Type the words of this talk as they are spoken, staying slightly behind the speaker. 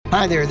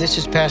Hi there, this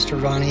is Pastor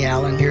Ronnie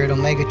Allen here at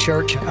Omega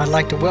Church. I'd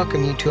like to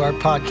welcome you to our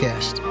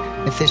podcast.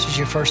 If this is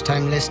your first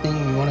time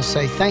listening, we want to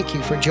say thank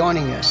you for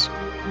joining us.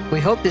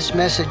 We hope this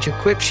message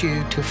equips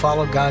you to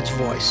follow God's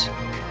voice.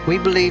 We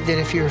believe that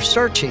if you're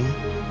searching,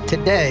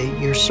 today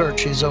your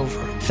search is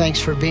over. Thanks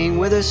for being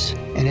with us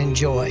and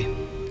enjoy.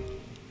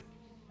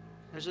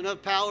 There's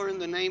enough power in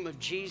the name of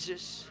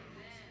Jesus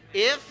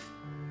if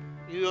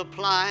you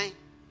apply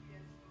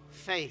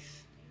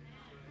faith.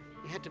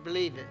 You have to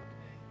believe it.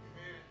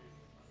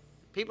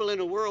 People in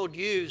the world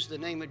use the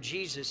name of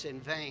Jesus in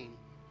vain.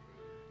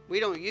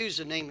 We don't use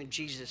the name of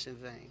Jesus in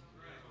vain.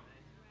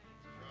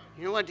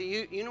 You know what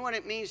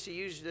it means to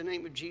use the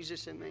name of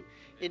Jesus in vain?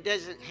 It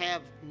doesn't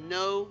have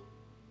no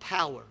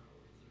power.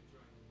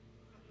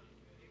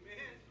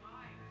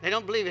 They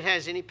don't believe it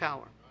has any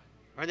power,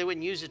 or they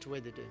wouldn't use it the way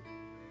they do.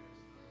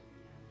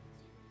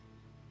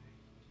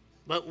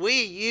 But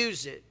we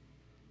use it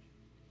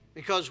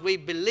because we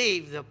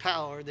believe the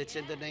power that's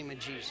in the name of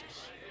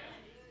Jesus.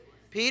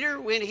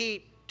 Peter, when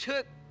he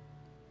took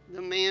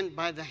the man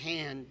by the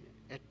hand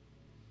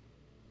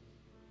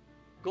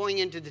going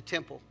into the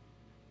temple,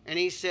 and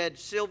he said,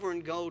 "Silver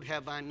and gold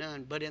have I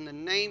none, but in the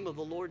name of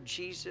the Lord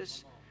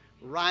Jesus,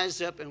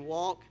 rise up and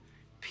walk."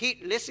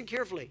 Listen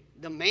carefully.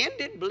 The man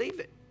didn't believe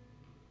it.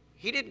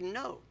 He didn't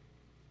know.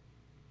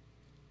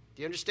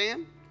 Do you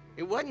understand?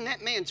 It wasn't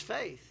that man's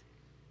faith.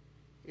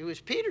 It was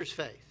Peter's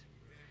faith.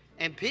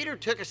 And Peter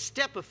took a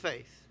step of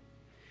faith.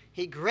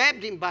 He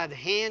grabbed him by the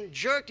hand,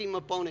 jerked him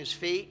up on his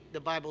feet,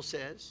 the Bible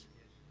says.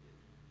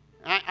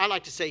 I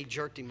like to say he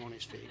jerked him on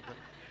his feet.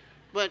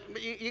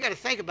 But you got to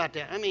think about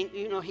that. I mean,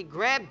 he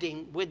grabbed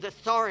him with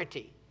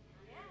authority.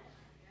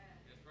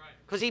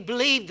 Because he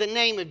believed the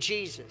name of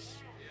Jesus.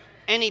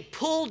 And he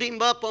pulled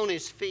him up on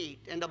his feet.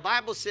 And the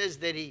Bible says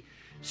that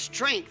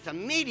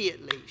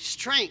immediately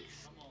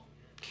strength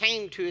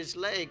came to his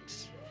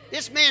legs.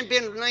 This man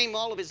been lame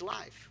all of his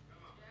life.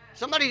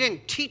 Somebody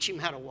didn't teach him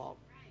how to walk.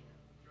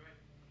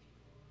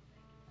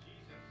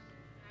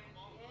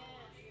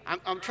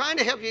 I'm trying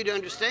to help you to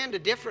understand the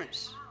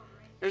difference.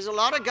 There's a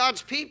lot of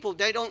God's people,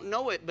 they don't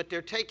know it, but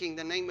they're taking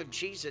the name of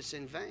Jesus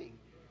in vain.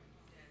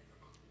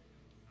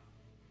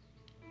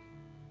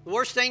 The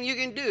worst thing you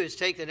can do is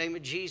take the name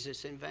of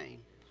Jesus in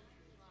vain.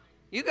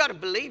 You got to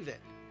believe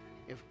it.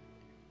 If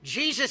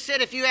Jesus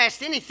said if you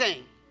asked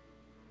anything,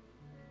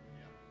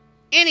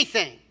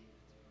 anything,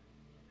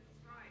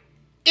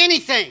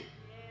 anything,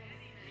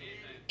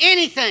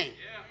 anything,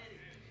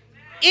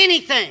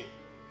 anything,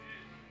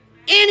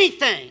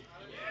 anything,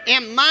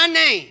 in my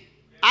name,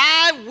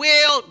 I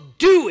will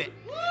do it,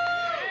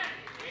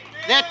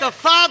 that the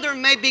Father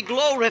may be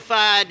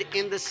glorified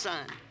in the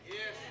Son.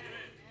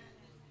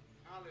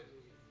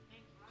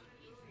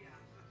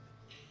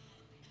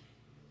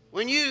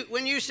 When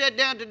you sit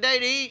down today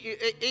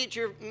to eat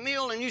your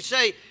meal and you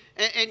say,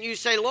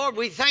 "Lord,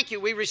 we thank you.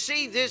 We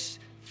receive this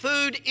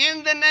food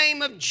in the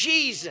name of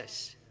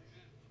Jesus."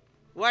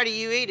 Why do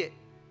you eat it?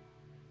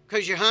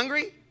 Because you're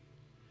hungry?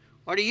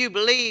 Or do you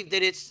believe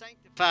that it's sanctified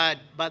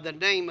by the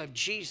name of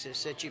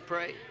Jesus that you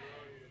pray?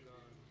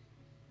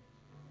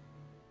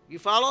 You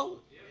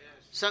follow?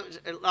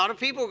 A lot of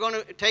people are going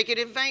to take it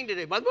in vain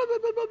today. Blah, blah,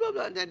 blah, blah,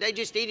 blah, blah. They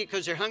just eat it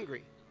because they're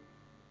hungry.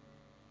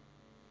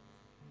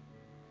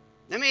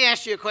 Let me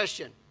ask you a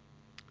question.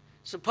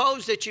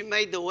 Suppose that you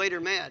made the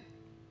waiter mad.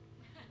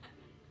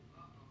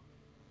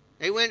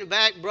 They went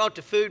back, brought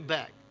the food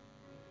back.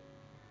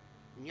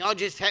 And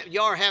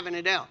y'all are having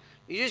it out.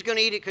 You're just going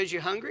to eat it because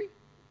you're hungry?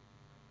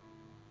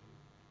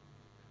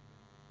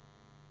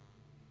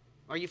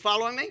 Are you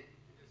following me?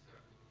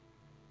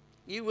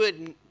 You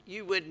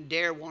wouldn't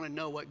dare want to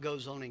know what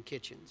goes on in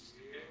kitchens.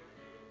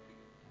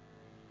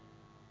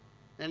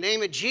 In the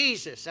name of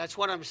Jesus, that's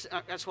what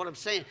I'm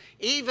saying.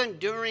 Even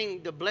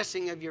during the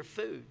blessing of your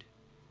food.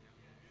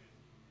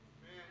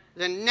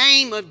 The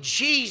name of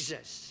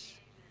Jesus.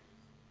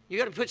 You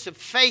got to put some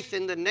faith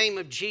in the name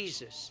of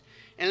Jesus.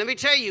 And let me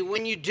tell you,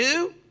 when you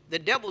do, the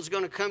devil's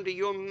going to come to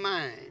your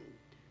mind.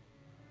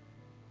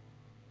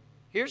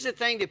 Here's the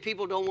thing that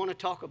people don't want to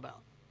talk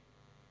about.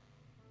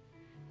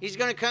 He's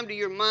going to come to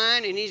your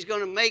mind and he's going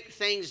to make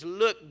things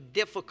look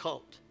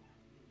difficult.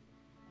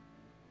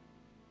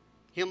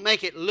 He'll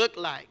make it look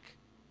like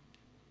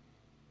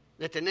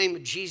that the name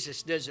of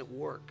Jesus doesn't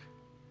work.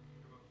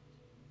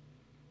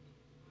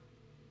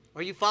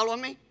 Are you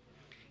following me?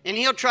 And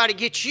he'll try to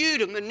get you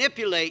to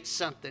manipulate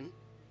something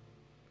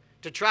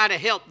to try to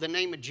help the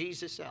name of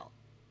Jesus out.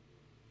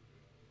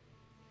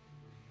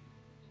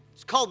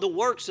 It's called the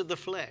works of the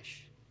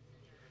flesh.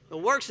 The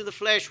works of the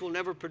flesh will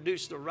never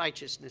produce the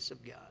righteousness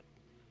of God.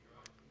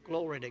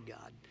 Glory to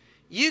God.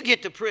 You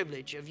get the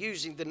privilege of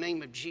using the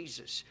name of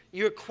Jesus.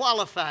 You're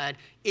qualified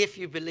if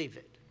you believe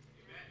it.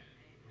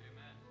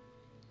 Amen.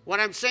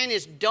 What I'm saying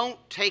is don't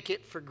take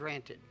it for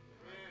granted.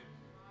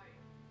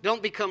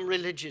 Don't become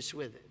religious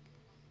with it.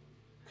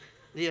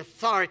 The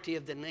authority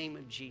of the name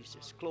of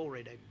Jesus.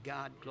 Glory to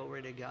God,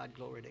 glory to God,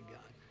 glory to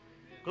God.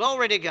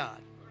 Glory to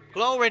God,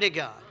 glory to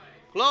God,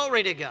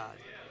 glory to God.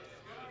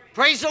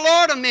 Praise the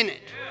Lord a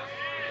minute.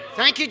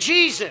 Thank you,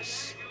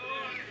 Jesus.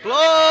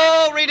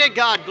 Glory to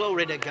God,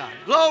 glory to God,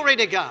 glory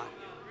to God.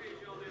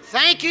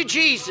 Thank you,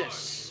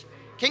 Jesus.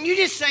 Can you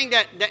just sing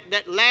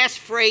that last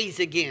phrase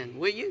again,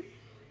 will you?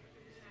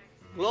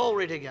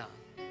 Glory to God.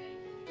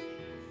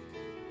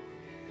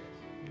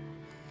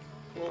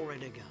 Glory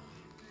to God.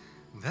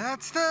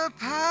 That's the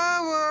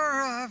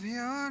power of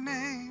your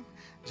name.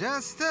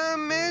 Just a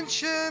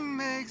mention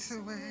makes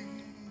a way.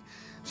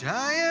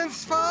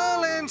 Giants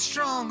fall and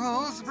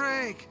strongholds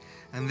break,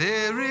 and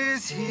there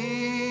is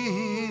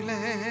healing.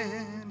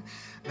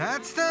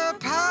 That's the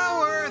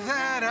power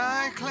that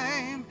I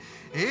claim.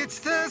 It's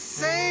the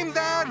same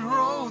that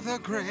rolled the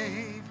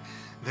grave.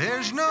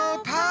 There's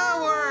no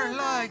power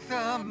like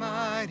the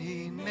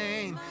mighty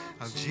name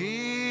of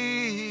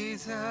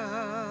Jesus.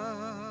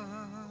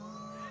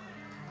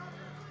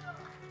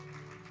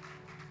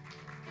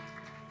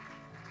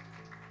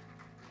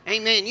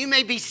 Amen. You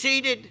may be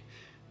seated.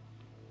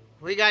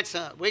 We got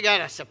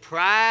a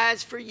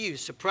surprise for you.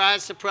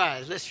 Surprise,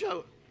 surprise. Let's show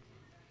it.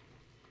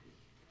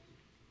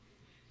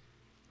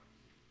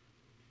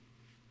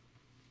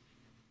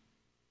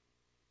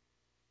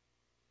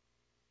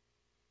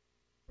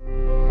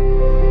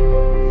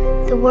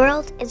 The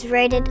world is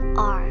rated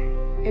R.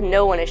 And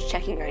no one is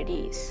checking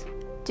IDs.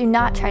 Do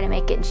not try to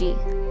make it G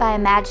by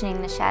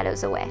imagining the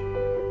shadows away.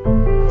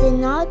 Do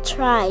not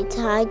try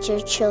to hide your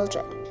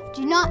children.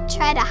 Do not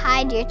try to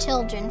hide your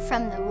children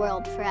from the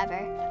world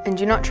forever. And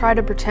do not try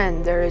to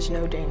pretend there is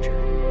no danger.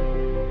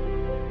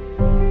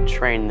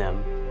 Train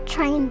them.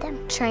 Train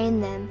them.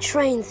 Train them.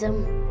 Train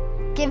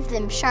them. Give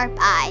them sharp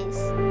eyes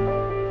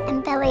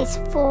and bellies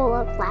full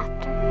of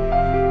laughter.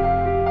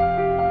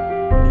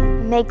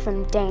 Make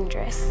them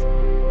dangerous.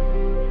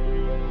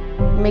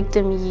 Make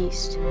them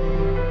yeast.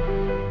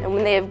 And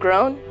when they have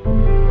grown,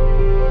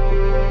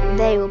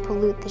 they will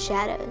pollute the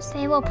shadows.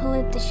 They will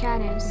pollute the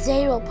shadows.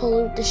 They will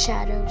pollute the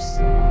shadows.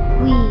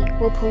 We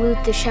will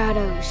pollute the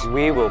shadows.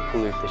 We will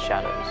pollute the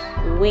shadows.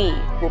 we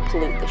will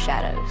pollute the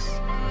shadows.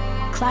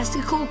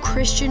 Classical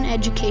Christian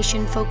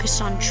education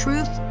focused on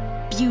truth,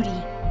 beauty,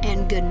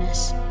 and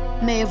goodness.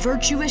 May a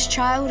virtuous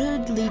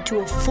childhood lead to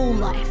a full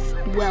life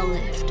well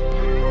lived.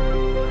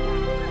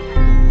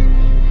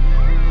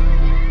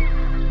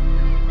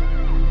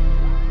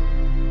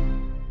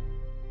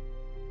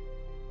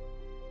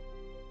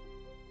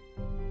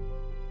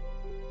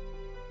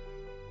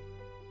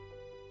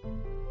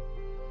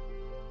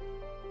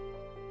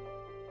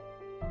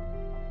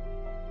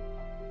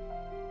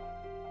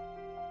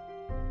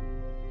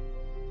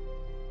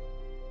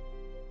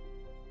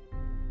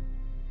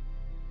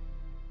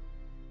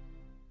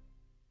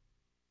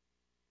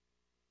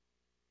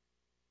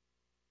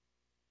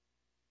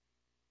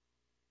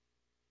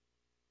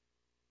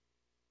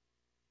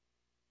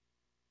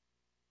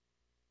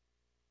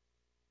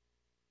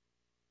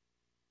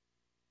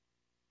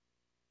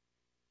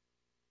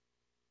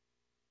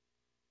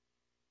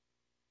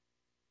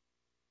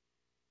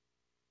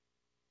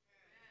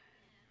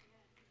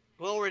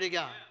 Glory to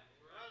God.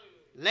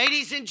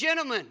 Ladies and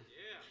gentlemen,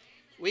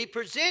 we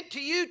present to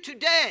you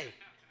today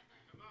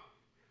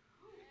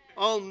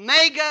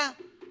Omega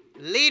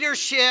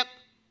Leadership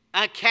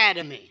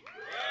Academy.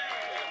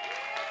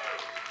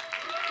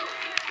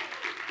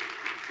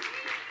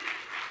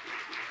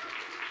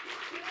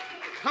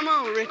 Come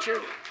on,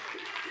 Richard.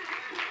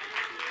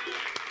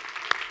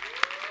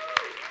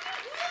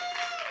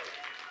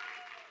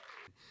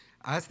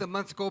 As the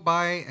months go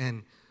by,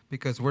 and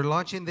because we're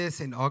launching this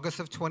in August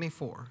of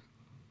 24.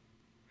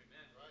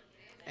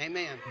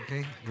 Amen.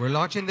 Okay, we're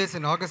launching this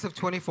in August of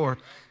 24.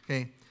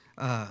 Okay,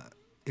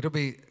 it'll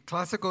be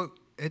classical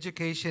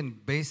education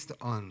based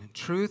on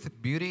truth,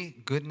 beauty,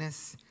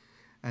 goodness,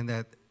 and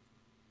that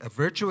a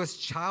virtuous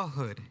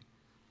childhood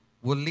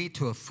will lead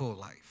to a full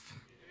life.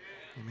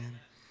 Amen.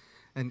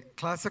 And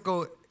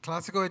classical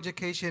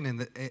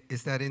education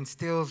is that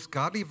instills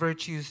godly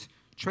virtues,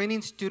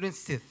 training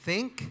students to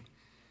think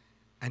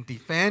and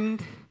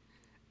defend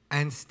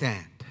and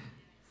stand.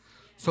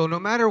 So no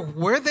matter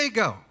where they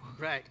go,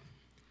 Right.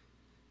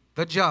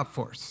 the job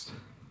force,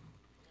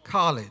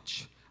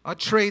 college, a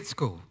trade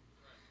school,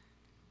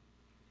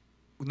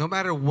 no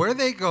matter where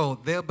they go,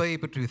 they'll be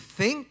able to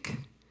think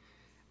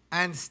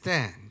and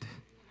stand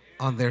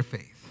on their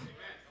faith.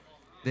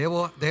 They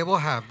will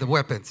have the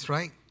weapons,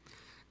 right?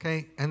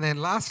 Okay, and then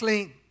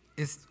lastly,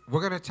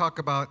 we're going to talk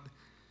about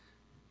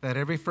that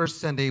every first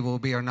Sunday will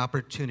be an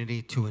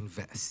opportunity to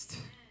invest.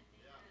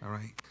 All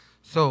right?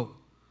 So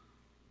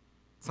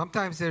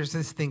sometimes there's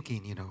this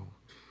thinking,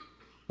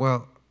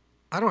 well,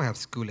 I don't have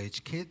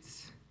school-age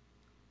kids.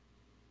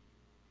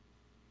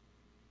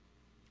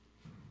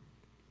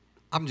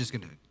 I'm just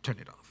going to turn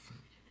it off.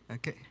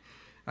 Okay?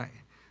 All right.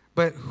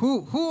 But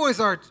who is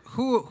our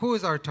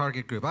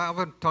target group? I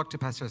want to talk to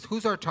pastors.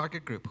 Who's our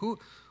target group? Who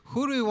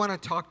do we want to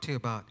talk to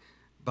about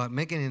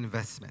making an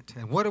investment?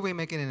 And what are we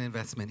making an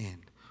investment in?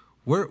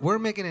 We're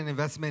making an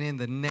investment in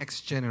the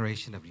next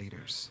generation of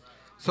leaders.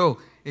 So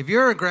if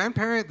you're a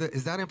grandparent,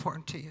 is that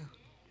important to you?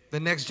 The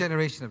next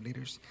generation of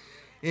leaders.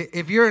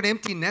 If you're an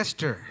empty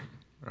nester,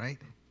 right?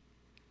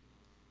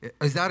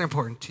 Is that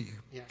important to you?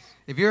 Yes.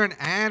 If you're an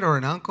aunt or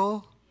an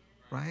uncle,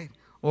 right?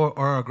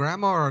 Or a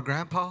grandma or a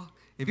grandpa.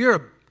 If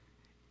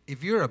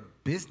you're a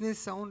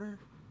business owner,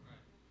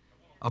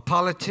 a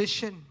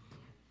politician,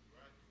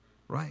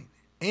 right?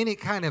 Any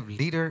kind of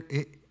leader,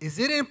 is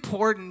it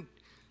important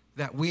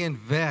that we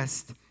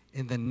invest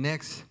in the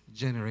next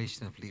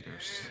generation of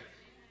leaders?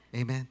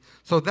 Amen.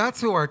 So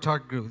that's who our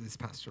target group is,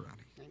 Pastor Ronnie.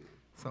 Amen.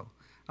 So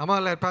I'm going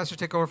to let Pastor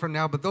take over from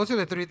now, but those are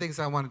the 3 things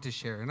I wanted to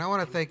share. And I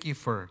want to thank you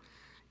for,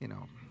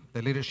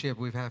 the leadership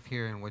we have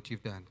here and what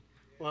you've done.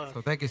 Well,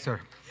 so thank you,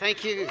 sir.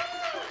 Thank you.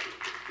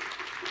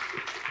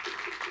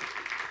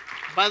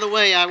 By the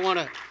way, I want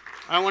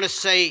to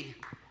say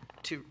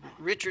to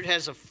Richard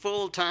has a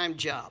full-time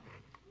job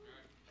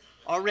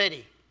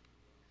already.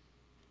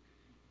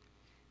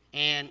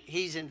 And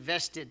he's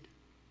invested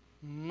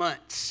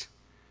months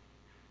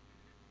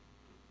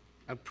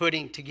of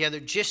putting together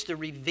just the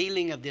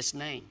revealing of this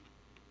name.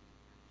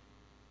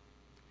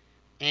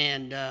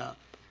 And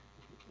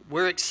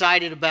we're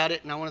excited about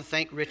it, and I want to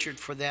thank Richard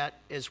for that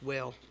as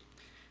well.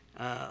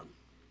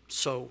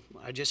 So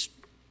I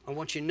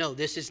want you to know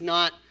this is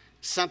not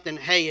something,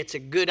 hey, it's a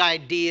good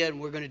idea and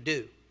we're going to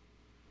do.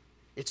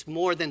 It's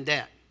more than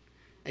that.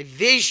 A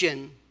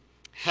vision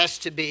has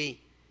to be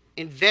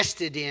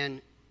invested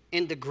in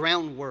the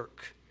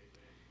groundwork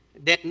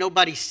that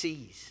nobody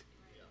sees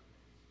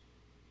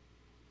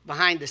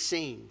behind the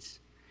scenes.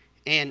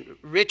 And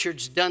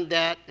Richard's done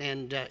that,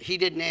 and he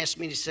didn't ask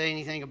me to say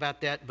anything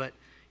about that, but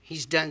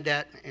he's done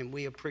that, and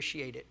we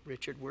appreciate it,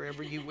 Richard,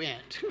 wherever you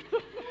went.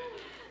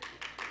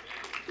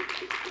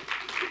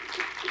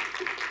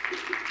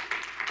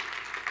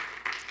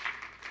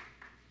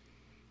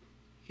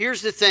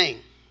 Here's the thing.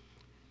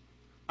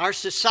 Our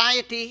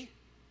society,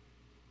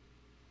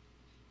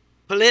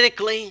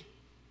 politically,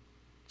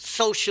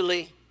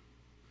 socially,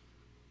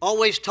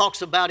 always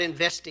talks about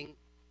investing.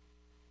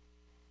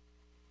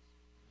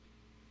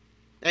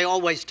 They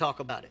always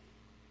talk about it.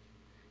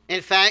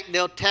 In fact,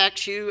 they'll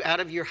tax you out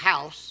of your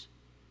house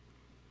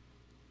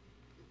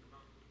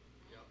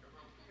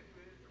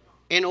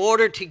in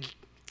order to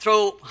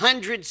throw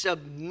hundreds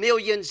of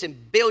millions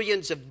and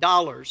billions of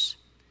dollars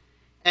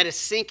at a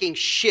sinking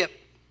ship.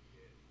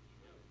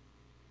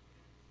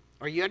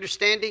 Are you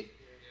understanding?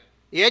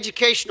 The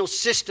educational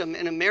system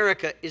in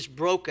America is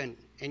broken,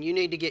 and you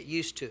need to get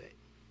used to it.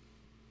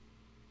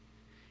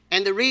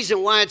 And the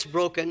reason why it's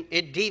broken,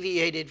 it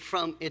deviated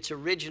from its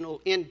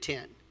original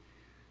intent.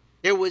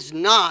 There was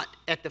not,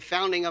 at the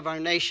founding of our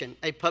nation,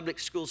 a public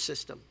school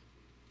system.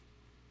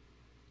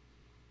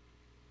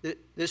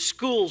 The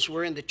schools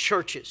were in the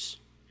churches.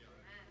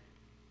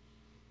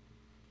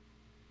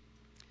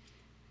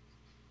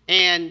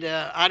 And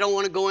I don't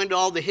want to go into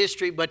all the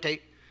history, but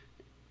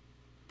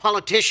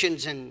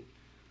politicians and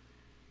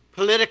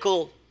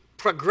political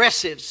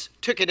progressives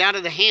took it out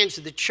of the hands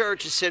of the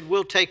church and said,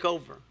 we'll take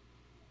over.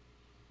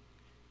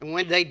 And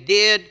when they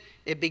did,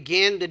 it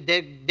began the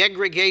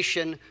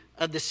degradation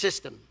of the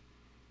system.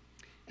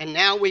 And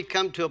now we've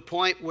come to a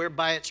point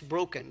whereby it's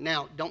broken.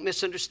 Now, don't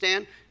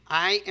misunderstand.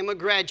 I am a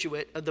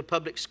graduate of the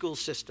public school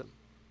system.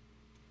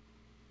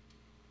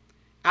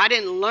 I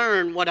didn't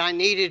learn what I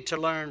needed to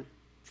learn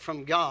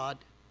from God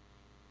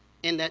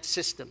in that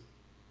system.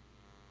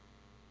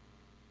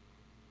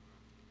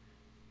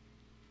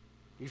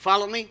 You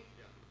follow me?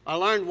 I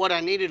learned what I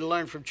needed to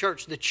learn from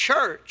church. The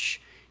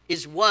church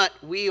is what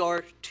we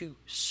are to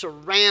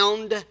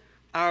surround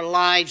our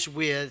lives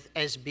with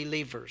as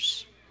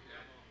believers.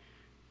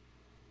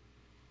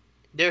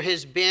 There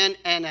has been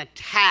an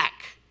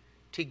attack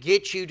to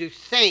get you to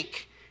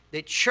think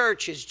that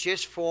church is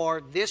just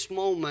for this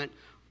moment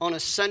on a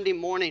Sunday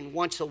morning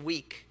once a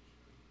week.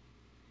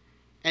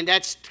 And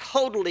that's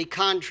totally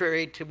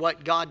contrary to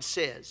what God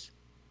says.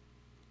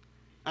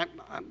 I'm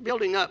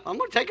building up. I'm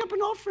going to take up an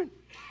offering.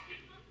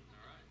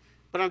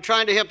 But I'm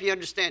trying to help you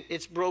understand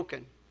it's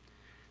broken.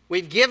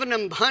 We've given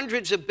them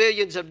hundreds of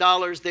billions of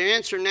dollars. Their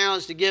answer now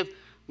is to give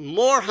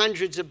more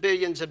hundreds of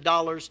billions of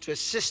dollars to a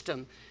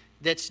system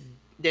that's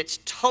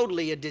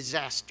totally a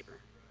disaster.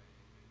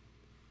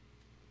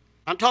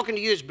 I'm talking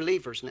to you as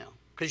believers now,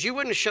 because you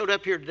wouldn't have showed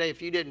up here today if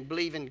you didn't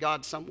believe in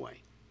God some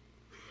way.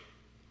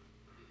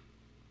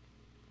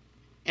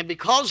 And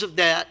because of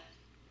that,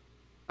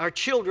 our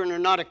children are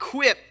not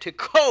equipped to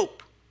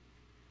cope.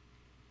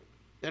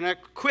 They're not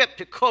equipped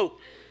to cope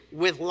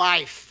with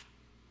life.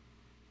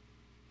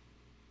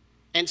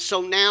 And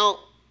so now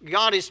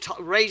God is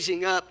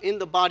raising up in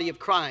the body of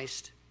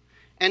Christ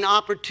an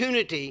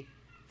opportunity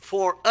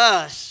for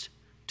us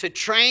to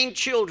train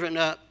children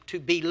up to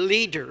be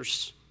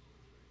leaders.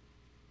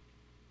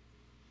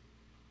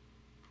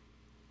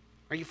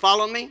 Are you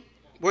following me?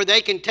 Where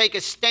they can take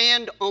a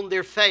stand on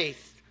their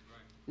faith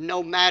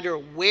no matter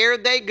where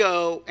they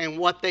go and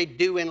what they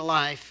do in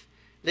life.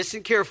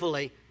 Listen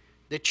carefully.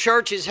 The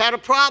church has had a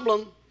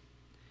problem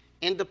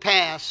in the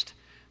past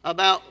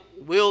about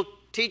we'll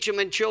teach them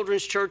in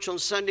children's church on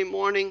Sunday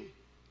morning,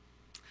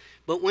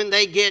 but when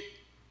they get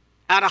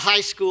out of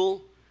high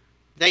school,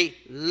 they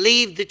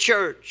leave the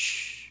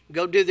church,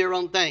 go do their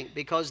own thing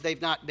because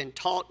they've not been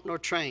taught nor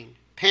trained.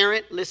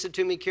 Parent, listen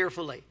to me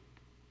carefully.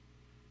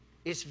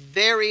 it's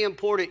very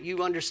important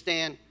you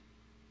understand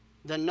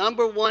the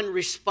number one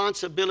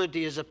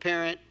responsibility as a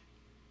parent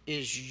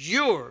is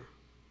you're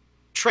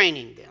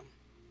training them.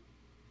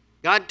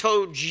 God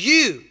told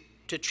you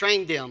to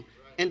train them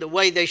in the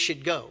way they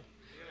should go.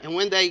 And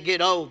when they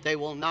get old, they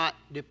will not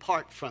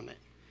depart from it.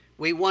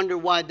 We wonder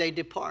why they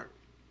depart.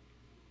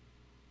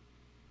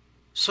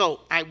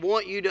 So I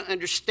want you to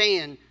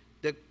understand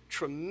the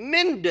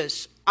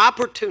tremendous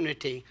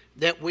opportunity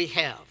that we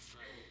have.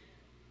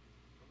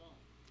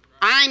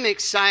 I'm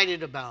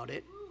excited about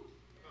it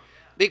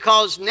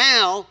because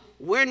now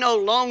we're no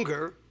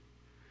longer,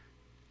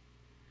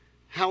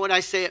 how would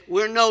I say it?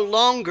 We're no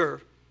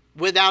longer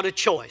without a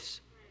choice.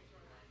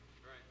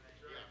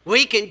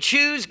 We can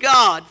choose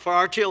God for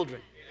our children.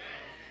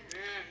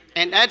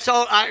 And that's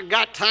all I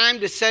got time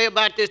to say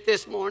about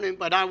this morning,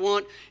 but I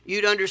want you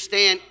to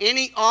understand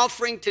any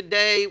offering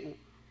today,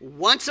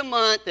 once a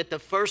month, at the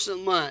first of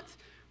the month,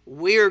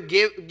 we're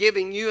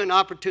giving you an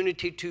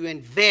opportunity to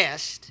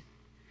invest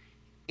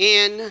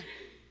in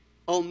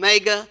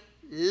Omega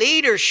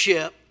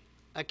Leadership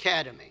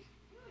Academy.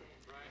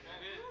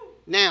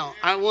 Now,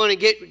 I want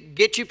to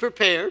get you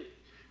prepared.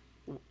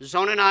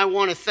 Zona and I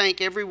want to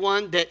thank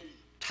everyone that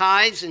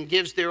tithes and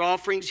gives their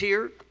offerings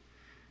here,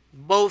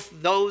 both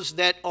those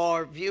that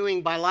are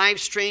viewing by live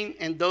stream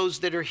and those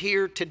that are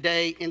here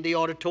today in the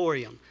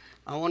auditorium.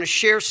 I want to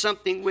share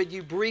something with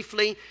you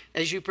briefly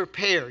as you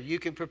prepare. You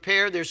can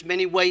prepare. There's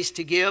many ways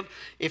to give.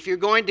 If you're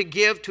going to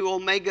give to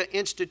Omega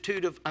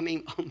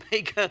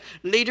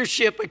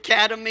Leadership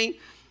Academy,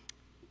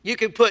 you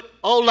can put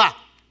Ola.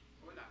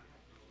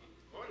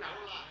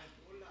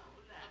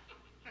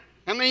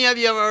 How many of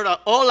you have heard of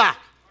Ola?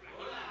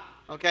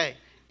 Okay.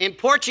 In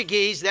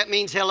Portuguese, that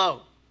means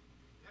hello.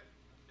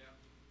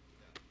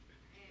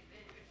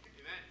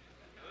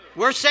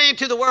 We're saying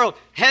to the world,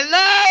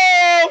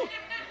 hello!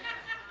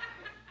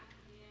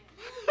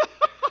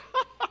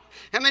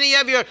 How many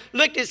of you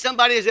looked at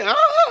somebody and said,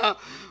 oh,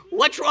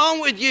 what's wrong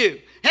with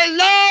you?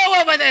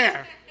 Hello over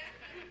there.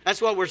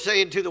 That's what we're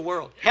saying to the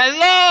world.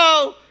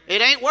 Hello!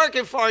 It ain't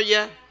working for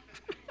you.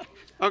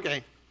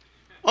 Okay.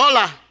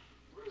 Hola.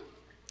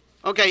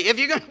 Okay, if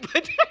you're going to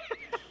put...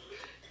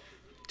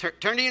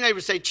 turn to your neighbor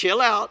and say,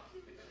 chill out.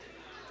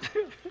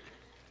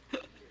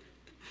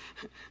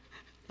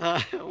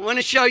 I want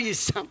to show you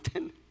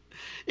something.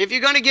 If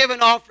you're going to give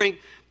an offering,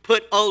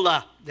 put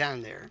Ola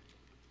down there.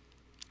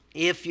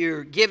 If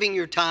you're giving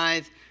your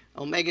tithe,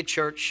 Omega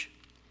Church,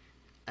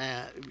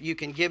 you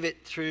can give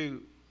it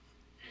through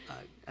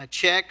a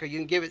check, or you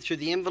can give it through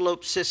the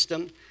envelope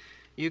system.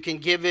 You can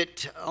give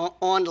it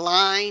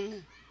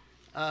online.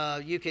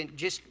 You can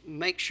just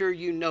make sure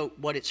you note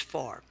what it's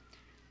for.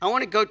 I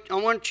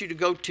want you to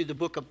go to the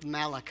book of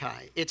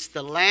Malachi. It's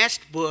the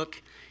last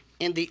book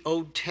in the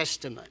Old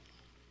Testament.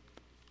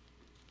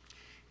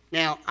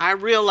 Now, I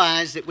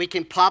realize that we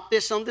can pop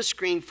this on the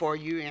screen for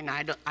you, and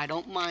I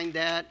don't mind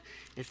that.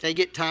 If they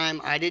get time,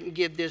 I didn't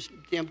give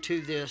them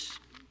to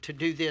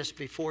do this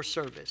before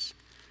service.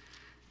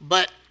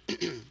 But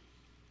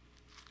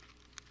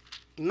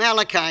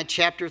Malachi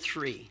chapter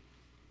 3,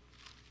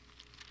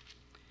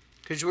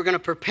 because we're going to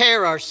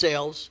prepare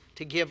ourselves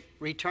to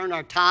return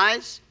our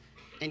tithes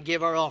and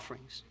give our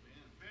offerings.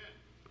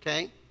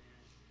 Okay?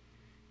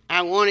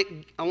 I want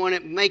to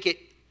make it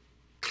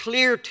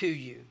clear to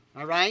you.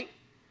 All right?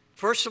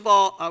 First of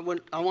all, I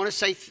want to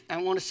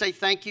say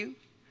thank you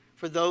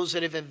for those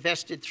that have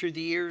invested through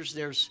the years.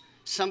 There's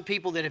some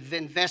people that have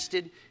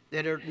invested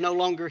that are no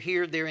longer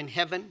here. They're in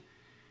heaven,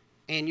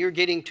 and you're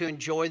getting to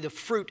enjoy the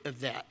fruit of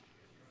that.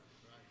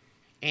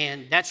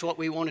 And that's what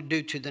we want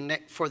to do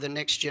for the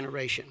next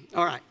generation.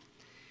 All right.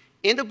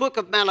 In the book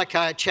of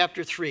Malachi,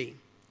 chapter 3.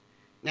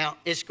 Now,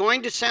 it's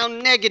going to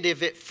sound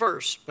negative at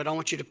first, but I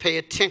want you to pay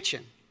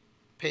attention.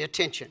 Pay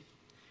attention.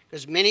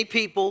 Because many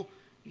people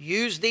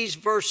use these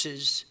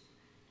verses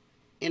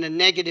in a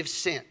negative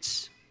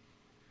sense.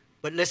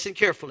 But listen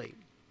carefully.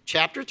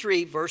 Chapter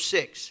 3, verse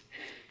 6.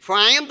 For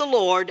I am the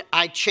Lord,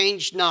 I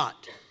change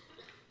not.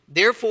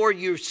 Therefore,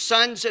 you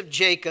sons of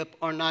Jacob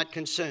are not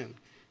consumed.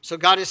 So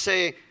God is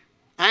saying,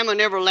 I'm an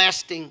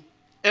everlasting,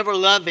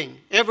 ever-loving,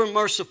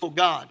 ever-merciful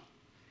God.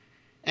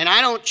 And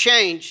I don't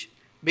change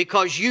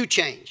because you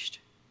changed.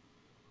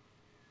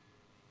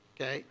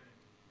 Okay?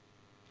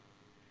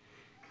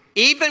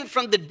 Even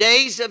from the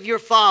days of your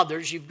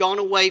fathers, you've gone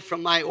away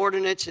from my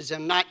ordinances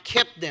and not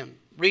kept them.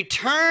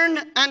 Return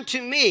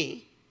unto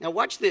me. Now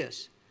watch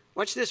this.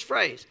 Watch this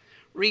phrase.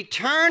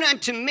 Return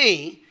unto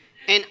me,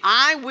 and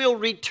I will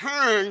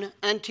return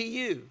unto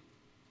you.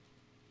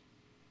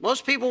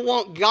 Most people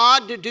want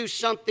God to do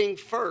something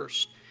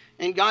first.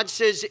 And God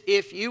says,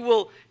 if you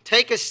will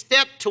take a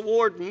step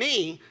toward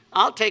me,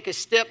 I'll take a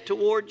step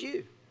toward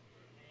you.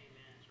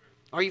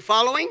 Are you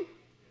following?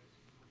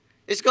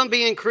 It's going to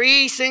be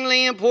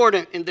increasingly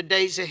important in the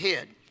days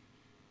ahead.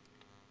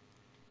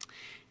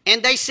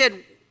 And they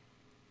said,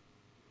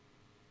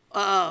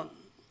 and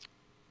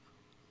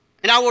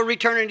I will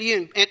return unto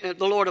you,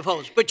 the Lord of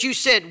hosts. But you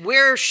said,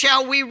 where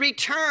shall we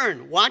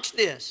return? Watch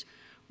this.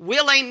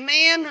 Will a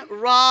man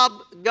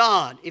rob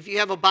God? If you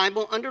have a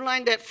Bible,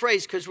 underline that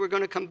phrase because we're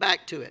going to come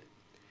back to it.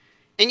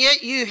 And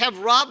yet you have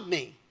robbed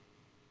me.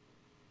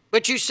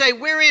 But you say,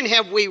 wherein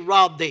have we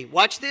robbed thee?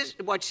 Watch this.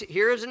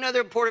 Here is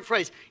another important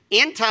phrase.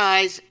 In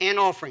tithes and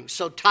offerings.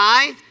 So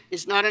tithe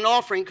is not an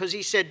offering because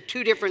he said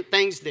two different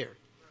things there.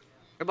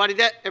 Everybody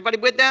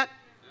with that?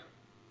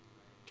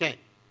 Okay.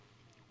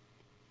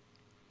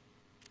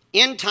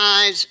 In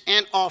tithes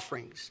and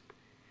offerings.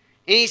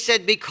 And he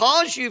said,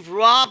 because you've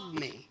robbed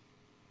me,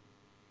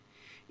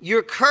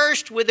 you're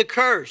cursed with a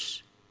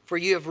curse, for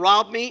you have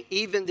robbed me,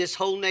 even this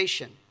whole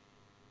nation.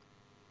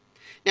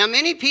 Now,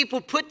 many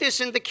people put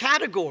this in the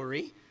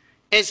category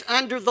as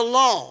under the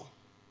law.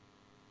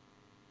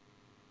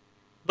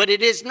 But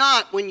it is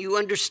not when you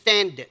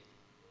understand it.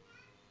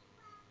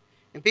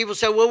 And people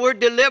say, well, we're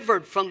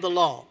delivered from the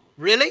law.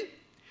 Really?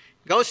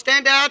 Go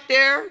stand out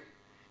there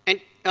and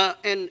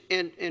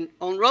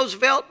on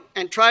Roosevelt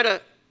and try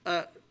to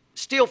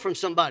steal from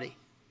somebody.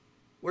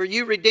 Were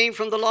you redeemed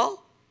from the law?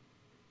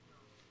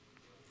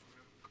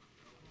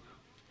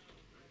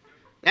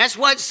 That's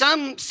what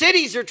some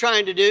cities are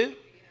trying to do.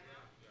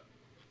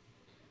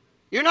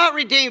 You're not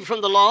redeemed from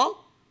the law.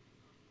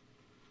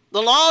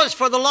 The law is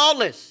for the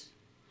lawless.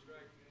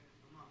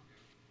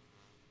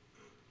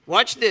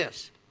 Watch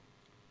this.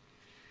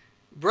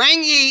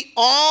 Bring ye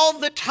all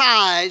the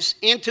tithes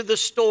into the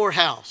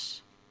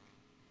storehouse,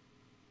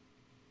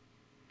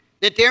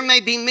 that there may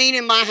be meat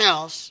in my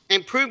house,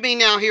 and prove me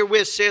now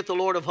herewith, saith the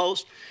Lord of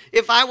hosts,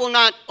 if I will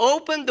not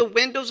open the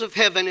windows of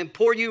heaven and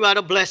pour you out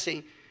a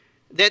blessing,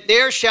 that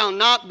there shall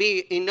not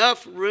be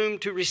enough room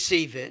to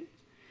receive it.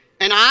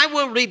 And I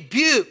will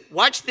rebuke,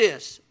 watch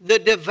this, the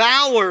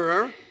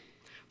devourer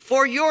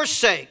for your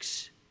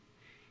sakes.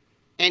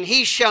 And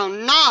he shall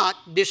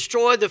not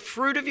destroy the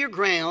fruit of your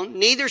ground,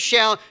 neither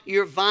shall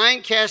your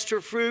vine cast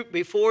her fruit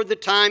before the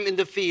time in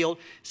the field,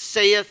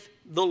 saith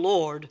the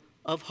Lord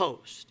of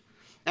hosts.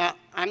 Now,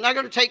 I'm not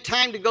going to take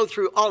time to go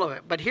through all of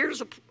it, but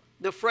here's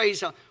the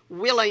phrase,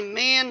 will a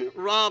man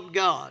rob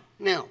God?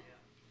 Now,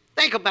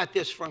 think about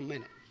this for a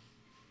minute.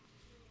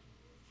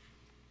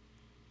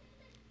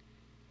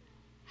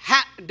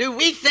 Do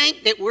we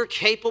think that we're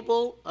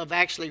capable of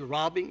actually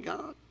robbing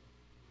God?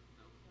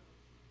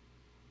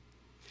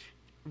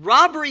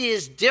 Robbery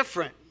is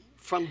different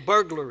from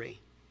burglary.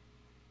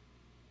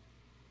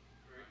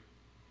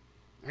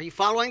 Are you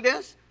following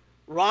this?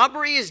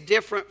 Robbery is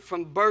different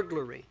from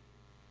burglary.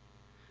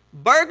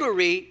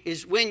 Burglary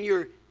is when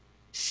you're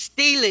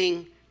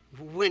stealing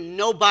when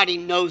nobody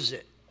knows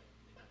it.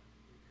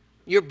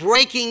 You're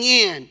breaking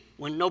in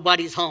when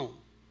nobody's home.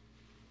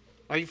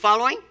 Are you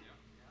following?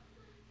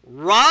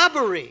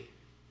 Robbery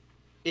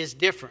is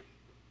different.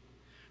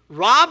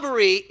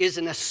 Robbery is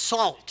an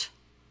assault.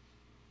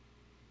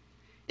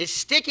 It's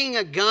sticking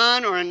a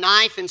gun or a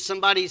knife in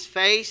somebody's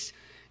face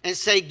and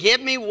say, give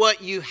me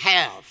what you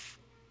have.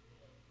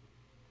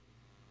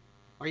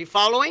 Are you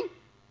following?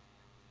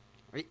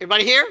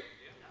 Everybody here?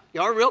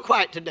 Y'all are real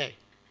quiet today.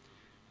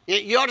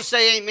 You ought to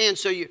say amen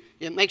so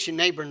it makes your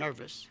neighbor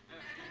nervous.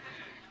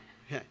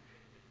 Okay.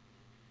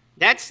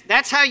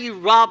 That's how you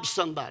rob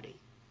somebody.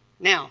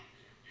 Now,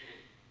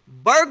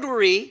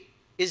 burglary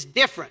is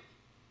different.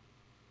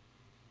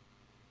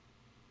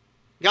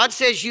 God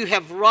says, you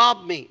have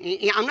robbed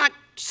me. I'm not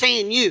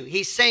saying you.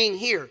 He's saying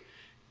here,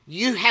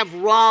 you have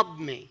robbed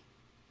me.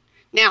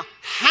 Now,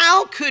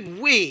 how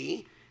could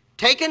we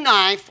take a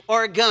knife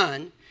or a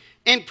gun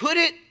and put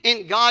it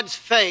in God's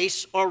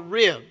face or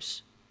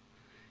ribs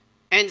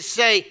and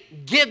say,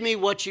 give me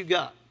what you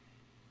got?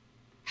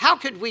 How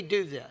could we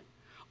do that?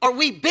 Are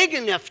we big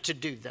enough to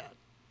do that?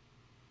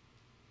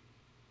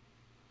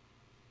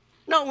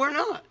 No, we're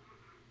not.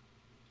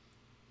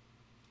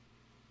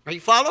 Are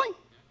you following?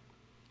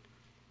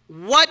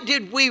 What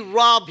did we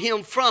rob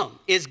him from?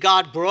 Is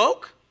God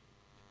broke?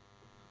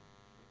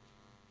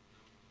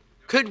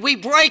 Could we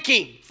break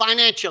him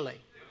financially?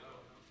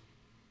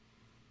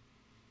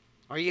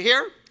 Are you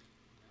here?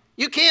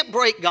 You can't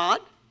break God.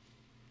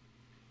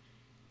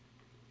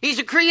 He's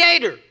a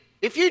creator.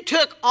 If you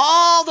took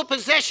all the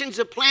possessions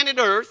of planet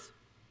Earth,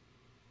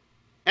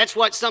 that's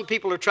what some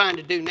people are trying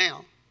to do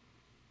now.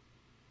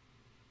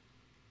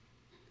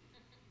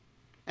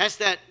 That's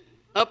that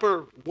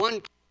upper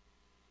one.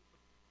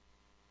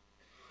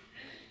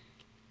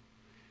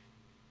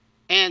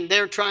 And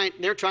they're trying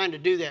to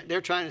do that.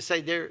 They're trying to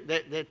say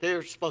that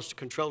they're supposed to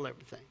control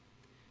everything.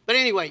 But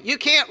anyway, you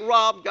can't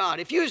rob God.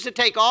 If you was to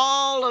take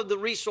all of the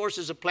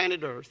resources of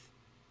planet Earth,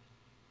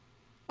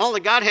 all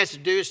that God has to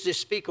do is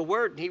just speak a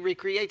word and he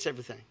recreates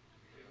everything.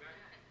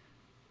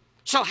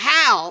 So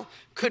how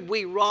could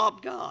we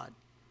rob God?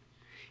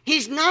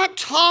 He's not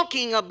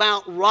talking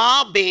about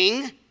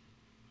robbing.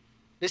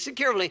 Listen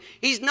carefully.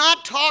 He's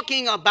not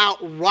talking about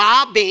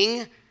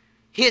robbing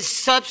his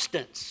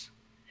substance.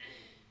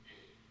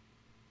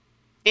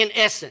 In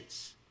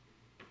essence.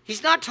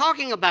 He's not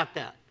talking about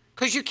that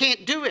because you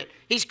can't do it.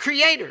 He's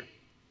creator.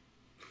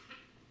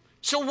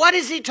 So what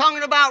is he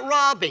talking about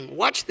robbing?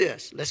 Watch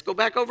this. Let's go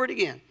back over it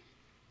again.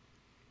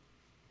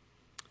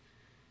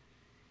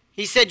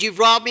 He said, you've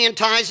robbed me in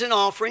tithes and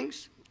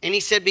offerings. And he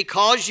said,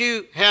 because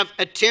you have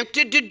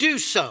attempted to do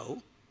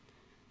so,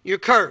 you're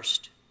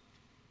cursed.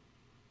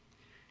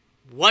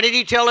 What did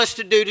he tell us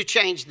to do to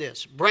change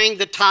this? Bring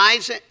the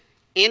tithes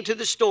into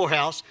the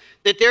storehouse,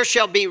 that there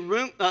shall be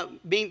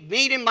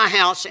meat in my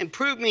house, and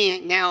prove me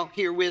now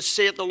herewith,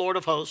 saith the Lord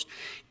of hosts,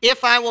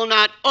 if I will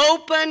not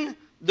open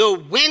the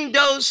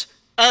windows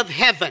of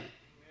heaven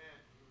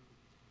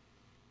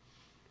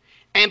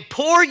and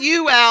pour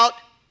you out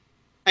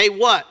a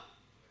what?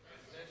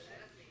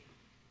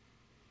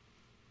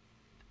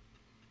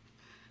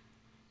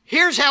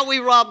 Here's how we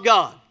rob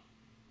God.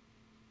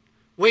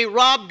 We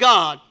rob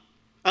God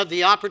of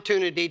the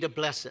opportunity to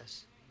bless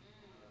us,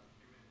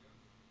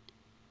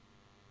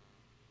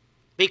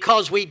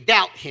 because we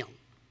doubt him.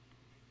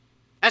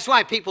 That's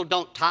why people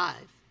don't tithe.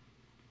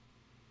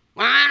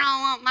 Well, I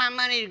don't want my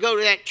money to go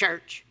to that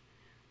church,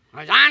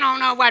 because I don't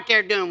know what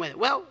they're doing with it.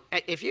 Well,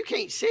 if you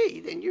can't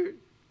see, then you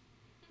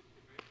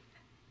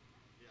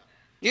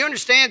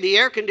understand the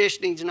air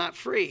conditioning's not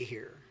free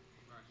here.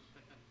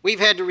 We've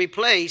had to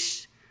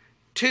replace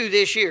 2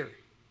 this year,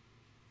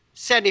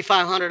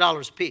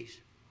 $7,500 a piece.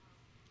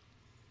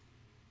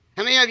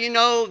 How many of you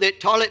know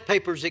that toilet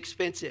paper is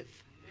expensive?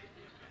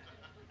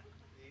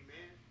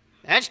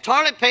 That's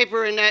toilet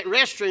paper in that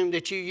restroom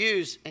that you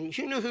use. And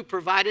you know who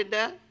provided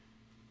that?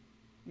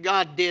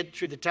 God did,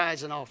 through the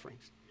tithes and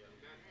offerings.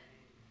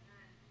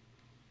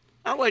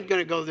 I wasn't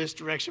going to go this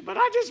direction, but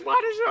I just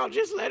might as well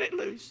just let it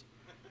loose.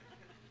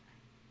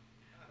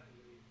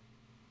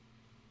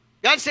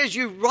 God says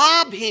you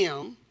rob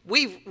him.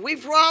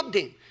 We've robbed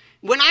him.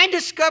 When I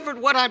discovered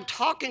what I'm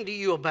talking to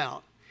you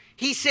about,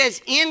 he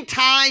says in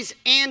tithes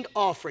and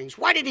offerings.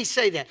 Why did he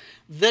say that?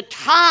 The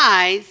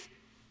tithe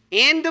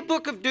in the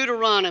book of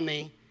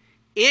Deuteronomy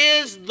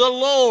is the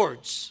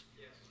Lord's.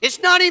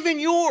 It's not even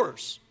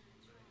yours.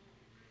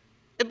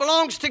 It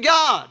belongs to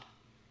God.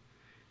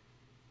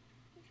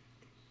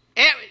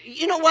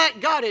 You know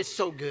what? God is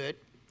so good.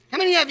 How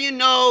many of you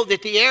know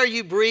that the air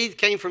you breathe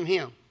came from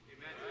him?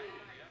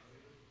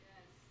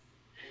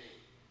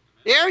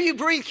 The air you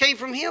breathe came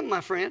from him,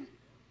 my friend.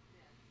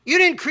 You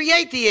didn't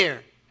create the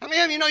air. How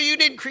many of you know you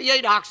didn't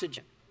create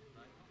oxygen?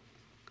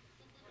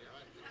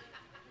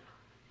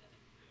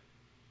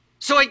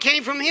 So it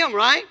came from him,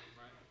 right?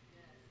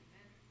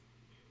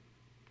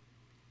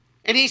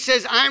 And he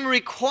says, I'm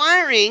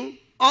requiring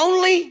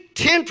only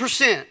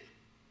 10%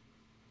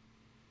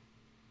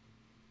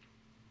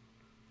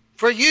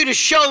 for you to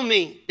show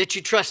me that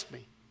you trust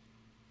me.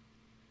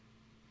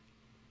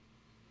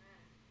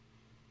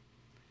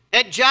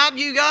 That job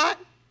you got,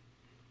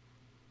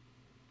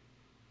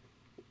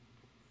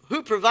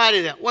 who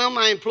provided that? Well,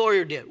 my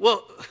employer did.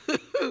 Well,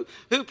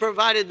 who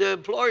provided the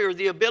employer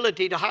the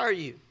ability to hire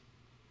you?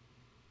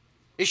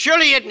 It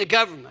surely isn't the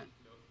government.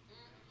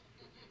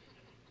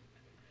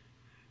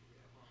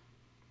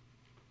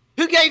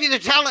 Who gave you the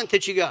talent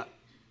that you got?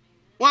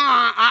 Well,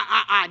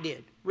 I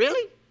did.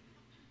 Really?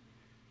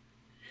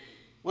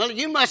 Well,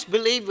 you must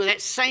believe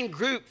that same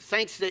group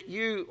thinks that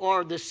you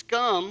are the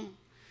scum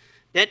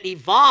that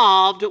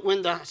evolved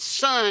when the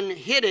sun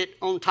hit it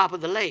on top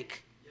of the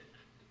lake.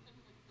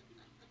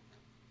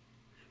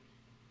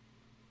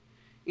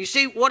 You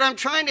see, what I'm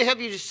trying to help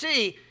you to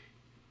see,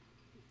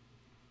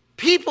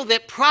 people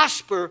that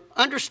prosper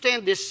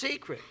understand this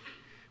secret.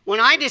 When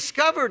I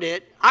discovered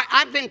it,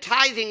 I've been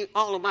tithing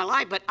all of my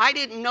life, but I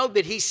didn't know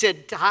that he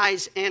said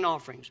tithes and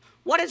offerings.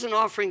 What does an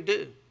offering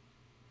do?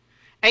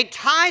 A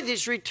tithe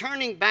is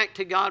returning back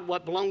to God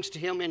what belongs to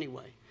him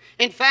anyway.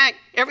 In fact,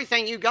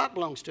 everything you got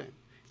belongs to him.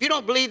 If you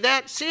don't believe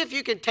that, see if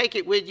you can take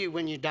it with you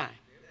when you die.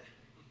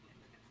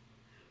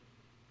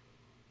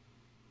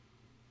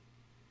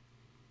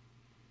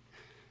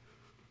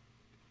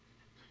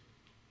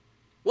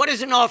 What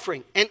is an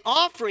offering? An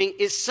offering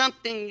is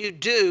something you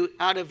do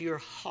out of your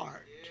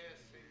heart.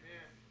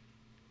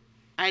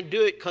 I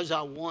do it because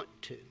I want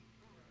to.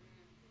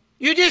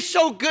 You're just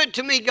so good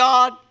to me,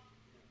 God.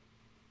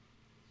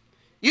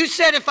 You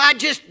said if I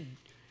just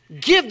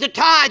give the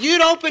tithe,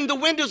 you'd open the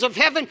windows of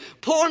heaven,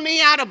 pour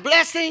me out a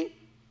blessing.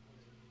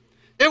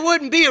 There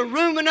wouldn't be a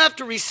room enough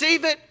to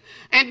receive it.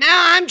 And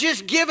now I'm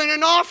just giving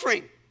an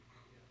offering.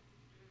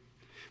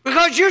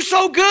 Because you're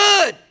so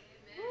good.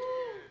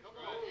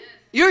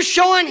 You're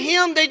showing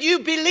him that you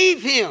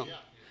believe him.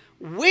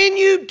 When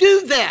you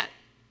do that,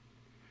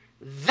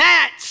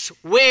 that's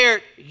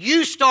where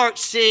you start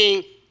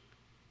seeing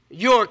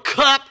your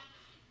cup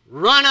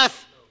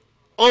runneth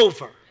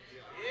over.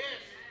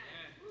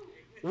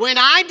 When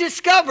I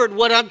discovered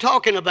what I'm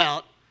talking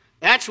about,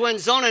 that's when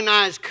Zona and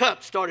I's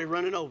cup started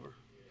running over.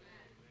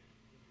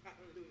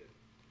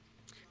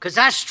 Because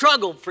I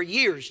struggled for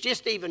years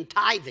just even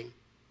tithing.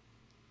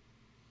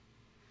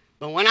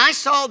 But when I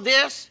saw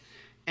this,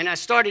 and I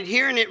started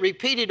hearing it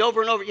repeated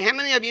over and over. How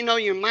many of you know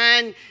your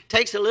mind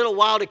takes a little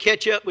while to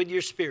catch up with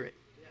your spirit?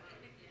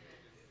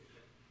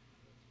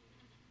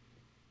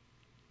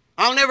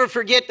 I'll never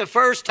forget the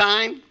first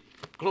time.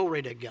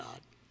 Glory to God.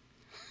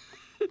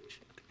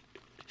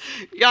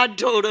 God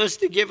told us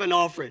to give an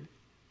offering.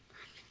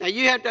 Now,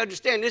 you have to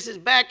understand, this is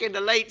back in the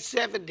late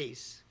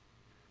 70s,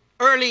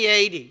 early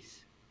 80s.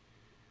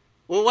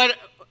 Well,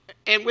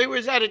 and we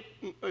was at a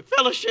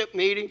fellowship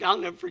meeting. I'll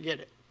never forget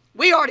it.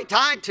 We already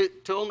tied to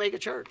Omega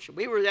Church.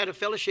 We were at a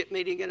fellowship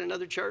meeting at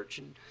another church,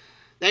 and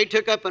they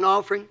took up an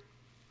offering.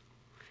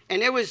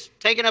 And it was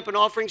taking up an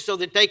offering so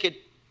that they could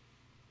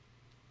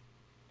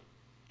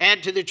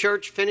add to the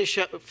church,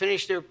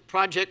 finish their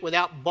project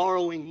without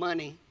borrowing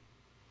money.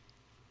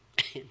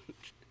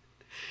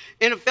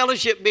 In a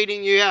fellowship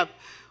meeting, you have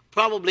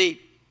probably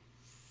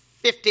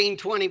 15,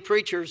 20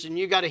 preachers, and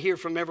you got to hear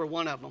from every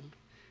one of them.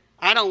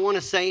 I don't want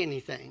to say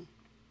anything.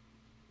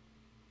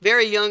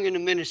 Very young in the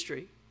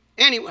ministry.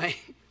 Anyway,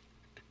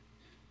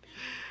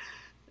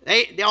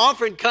 the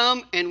offering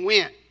come and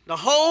went. The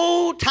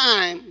whole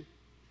time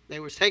they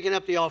was taking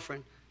up the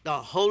offering, the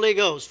Holy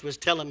Ghost was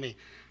telling me,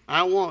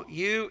 I want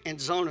you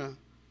and Zona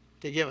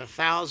to give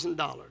 $1,000.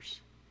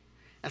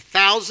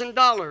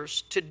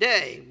 $1,000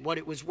 today, what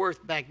it was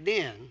worth back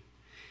then,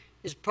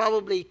 is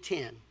probably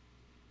 10.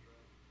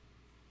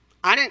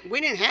 We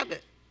didn't have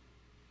it.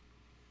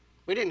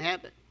 We didn't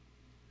have it.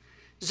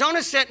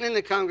 Zona's sitting in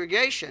the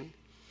congregation,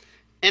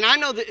 and I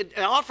know that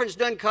the offering's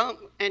done come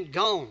and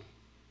gone.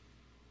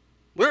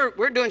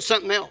 We're doing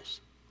something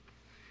else.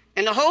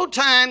 And the whole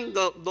time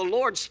the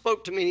Lord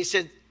spoke to me, and he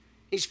said,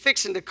 he's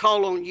fixing to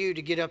call on you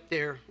to get up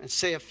there and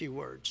say a few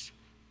words.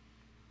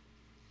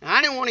 Now,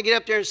 I didn't want to get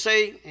up there and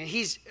say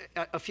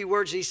a few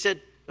words. He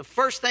said, the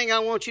first thing I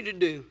want you to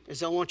do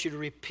is I want you to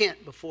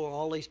repent before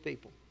all these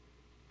people.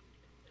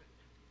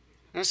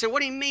 And I said, what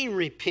do you mean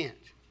repent?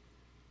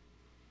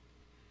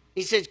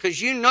 He said,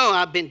 because you know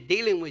I've been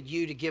dealing with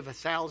you to give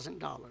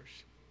 $1,000.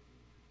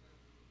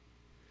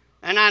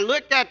 And I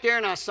looked out there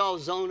and I saw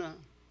Zona.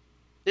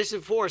 This is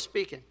before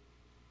speaking.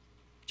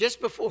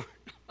 Just before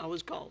I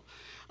was called.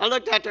 I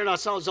looked out there and I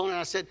saw Zona and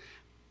I said,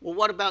 well,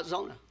 what about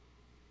Zona?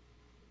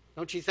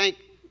 Don't you think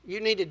you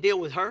need to deal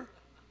with her?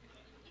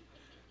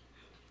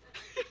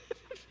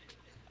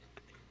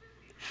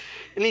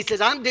 And he says,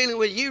 I'm dealing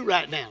with you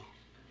right now.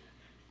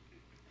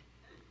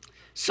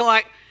 So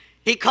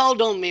he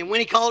called on me. And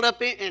when he called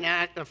up in,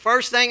 the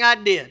first thing I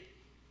did,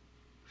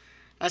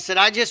 I said,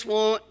 I just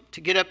want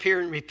to get up here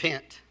and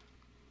repent.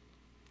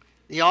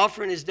 The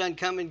offering is done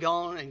come and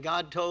gone, and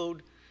God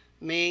told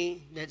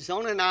me that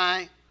Zona and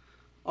I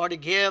are to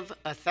give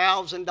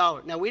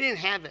 $1,000. Now, we didn't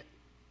have it.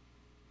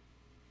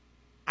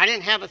 I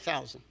didn't have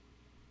 1,000.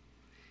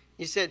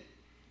 He said,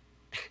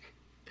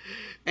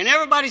 and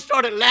everybody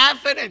started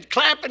laughing and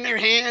clapping their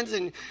hands,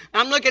 and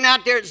I'm looking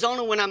out there at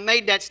Zona when I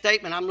made that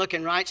statement. I'm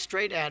looking right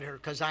straight at her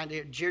because I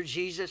did, dear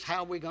Jesus, how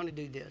are we going to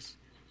do this?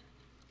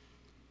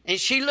 And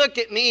she looked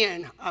at me,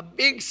 and a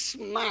big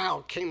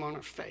smile came on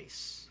her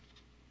face.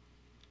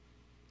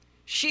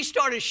 She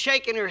started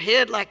shaking her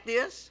head like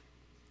this,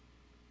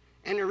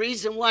 and the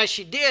reason why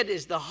she did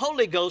is the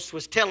Holy Ghost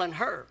was telling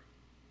her,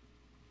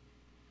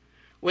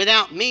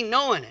 without me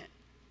knowing it,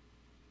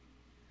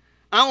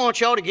 I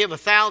want y'all to give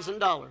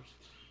 $1,000.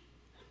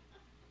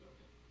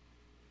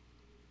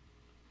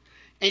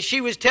 And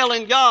she was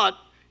telling God,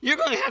 you're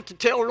going to have to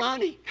tell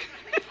Ronnie.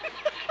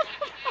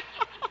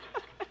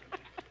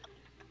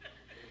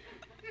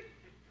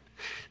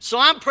 So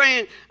I'm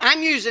praying,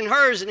 I'm using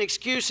her as an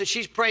excuse that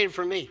she's praying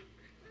for me.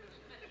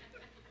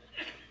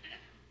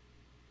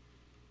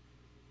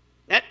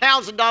 That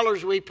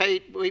 $1,000 we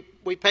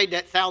paid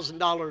that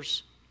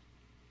 $1,000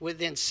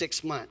 within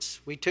 6 months.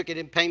 We took it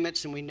in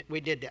payments and we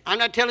did that. I'm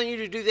not telling you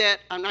to do that.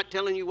 I'm not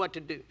telling you what to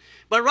do.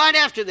 But right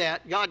after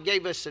that, God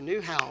gave us a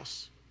new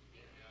house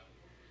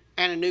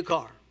and a new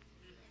car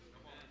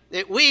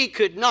that we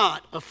could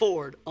not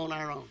afford on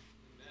our own.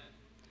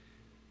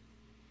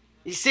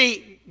 You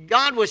see,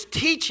 God was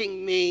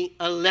teaching me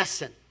a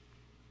lesson.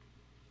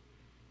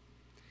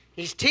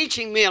 He's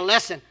teaching me a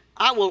lesson.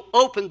 I will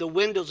open the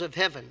windows of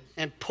heaven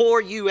and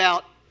pour you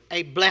out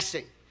a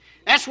blessing.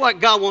 That's what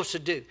God wants to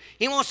do.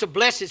 He wants to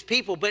bless his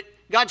people, but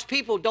God's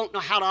people don't know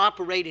how to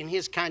operate in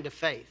his kind of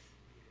faith.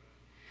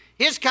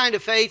 His kind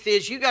of faith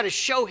is you got to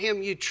show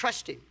him you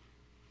trust him.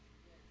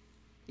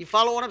 You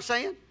follow what I'm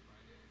saying?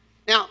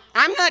 Now,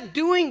 I'm not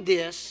doing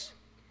this.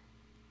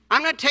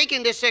 I'm not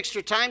taking this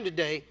extra time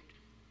today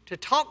to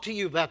talk to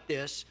you about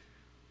this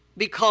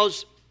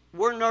because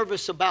we're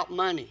nervous about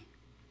money.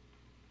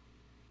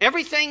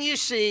 Everything you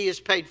see is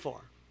paid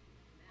for.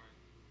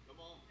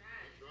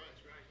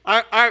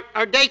 Our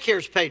daycare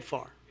is paid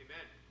for.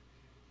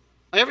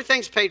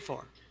 Everything's paid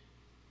for.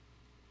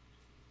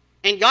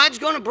 And God's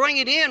going to bring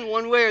it in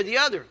one way or the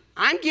other.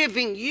 I'm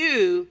giving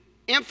you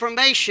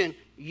information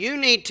you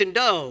need to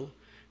know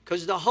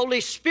because the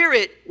Holy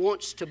Spirit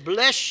wants to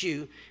bless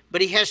you,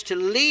 but he has to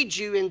lead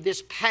you in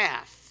this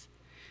path.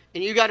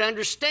 And you got to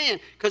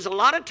understand, because a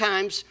lot of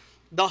times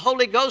the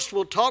Holy Ghost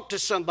will talk to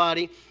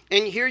somebody,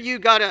 and here you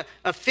got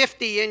a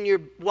 50 in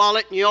your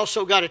wallet, and you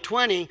also got a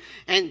 20,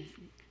 and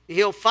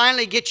he'll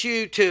finally get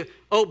you to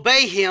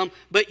obey him,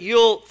 but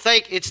you'll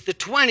think it's the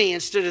 20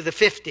 instead of the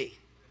 50.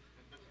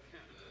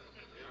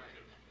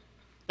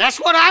 That's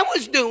what I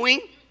was doing.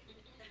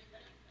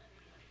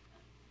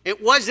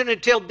 It wasn't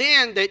until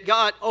then that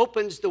God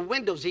opens the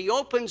windows. He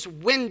opens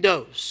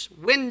windows.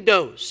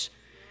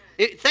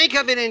 Think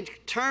of it in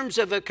terms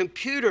of a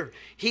computer.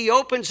 He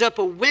opens up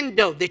a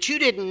window that you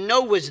didn't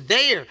know was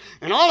there.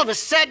 And all of a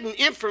sudden,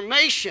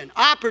 information,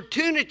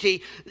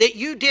 opportunity that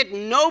you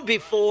didn't know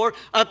before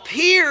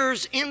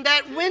appears in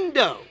that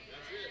window.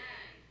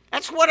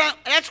 That's what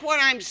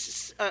I'm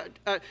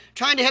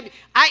trying to help you.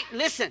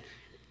 Listen,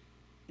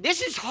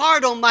 this is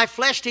hard on my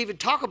flesh to even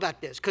talk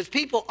about this because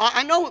people,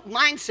 I know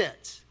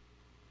mindsets.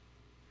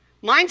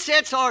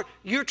 Mindsets are,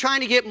 you're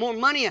trying to get more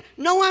money.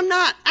 No, I'm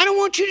not. I don't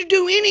want you to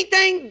do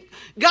anything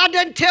God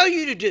doesn't tell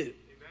you to do.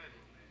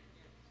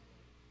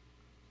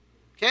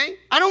 Okay?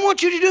 I don't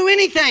want you to do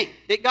anything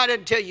that God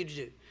doesn't tell you to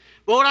do.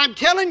 But what I'm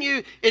telling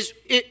you is,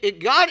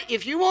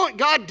 if you want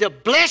God to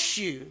bless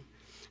you,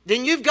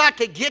 then you've got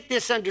to get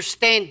this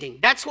understanding.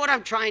 That's what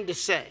I'm trying to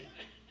say.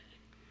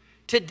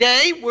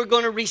 Today, we're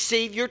going to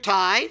receive your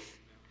tithe,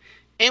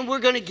 and we're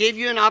going to give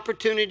you an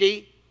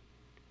opportunity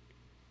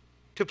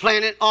to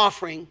plant an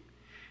offering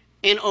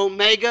in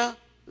Omega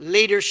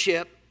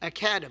Leadership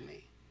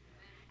Academy.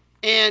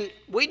 And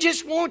we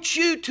just want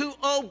you to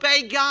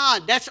obey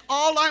God. That's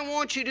all I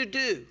want you to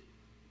do.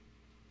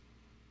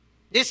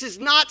 This is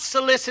not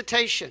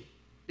solicitation.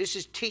 This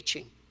is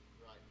teaching.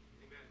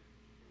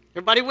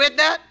 Everybody with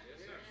that?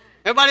 Yes, sir.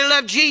 Everybody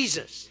love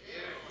Jesus?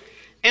 Yes.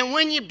 And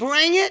when you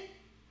bring it,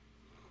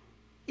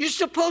 you're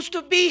supposed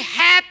to be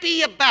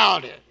happy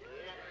about it.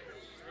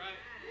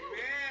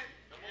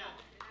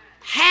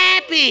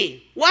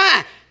 Happy.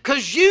 Why?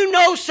 Because you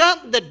know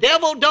something the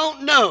devil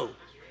don't know.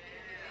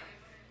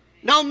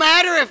 No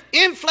matter if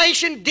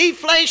inflation,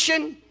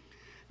 deflation,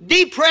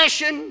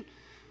 depression,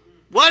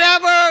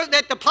 whatever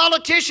that the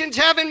politicians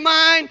have in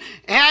mind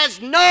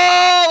has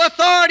no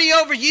authority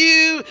over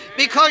you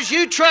because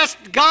you trust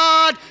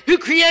God who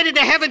created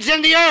the heavens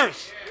and the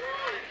earth.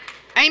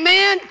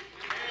 Amen?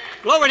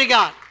 Glory to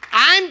God.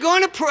 I'm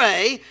going to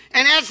pray,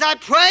 and as I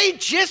pray,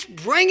 just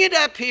bring it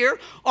up here,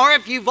 or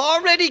if you've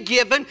already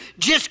given,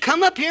 just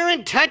come up here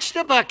and touch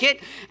the bucket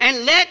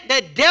and let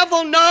the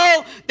devil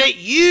know that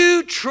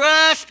you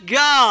trust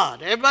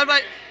God.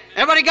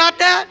 Everybody got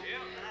that?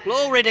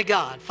 Glory to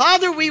God.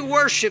 Father, we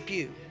worship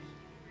you.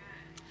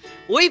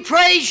 We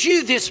praise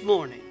you this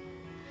morning.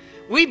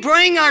 We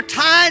bring our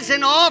tithes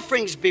and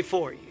offerings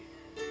before you.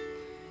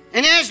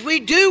 And as we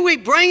do, we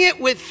bring it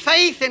with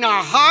faith in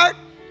our heart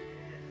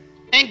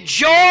and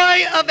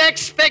joy of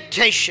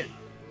expectation.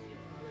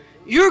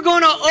 You're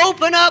going to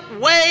open up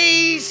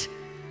ways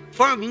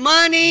for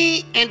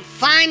money and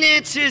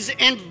finances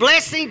and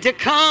blessing to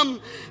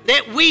come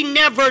that we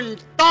never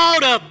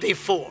thought of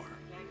before.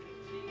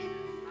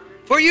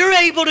 For you're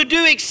able to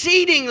do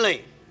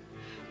exceedingly,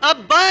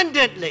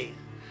 abundantly,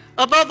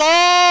 above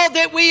all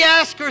that we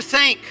ask or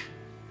think,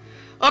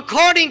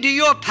 according to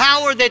your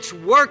power that's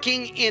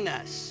working in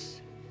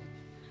us.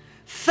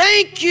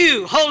 Thank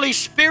you, Holy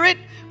Spirit,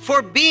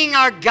 for being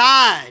our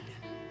guide.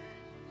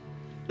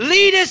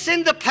 Lead us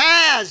in the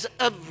paths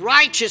of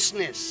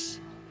righteousness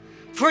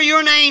for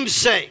your name's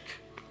sake.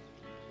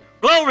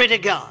 Glory to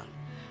God.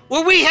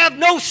 Where we have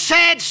no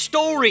sad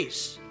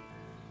stories.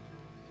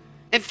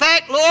 In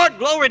fact, Lord,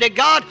 glory to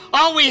God,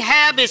 all we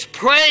have is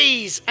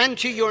praise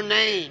unto your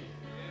name.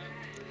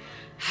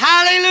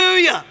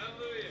 Hallelujah.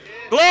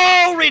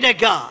 Glory to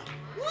God.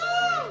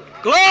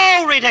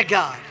 Glory to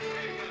God.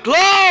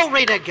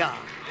 Glory to God.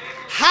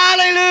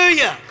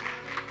 Hallelujah.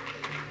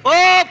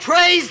 Oh,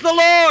 praise the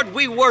Lord.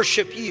 We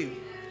worship you.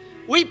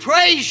 We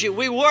praise you.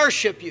 We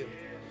worship you.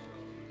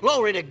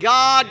 Glory to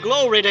God.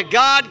 Glory to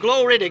God.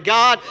 Glory to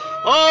God.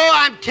 Oh,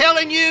 I'm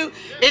telling you,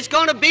 it's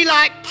going to be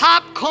like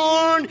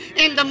popcorn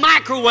in the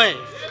microwave.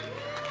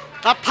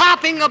 A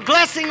popping, a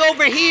blessing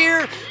over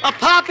here, a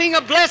popping,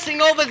 a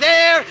blessing over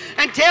there,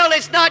 until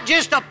it's not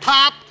just a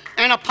pop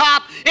and a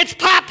pop. It's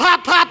pop,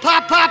 pop, pop,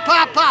 pop, pop,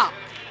 pop, pop.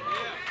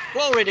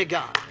 Glory to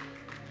God.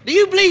 Do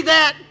you believe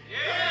that?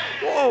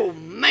 Oh,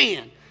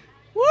 man.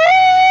 Woo!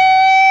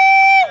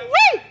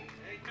 Woo!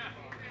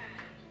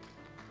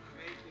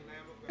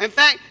 In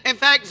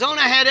fact,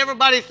 Zona had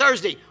everybody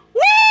Thursday.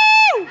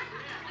 Woo!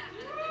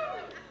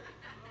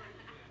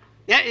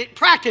 Yeah,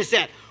 practice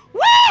that.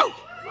 Woo!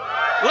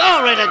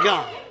 Glory to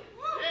God.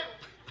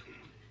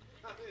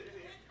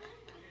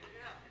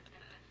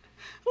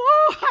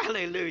 Oh,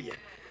 hallelujah.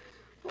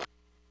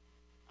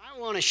 I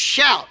want to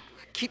shout.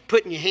 Keep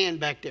putting your hand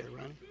back there,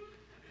 Ronnie.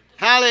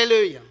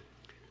 Hallelujah.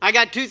 I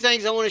got two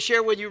things I want to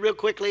share with you real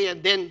quickly,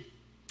 and then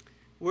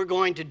we're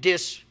going to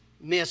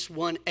dismiss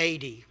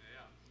 180.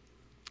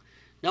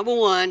 Number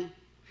one,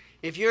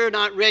 if you're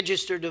not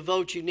registered to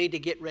vote, you need to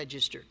get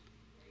registered.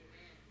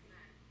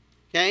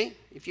 Okay?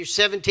 If you're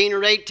 17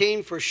 or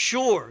 18, for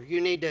sure, you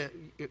need to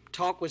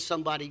talk with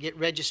somebody, get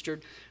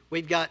registered.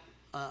 We've got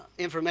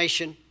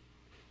information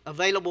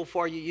available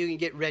for you. You can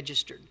get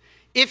registered.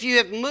 If you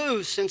have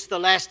moved since the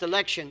last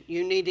election,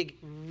 you need to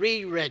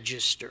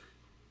re-register.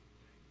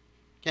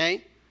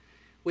 Okay?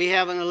 We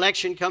have an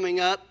election coming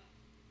up,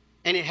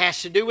 and it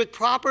has to do with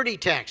property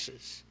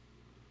taxes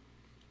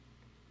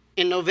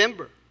in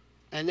November.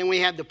 And then we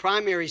have the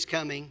primaries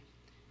coming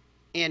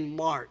in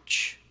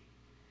March.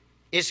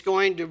 It's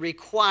going to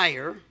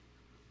require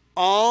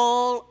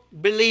all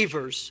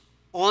believers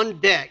on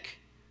deck.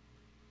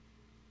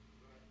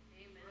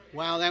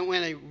 Wow, that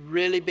went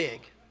really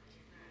big.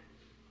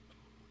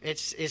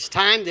 It's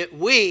time that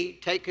we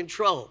take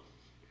control.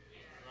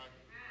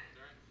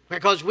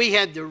 Because we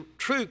have the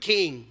true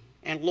King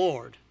and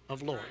Lord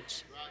of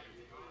Lords.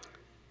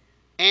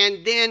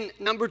 And then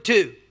number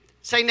 2,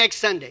 say next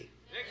Sunday.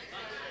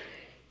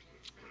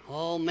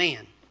 Oh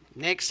man,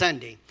 next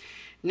Sunday.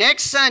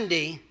 Next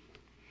Sunday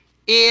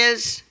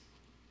is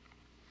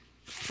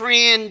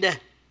Friend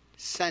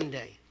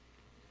Sunday.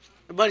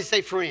 Everybody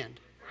say friend.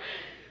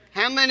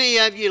 How many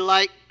of you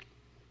like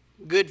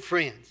good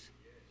friends?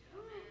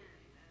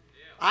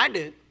 I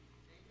do.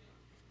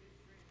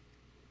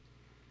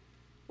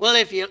 Well,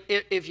 if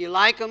you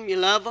like them, you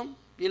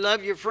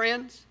love your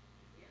friends,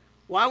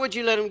 why would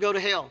you let them go to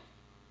hell?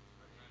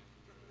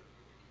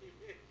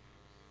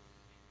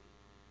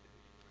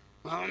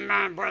 Well,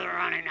 my brother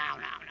Ronnie, no.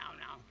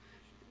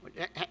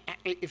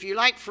 If you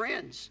like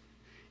friends,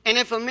 and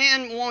if a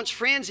man wants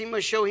friends, he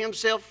must show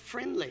himself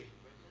friendly.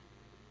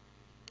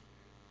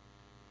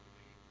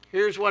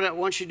 Here's what I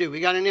want you to do.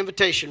 We got an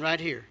invitation right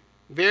here.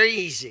 Very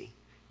easy.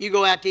 You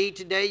go out to eat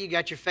today, you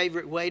got your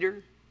favorite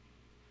waiter.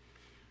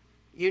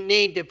 You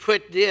need to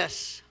put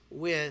this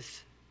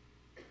with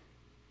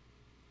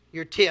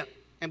your tip.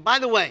 And by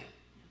the way,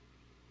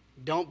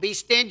 don't be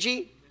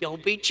stingy,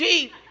 don't be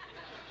cheap.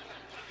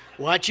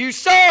 What you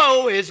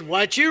sow is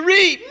what you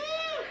reap.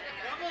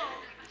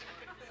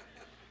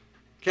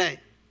 Okay.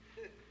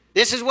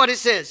 This is what it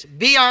says.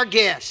 Be our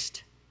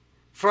guest.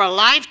 For a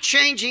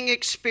life-changing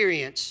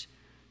experience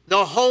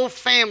the whole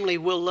family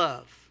will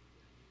love.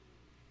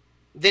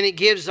 Then it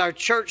gives our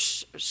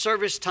church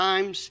service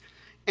times,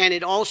 and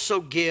it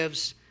also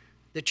gives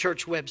the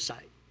church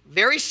website.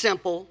 Very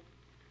simple,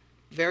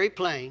 very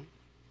plain.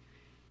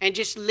 And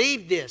just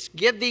leave this.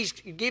 Give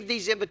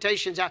these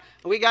invitations out.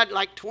 We got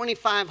like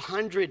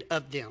 2,500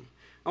 of them.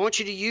 I want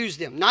you to use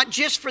them. Not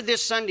just for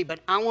this Sunday,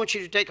 but I want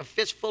you to take a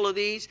fistful of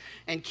these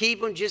and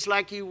keep them just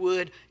like you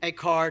would a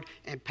card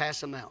and pass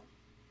them out.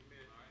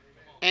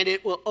 And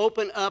it will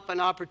open up an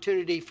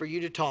opportunity for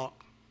you to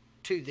talk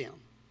to them.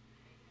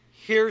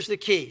 Here's the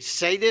key.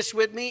 Say this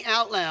with me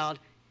out loud.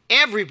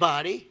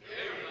 Everybody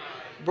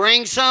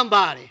bring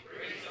somebody.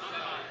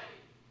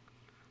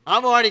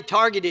 I've already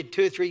targeted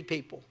 2 or 3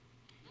 people.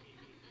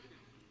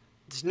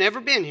 It's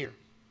never been here.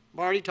 I've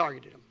already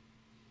targeted them.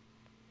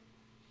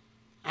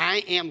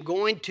 I am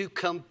going to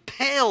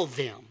compel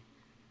them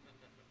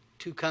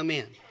to come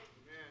in.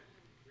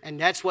 And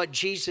that's what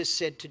Jesus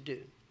said to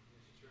do.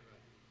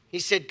 He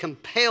said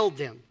compel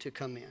them to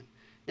come in.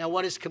 Now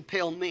what does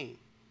compel mean?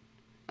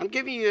 I'm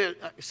giving you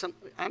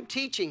I'm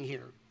teaching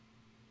here.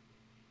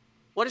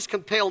 What does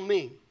compel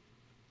mean?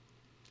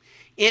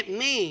 It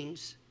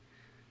means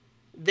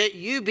that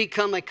you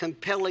become a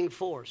compelling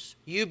force.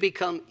 You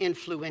become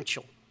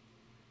influential.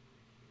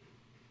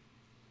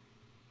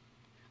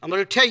 I'm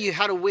going to tell you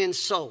how to win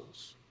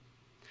souls.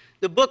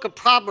 The book of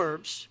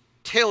Proverbs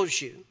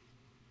tells you,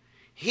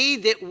 he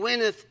that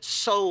winneth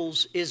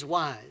souls is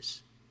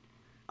wise.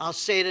 I'll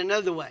say it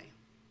another way.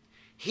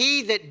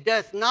 He that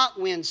doth not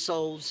win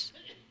souls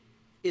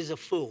is a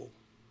fool.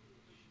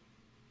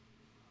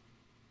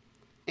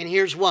 And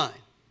here's why.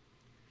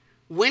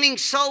 Winning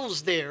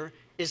souls there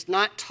is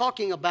not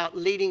talking about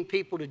leading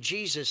people to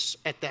Jesus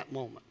at that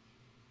moment.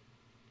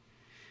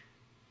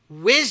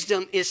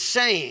 Wisdom is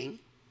saying,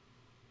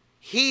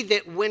 he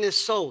that winneth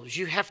souls,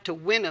 you have to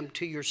win them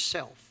to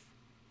yourself.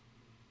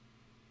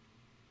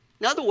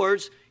 In other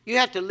words, you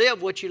have to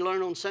live what you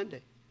learn on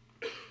Sunday.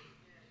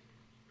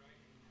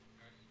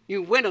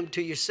 You win them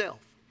to yourself.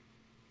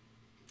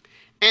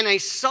 And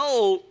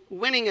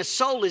winning a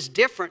soul is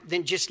different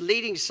than just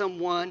leading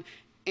someone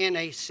in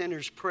a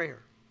sinner's prayer.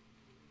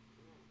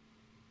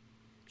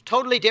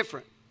 Totally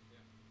different.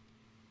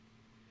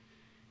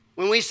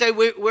 When we say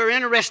we're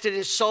interested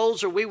in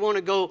souls, or we want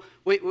to go,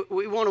 we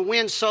want to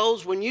win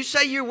souls, when you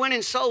say you're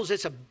winning souls,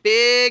 it's a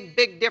big,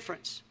 big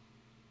difference.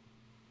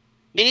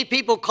 Many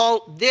people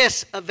call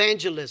this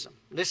evangelism.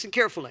 Listen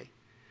carefully.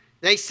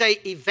 They say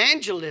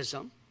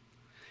evangelism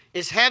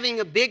is having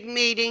a big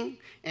meeting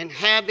and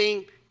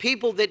having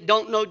people that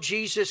don't know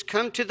Jesus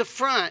come to the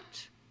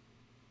front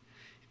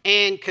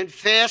and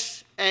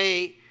confess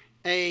a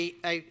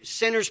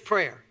sinner's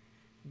prayer.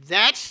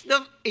 That's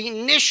the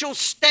initial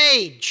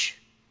stage.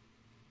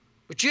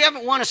 But you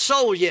haven't won a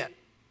soul yet.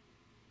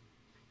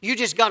 You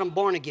just got them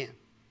born again.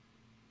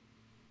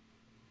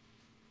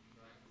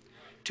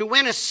 To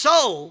win a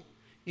soul,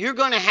 you're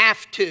going to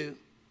have to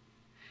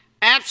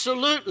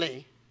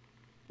absolutely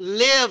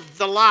live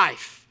the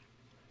life.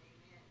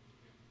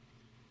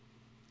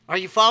 Are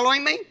you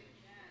following me?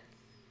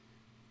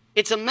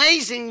 It's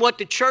amazing what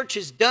the church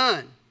has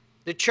done.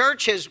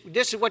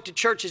 This is what the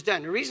church has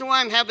done. The reason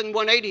why I'm having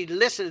 180 to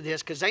listen to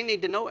this, because they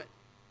need to know it.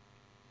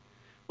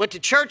 What the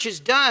church has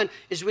done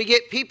is we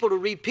get people to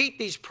repeat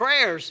these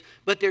prayers,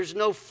 but there's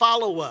no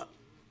follow-up.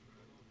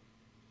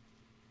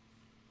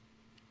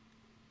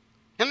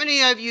 How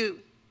many of you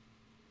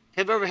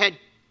have ever had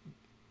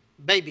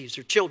babies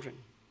or children?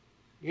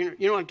 You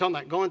know what I'm talking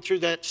about, going through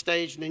that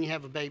stage and then you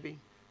have a baby.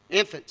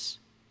 Infants.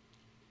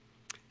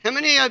 How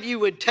many of you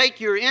would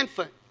take your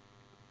infant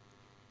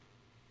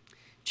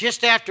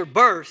just after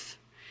birth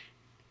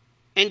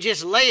and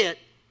just lay it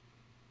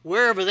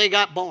wherever they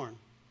got born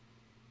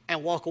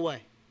and walk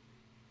away?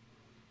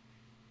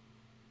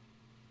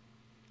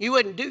 You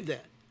wouldn't do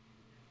that.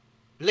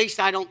 At least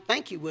I don't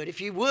think you would.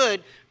 If you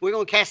would, we're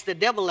going to cast the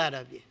devil out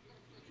of you.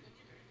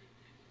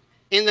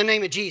 In the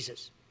name of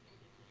Jesus.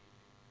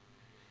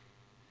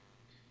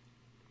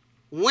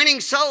 Winning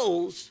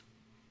souls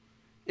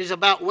is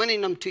about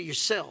winning them to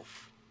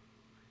yourself.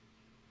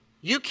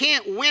 You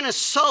can't win a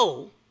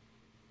soul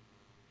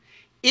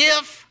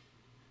if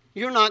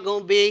you're not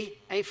going to be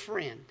a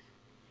friend.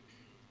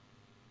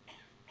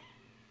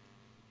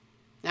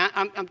 Now,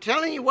 I'm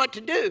telling you what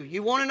to do.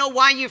 You want to know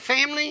why your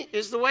family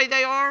is the way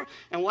they are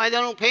and why they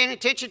don't pay any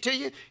attention to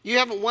you? You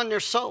haven't won their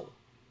soul.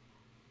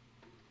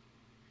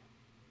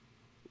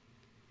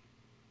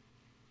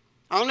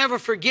 I'll never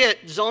forget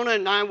Zona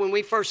and I when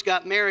we first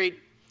got married.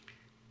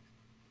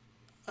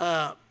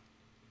 Zona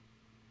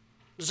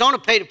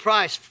paid a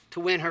price to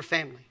win her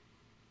family.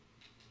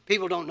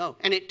 People don't know.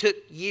 And it took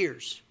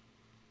years.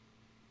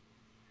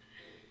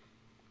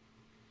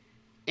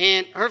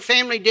 And her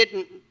family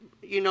didn't,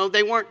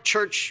 they weren't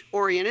church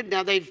oriented.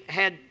 Now they've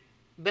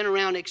been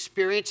around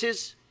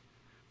experiences,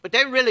 but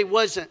they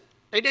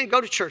didn't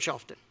go to church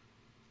often.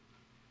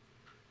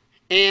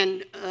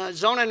 And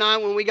Zona and I,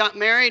 when we got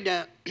married,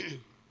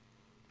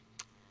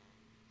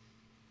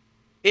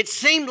 it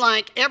seemed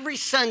like every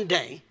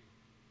Sunday,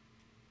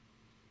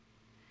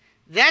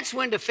 that's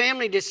when the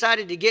family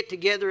decided to get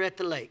together at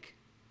the lake.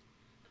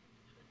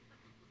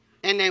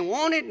 And they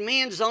wanted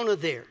me and Zona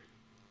there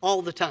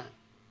all the time.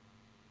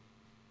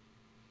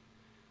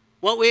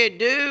 What we'd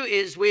do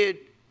is we'd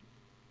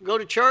go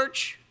to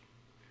church.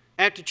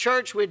 After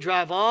church, we'd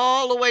drive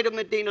all the way to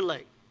Medina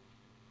Lake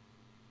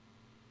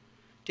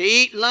to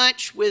eat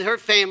lunch with her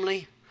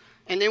family.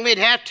 And then we'd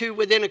have to,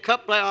 within a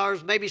couple of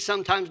hours, maybe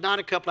sometimes not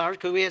a couple of hours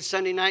because we had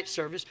Sunday night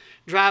service,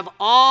 drive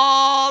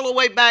all the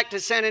way back to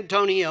San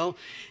Antonio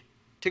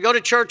to go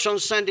to church on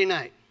Sunday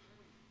night.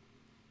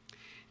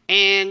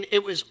 And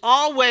it was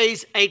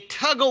always a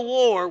tug of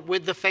war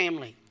with the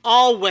family.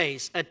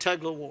 Always a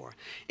tug of war.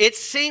 It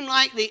seemed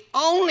like the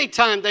only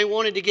time they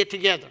wanted to get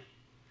together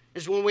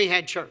is when we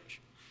had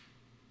church.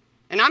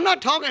 And I'm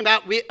not talking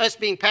about us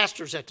being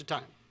pastors at the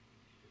time.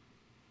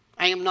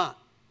 I am not.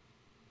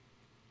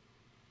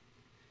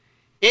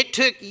 It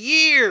took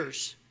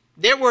years.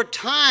 There were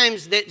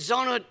times that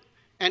Zona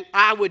and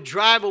I would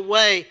drive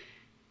away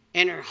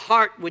and her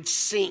heart would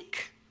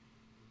sink,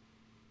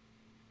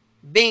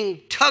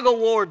 being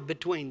tug-of-warred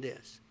between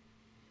this.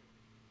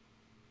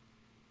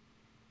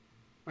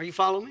 Are you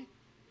following me?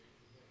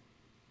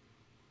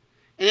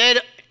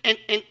 And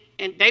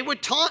they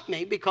would taunt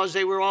me because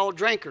they were all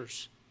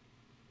drinkers.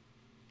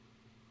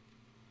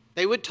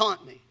 They would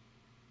taunt me.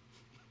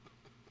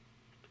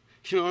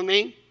 You know what I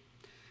mean?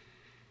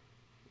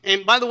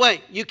 And by the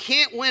way, you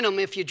can't win them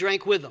if you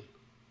drink with them.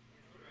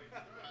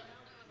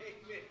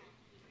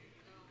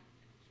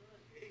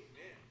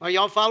 Are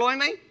y'all following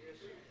me?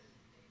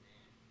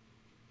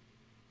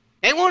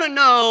 They want to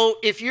know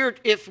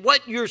if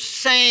what you're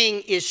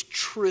saying is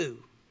true.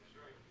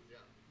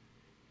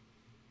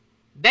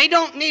 They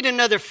don't need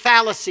another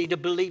fallacy to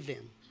believe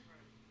in.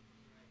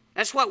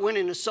 That's what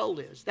winning a soul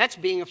is. That's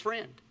being a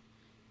friend.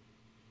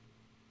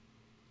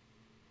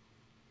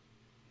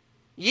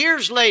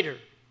 Years later,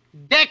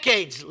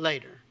 decades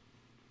later,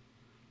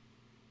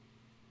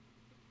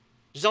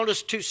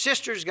 Zona's two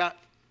sisters got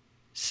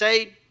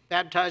saved,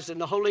 baptized in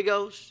the Holy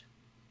Ghost.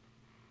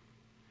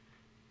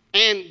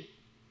 And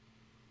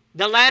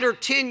the latter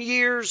 10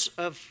 years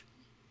of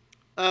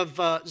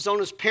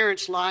Zona's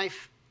parents'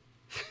 life,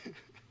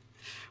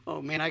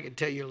 oh man, I could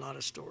tell you a lot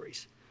of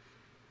stories.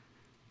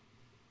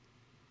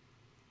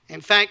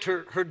 In fact,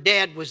 her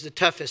dad was the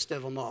toughest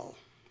of them all.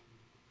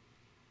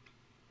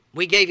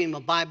 We gave him a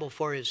Bible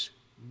for his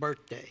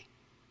birthday.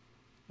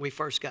 We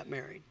first got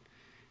married.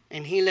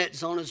 And he let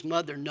Zona's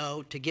mother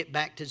know to get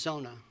back to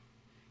Zona,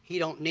 he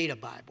don't need a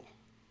Bible.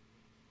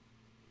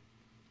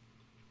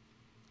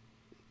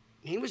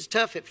 He was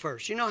tough at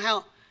first. You know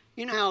how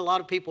a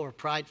lot of people are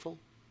prideful?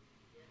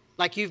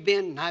 Like you've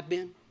been and I've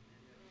been?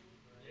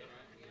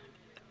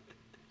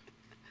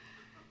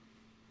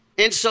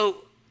 And so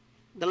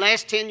the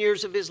last 10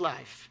 years of his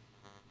life,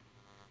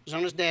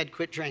 Zona's dad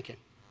quit drinking.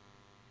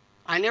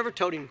 I never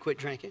told him to quit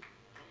drinking.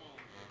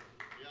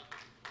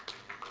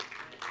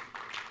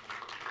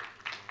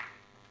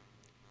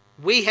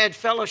 We had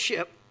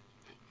fellowship,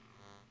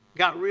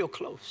 got real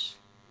close.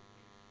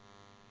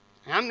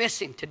 And I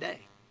miss him today.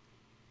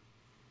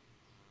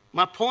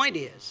 My point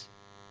is,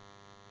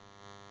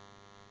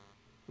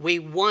 we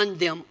won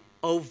them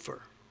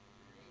over.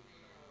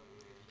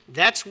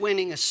 That's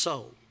winning a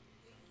soul.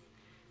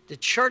 The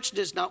church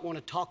does not want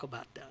to talk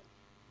about that.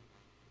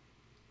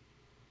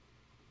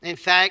 In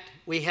fact,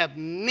 we have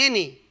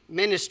many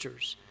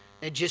ministers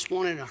that just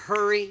want in a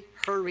hurry,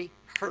 hurry,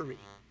 hurry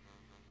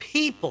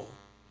People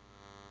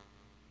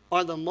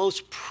are the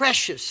most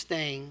precious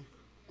thing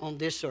on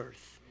this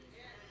earth.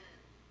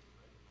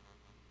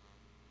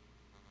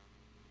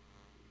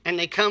 And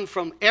they come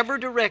from every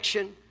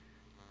direction,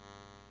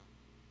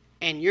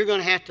 and you're going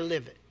to have to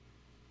live it.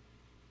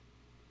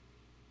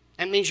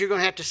 That means you're going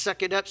to have to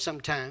suck it up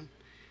sometime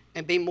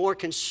and be more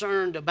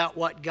concerned about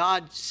what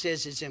God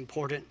says is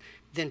important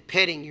than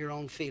petting your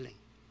own feeling.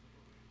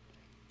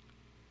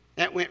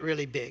 That went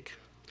really big.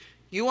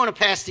 You want to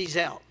pass these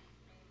out.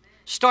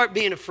 Start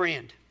being a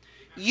friend.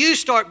 You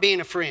start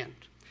being a friend.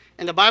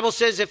 And the Bible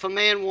says if a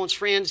man wants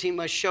friends, he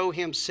must show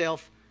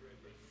himself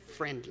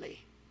friendly.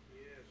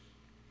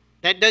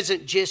 That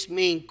doesn't just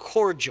mean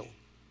cordial.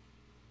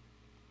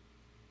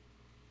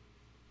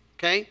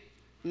 Okay?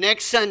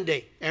 Next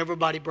Sunday,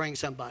 everybody bring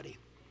somebody.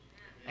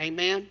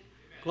 Amen?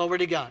 Glory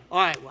to God. All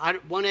right,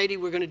 180,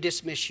 we're going to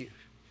dismiss you.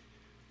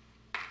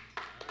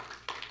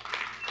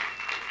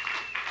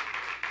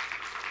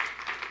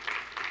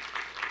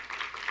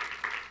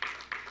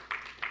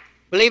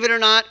 Believe it or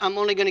not, I'm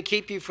only going to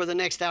keep you for the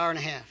next hour and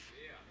a half.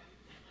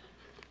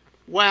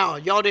 Wow,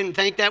 y'all didn't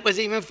think that was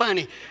even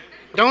funny.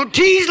 Don't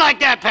tease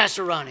like that,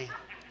 Pastor Ronnie.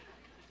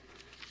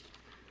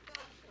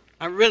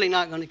 I'm really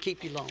not going to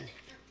keep you long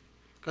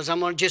because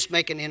I'm going to just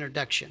make an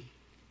introduction.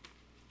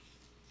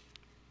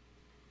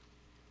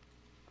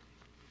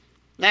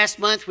 Last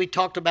month we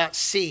talked about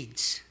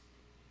seeds.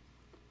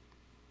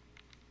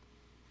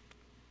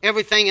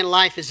 Everything in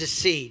life is a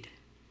seed.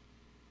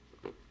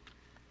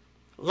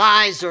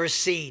 Lies are a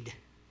seed.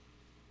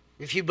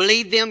 If you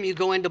believe them, you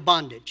go into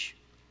bondage.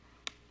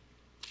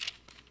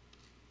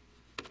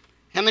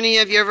 How many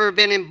of you ever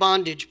been in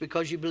bondage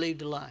because you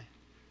believed a lie?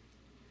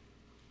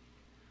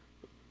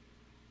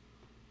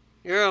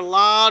 There are a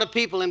lot of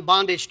people in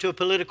bondage to a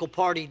political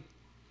party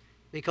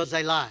because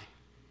they lie.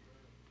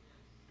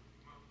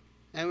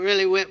 And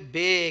really went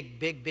big,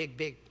 big, big,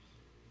 big.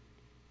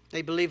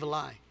 They believe a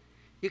lie.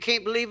 You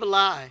can't believe a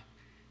lie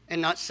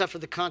and not suffer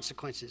the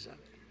consequences of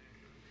it.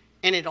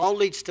 And it all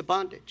leads to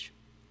bondage.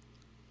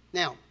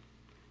 Now,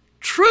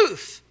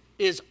 truth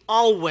is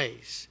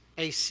always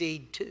a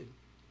seed too.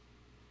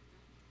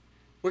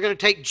 We're going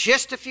to take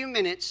just a few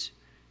minutes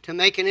to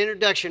make an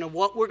introduction of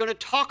what we're going to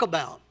talk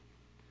about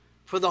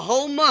for the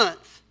whole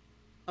month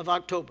of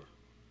October.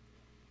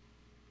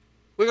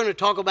 We're going to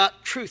talk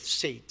about truth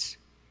seeds.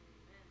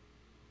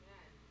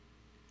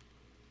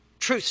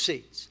 Truth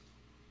seeds.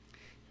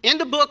 In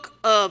the book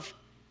of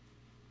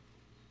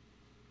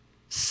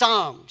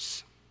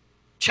Psalms,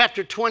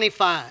 chapter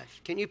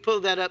 25. Can you pull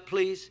that up,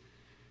 please?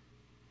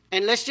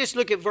 And let's just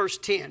look at verse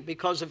 10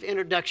 because of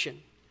introduction.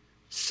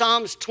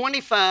 Psalms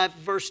 25,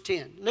 verse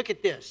 10. Look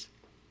at this.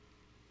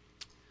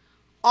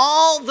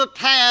 All the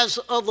paths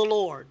of the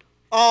Lord.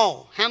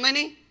 All. How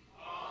many?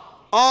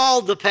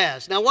 All the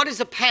paths. Now, what is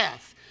a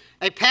path?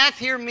 A path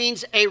here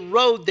means a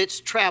road that's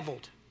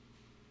traveled.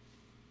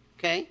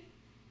 Okay?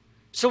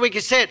 So we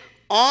can say it.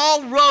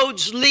 All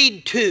roads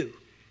lead to.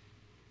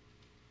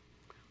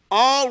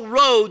 All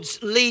roads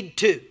lead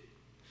to.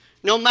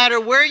 No matter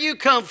where you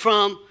come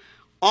from,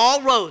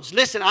 all roads.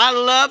 Listen, I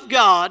love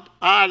God.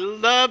 I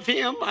love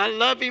Him. I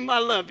love Him. I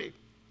love Him.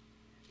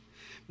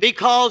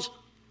 Because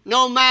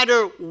no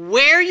matter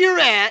where you're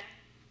at,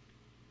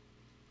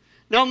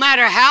 no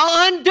matter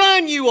how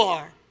undone you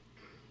are,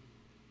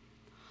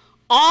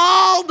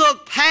 all the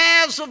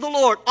paths of the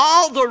Lord,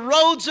 all the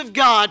roads of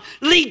God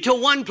lead to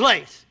one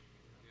place.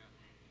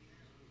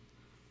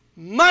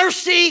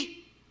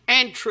 Mercy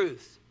and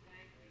truth.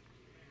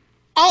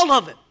 All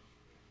of it.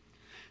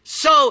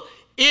 So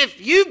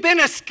if you've been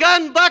a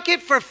scumbucket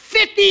for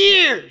 50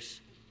 years,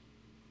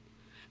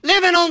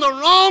 living on the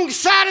wrong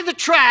side of the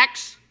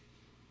tracks,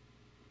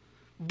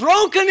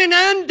 broken and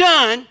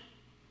undone,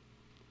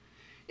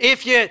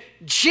 if you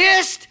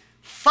just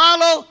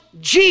follow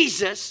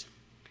Jesus,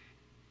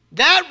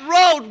 that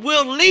road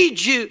will lead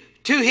you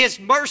to His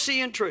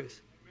mercy and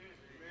truth.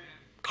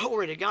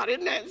 Glory to God.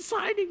 Isn't that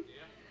exciting?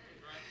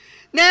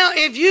 Now,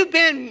 if you've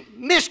been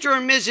Mr.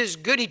 and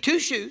Mrs. Goody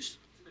Two-Shoes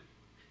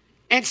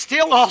and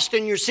still lost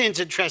in your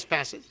sins and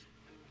trespasses,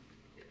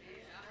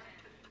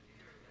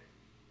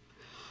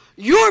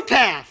 your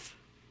path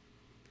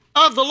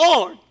of the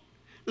Lord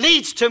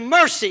leads to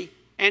mercy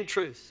and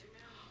truth.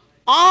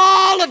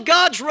 All of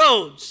God's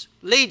roads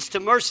leads to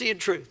mercy and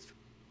truth.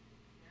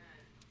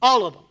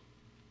 All of them.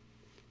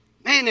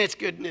 Man, that's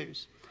good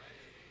news.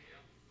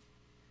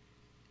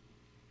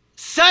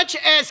 Such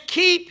as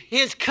keep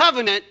His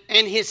covenant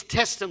and His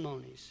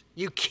testimonies.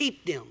 You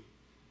keep them.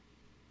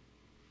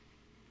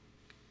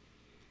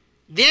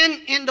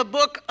 Then in the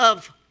book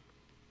of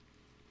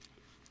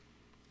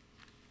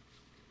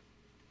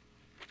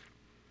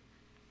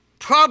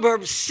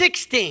Proverbs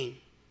 16.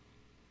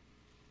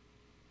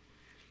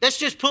 Let's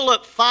just pull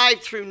up 5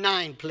 through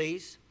 9,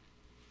 please.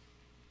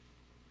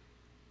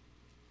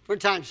 For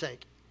time's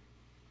sake.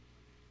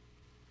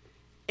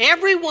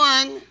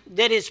 Everyone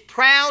that is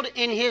proud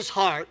in his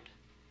heart,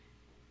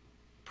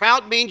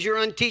 proud means you're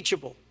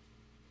unteachable.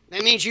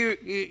 That means you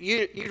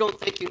don't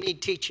think you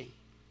need teaching.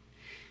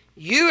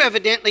 You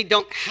evidently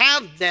don't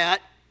have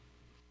that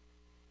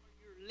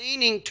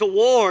leaning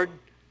toward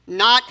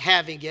not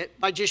having it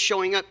by just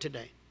showing up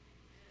today.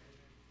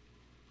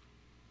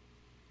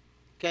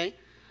 Okay?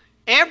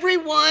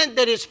 Everyone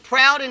that is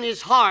proud in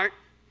his heart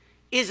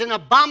is an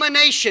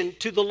abomination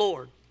to the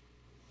Lord.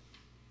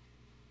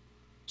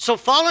 So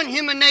fallen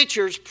human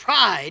nature's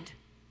pride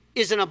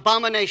is an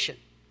abomination.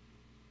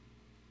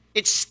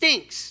 It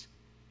stinks.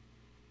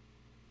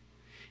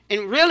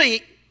 And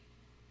really,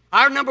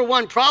 our number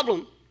one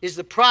problem is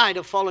the pride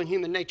of fallen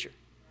human nature.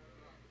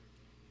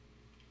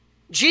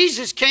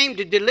 Jesus came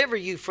to deliver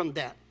you from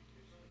that.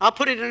 I'll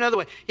put it another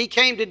way. He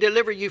came to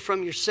deliver you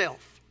from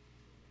yourself.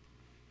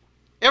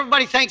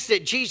 Everybody thinks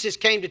that Jesus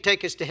came to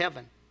take us to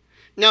heaven.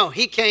 No,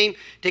 he came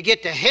to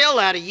get the hell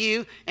out of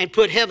you and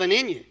put heaven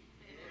in you.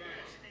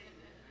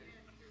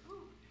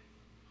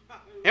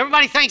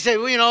 Everybody thinks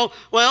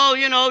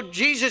that,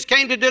 Jesus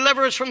came to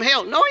deliver us from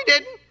hell. No, he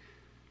didn't.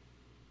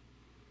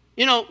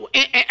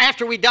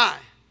 After we die.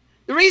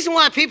 The reason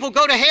why people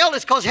go to hell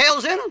is because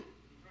hell's in them.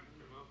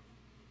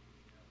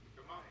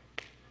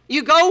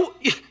 You go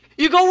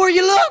where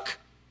you look.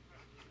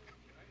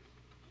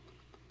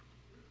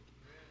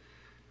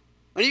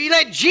 But if you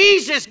let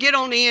Jesus get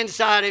on the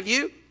inside of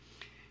you,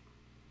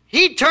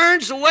 he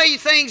turns the way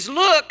things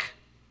look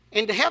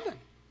into heaven.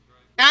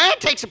 Now, that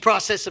takes a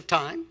process of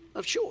time,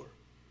 of sure.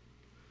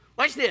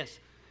 Watch this.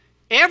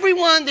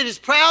 Everyone that is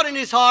proud in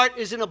his heart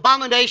is an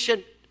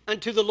abomination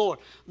unto the Lord.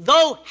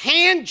 Though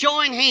hand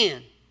join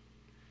hand.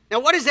 Now,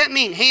 what does that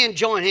mean, hand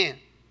join hand?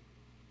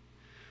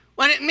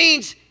 What it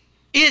means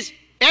is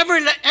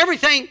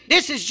everything,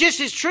 this is just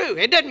as true.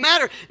 It doesn't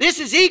matter. This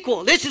is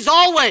equal. This is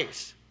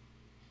always.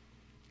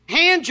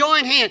 Hand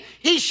join hand.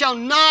 He shall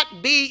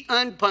not be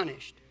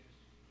unpunished.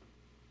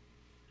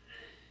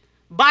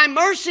 By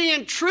mercy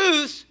and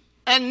truth,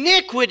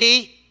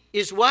 iniquity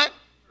is what?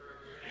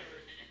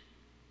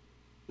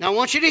 Now I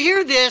want you to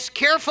hear this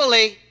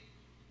carefully.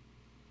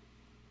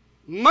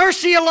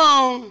 Mercy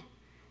alone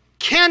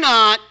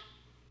cannot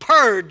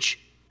purge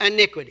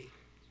iniquity.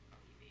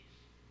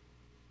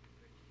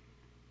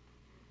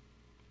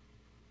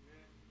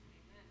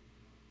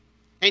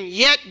 And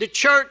yet the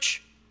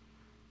church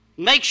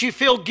makes you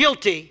feel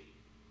guilty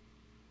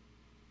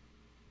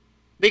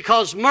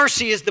because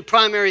mercy is the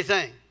primary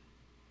thing.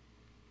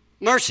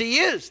 Mercy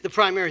is the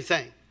primary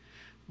thing.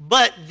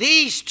 But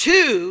these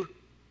two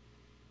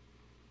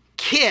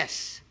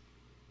kiss.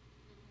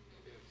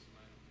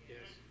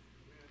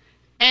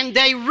 And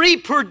they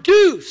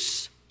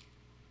reproduce.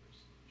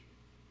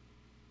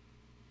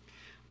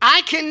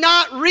 I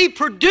cannot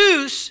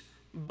reproduce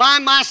by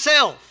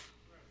myself.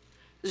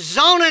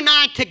 Zona and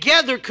I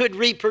together could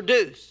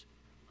reproduce.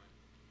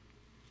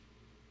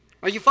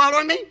 Are you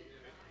following me?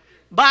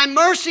 By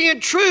mercy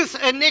and truth,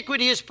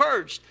 iniquity is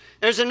purged.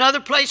 There's another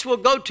place we'll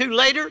go to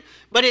later,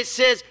 but it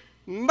says,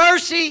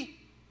 mercy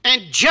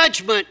and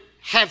judgment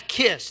have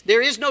kissed.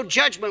 There is no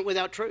judgment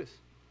without truth.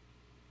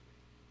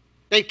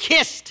 They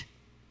kissed.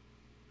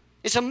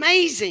 It's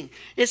amazing.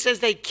 It says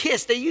they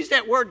kissed. They use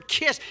that word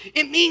kiss.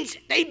 It means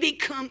they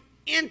become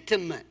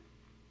intimate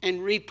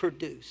and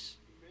reproduce.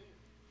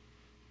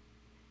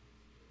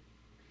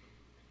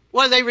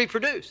 What do they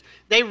reproduce?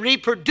 They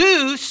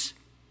reproduce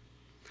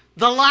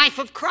the life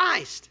of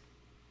Christ.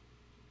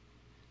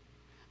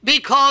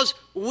 Because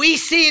we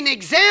see an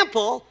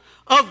example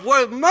of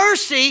where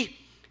mercy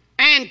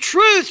and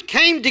truth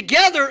came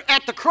together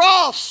at the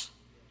cross,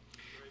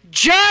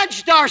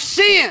 judged our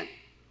sin,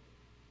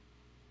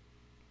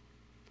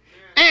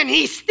 and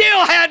he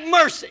still had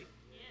mercy.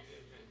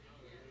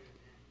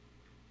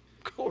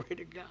 Glory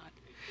to God.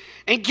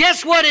 And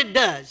guess what it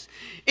does?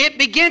 It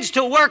begins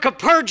to work a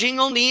purging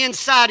on the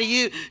inside of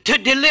you to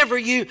deliver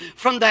you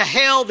from the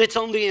hell that's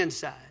on the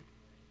inside.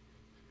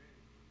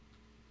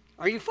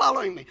 Are you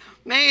following me?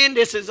 Man,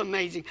 this is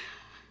amazing.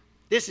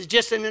 This is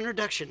just an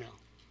introduction now.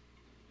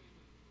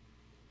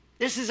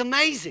 This is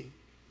amazing.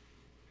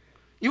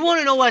 You want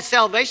to know what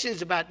salvation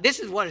is about? This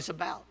is what it's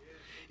about.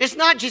 It's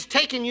not just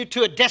taking you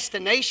to a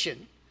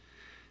destination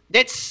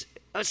that's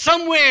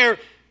somewhere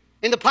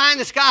in the pie in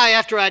the sky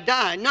after I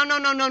die.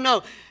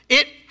 No.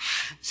 It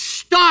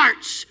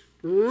starts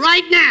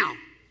right now,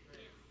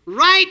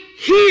 right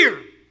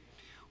here,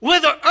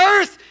 with the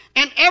earth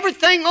and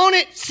everything on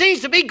it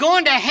seems to be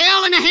going to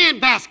hell in a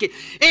handbasket.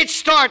 It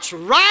starts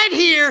right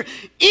here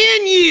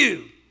in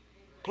you.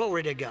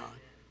 Glory to God.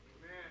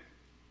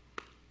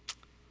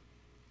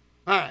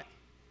 All right.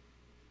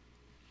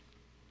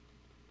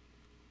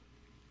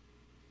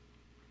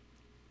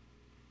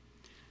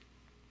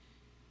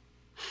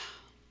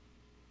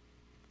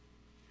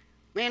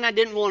 Man, I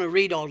didn't want to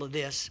read all of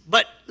this,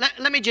 but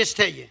let me just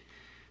tell you,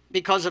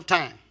 because of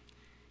time.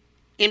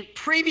 In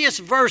previous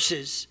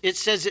verses, it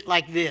says it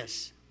like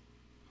this.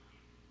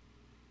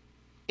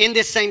 In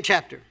this same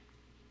chapter,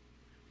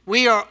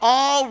 we are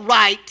all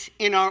right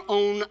in our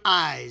own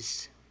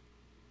eyes.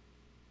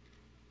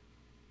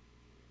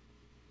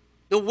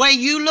 The way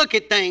you look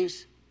at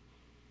things,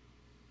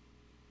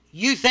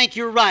 you think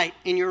you're right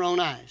in your own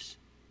eyes.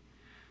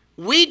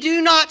 We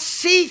do not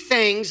see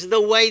things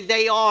the way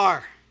they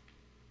are.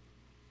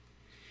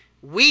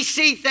 We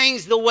see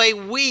things the way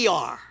we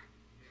are.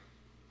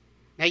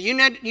 Now,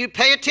 you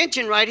pay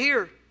attention right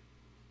here.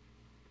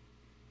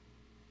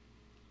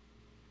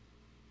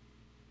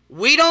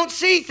 We don't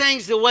see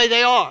things the way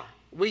they are.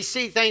 We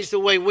see things the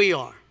way we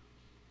are.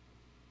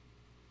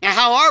 Now,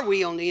 how are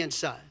we on the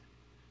inside?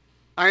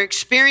 Our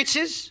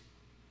experiences,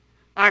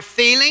 our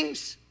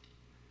feelings,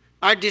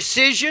 our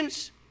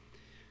decisions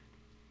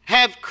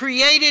have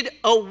created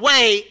a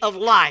way of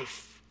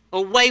life,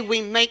 a way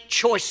we make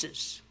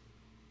choices.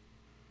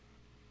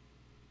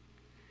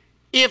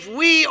 If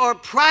we are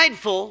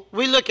prideful,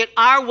 we look at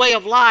our way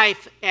of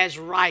life as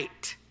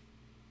right,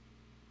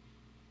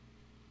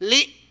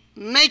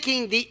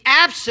 making the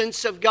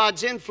absence of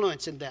God's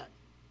influence in that.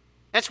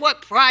 That's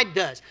what pride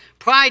does.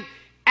 Pride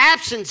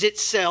absents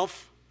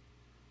itself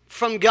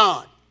from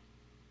God.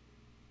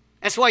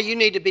 That's why you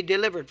need to be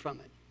delivered from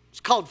it. It's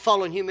called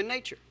fallen human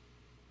nature.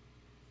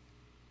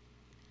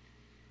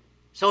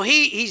 So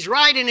he's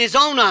right in his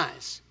own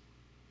eyes.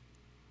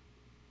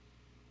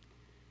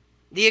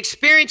 The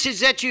experiences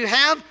that you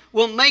have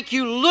will make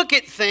you look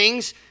at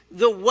things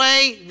the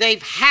way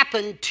they've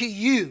happened to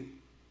you.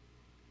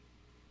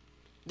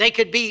 They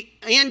could be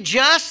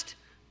unjust.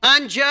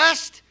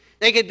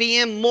 They could be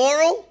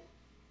immoral.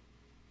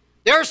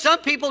 There are some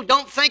people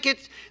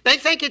they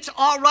think it's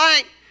all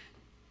right.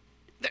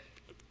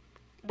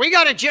 We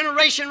got a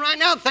generation right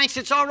now that thinks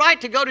it's all right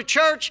to go to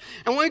church,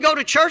 and we go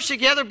to church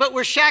together, but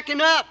we're shacking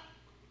up.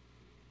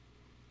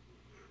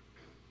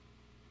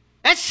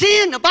 That's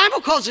sin. The Bible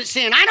calls it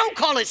sin. I don't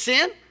call it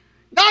sin.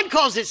 God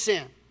calls it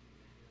sin.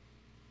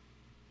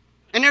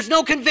 And there's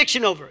no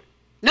conviction over it.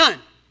 None.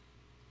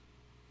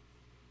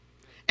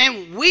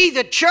 And we,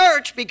 the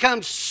church,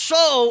 become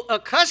so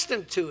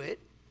accustomed to it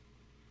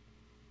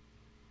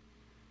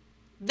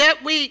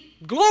that we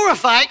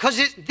glorify it because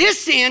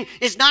this sin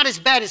is not as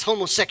bad as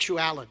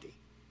homosexuality.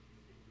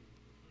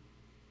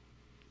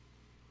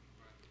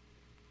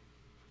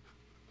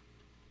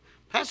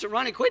 Pastor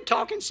Ronnie, quit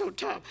talking so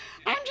tough.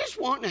 I'm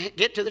just wanting to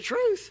get to the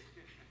truth.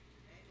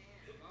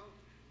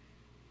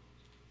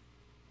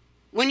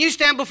 When you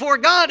stand before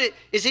God,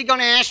 is He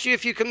going to ask you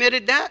if you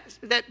committed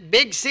that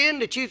big sin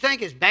that you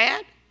think is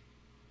bad?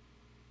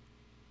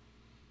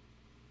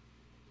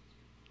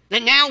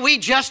 That now we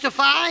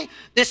justify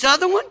this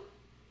other one?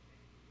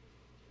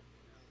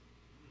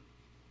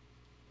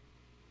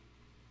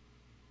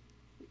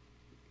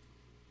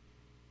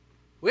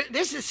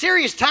 This is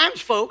serious times,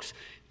 folks,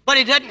 but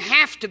it doesn't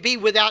have to be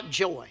without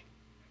joy.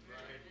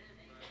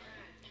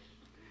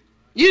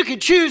 You can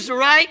choose the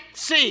right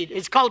seed.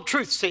 It's called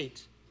truth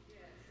seeds.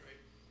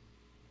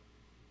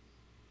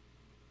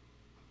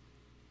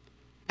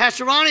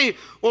 Pastor Ronnie,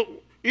 well,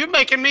 you're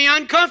making me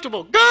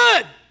uncomfortable.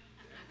 Good.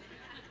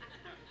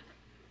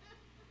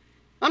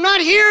 I'm not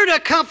here to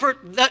comfort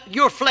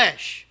your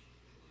flesh.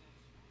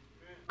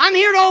 I'm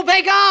here to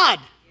obey God.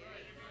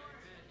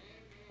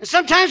 And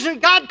sometimes when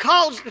God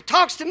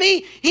talks to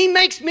me, He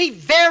makes me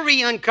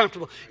very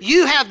uncomfortable.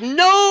 You have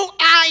no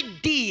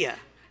idea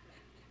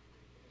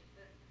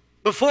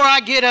before I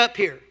get up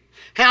here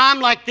how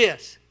I'm like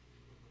this.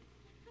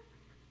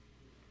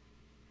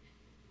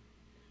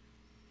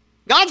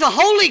 God's a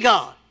holy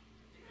God.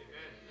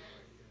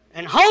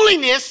 And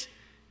holiness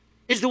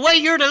is the way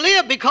you're to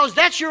live because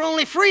that's your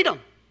only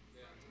freedom.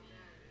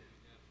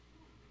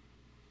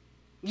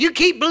 You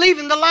keep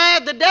believing the lie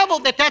of the devil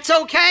that that's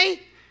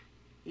okay.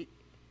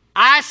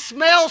 I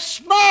smell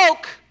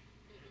smoke.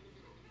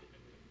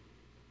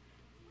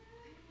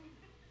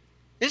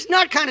 This is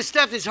not kind of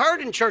stuff that's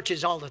heard in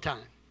churches all the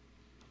time.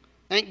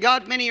 Thank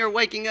God many are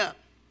waking up.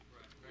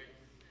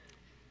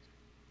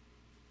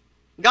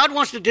 God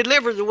wants to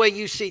deliver the way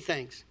you see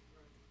things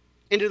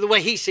into the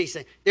way He sees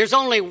things. There's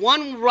only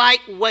one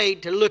right way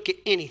to look at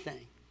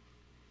anything,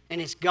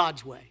 and it's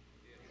God's way.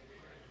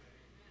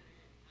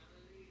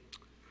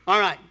 All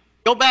right,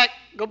 go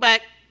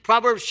back.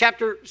 Proverbs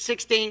chapter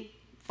 16.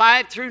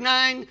 5 through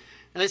 9. And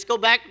let's go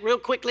back real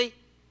quickly.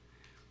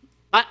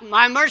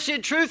 My mercy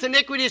and truth,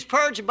 iniquity is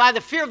purged, and by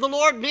the fear of the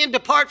Lord, men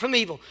depart from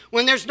evil.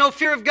 When there's no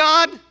fear of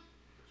God,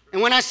 and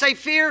when I say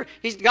fear,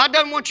 God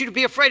doesn't want you to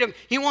be afraid of Him.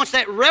 He wants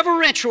that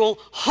reverential,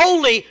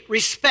 holy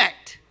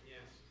respect. Yes.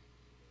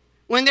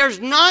 When there's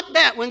not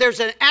that, when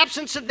there's an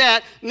absence of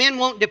that, men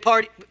won't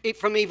depart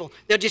from evil.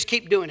 They'll just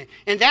keep doing it.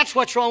 And that's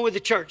what's wrong with the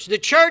church. The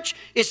church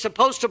is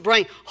supposed to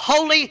bring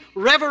holy,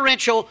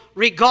 reverential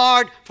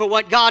regard for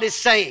what God is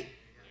saying.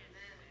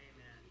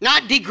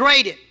 Not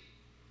degrade it.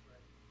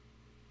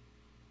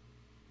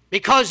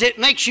 Because it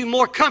makes you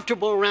more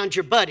comfortable around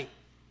your buddy.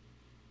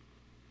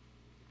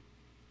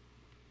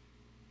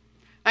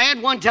 I had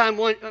one time,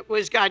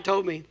 this guy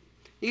told me,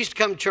 he used to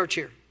come to church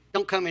here.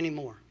 Don't come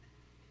anymore.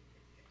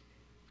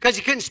 Because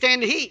he couldn't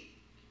stand the heat.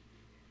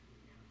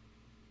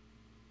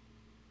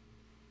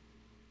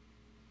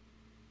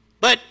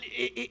 But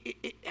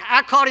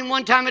I caught him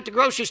one time at the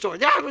grocery store.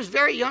 I was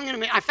very young.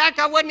 In fact,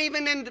 I wasn't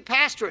even in the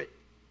pastorate.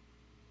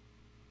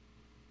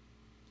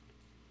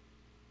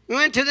 We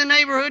went to the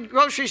neighborhood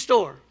grocery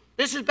store.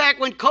 This is back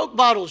when Coke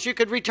bottles, you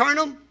could return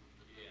them.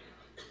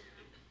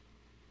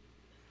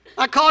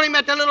 I called him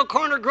at the little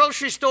corner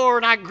grocery store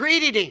and I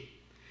greeted him.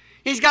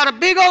 He's got a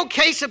big old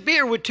case of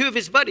beer with two of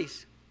his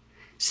buddies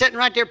sitting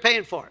right there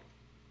paying for it.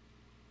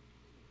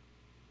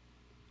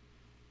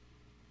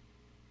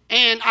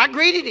 And I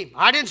greeted him.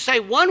 I didn't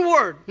say one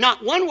word,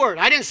 not one word.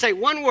 I didn't say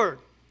one word.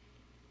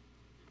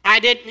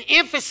 I didn't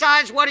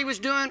emphasize what he was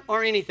doing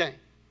or anything.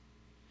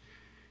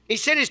 He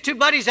sent his two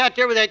buddies out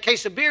there with that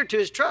case of beer to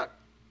his truck.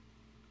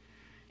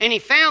 And he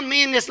found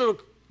me in this little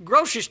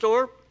grocery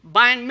store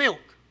buying milk.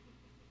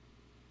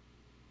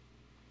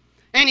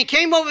 And he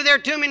came over there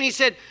to me and he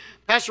said,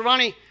 Pastor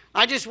Ronnie,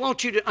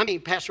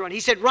 Pastor Ronnie, he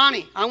said,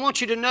 Ronnie, I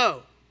want you to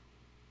know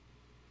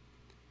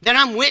that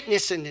I'm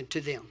witnessing it to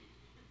them.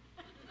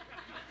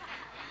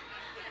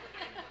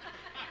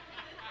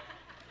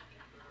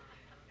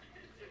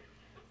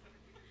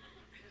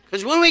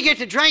 Because when we get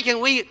to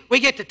drinking, we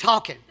get to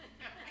talking.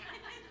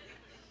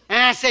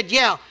 And I said,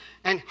 yeah,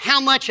 and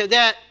how much of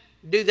that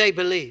do they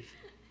believe?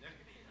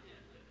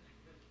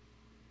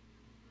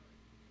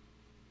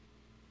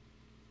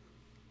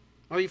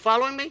 Are you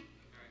following me?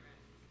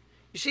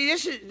 You see,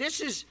 this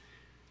is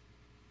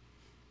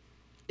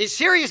it's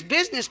serious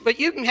business, but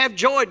you can have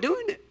joy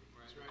doing it.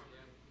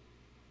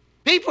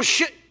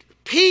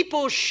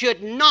 People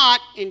should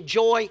not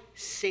enjoy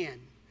sin.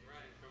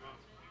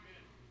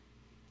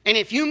 And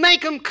if you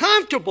make them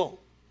comfortable,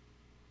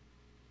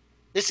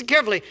 listen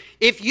carefully,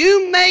 if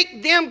you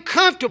make them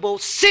comfortable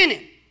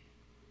sinning,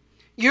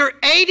 you're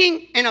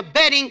aiding and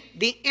abetting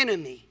the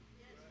enemy.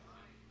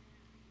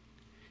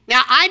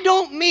 Now, I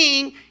don't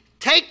mean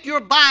take your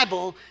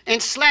Bible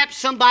and slap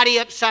somebody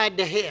upside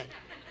the head.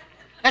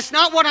 That's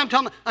not what I'm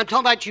talking about. I'm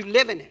talking about you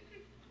living it.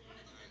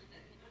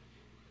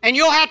 And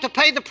you'll have to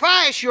pay the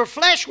price. Your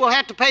flesh will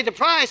have to pay the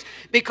price,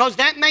 because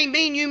that may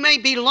mean you may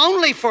be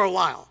lonely for a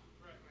while.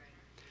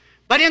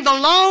 But in the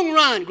long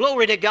run,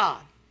 glory to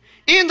God,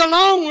 in the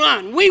long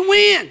run, we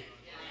win.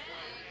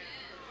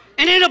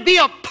 And it'll be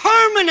a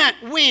permanent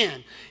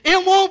win.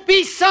 It won't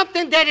be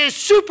something that is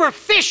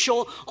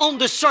superficial on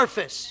the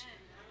surface.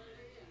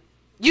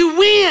 You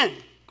win.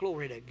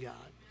 Glory to God.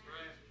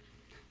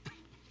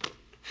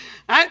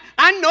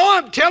 I know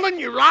I'm telling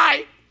you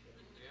right,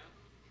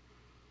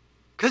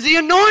 because the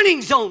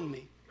anointing's on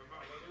me.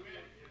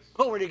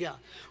 Glory to God.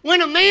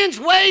 When a man's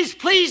ways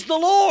please the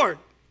Lord,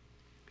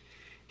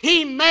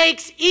 he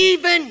makes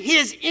even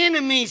his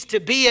enemies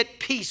to be at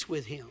peace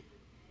with him.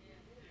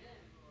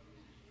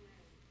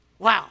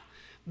 Wow.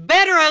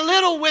 Better a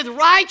little with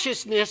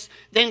righteousness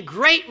than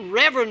great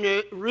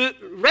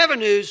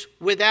revenues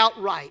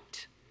without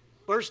right.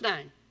 Verse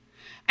 9.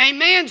 A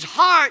man's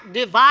heart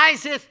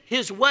deviseth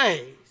his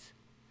ways,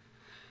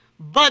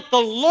 but the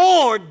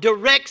Lord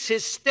directs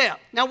his step.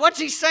 Now what's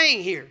he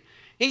saying here?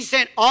 He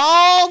said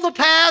all the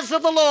paths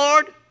of the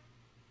Lord,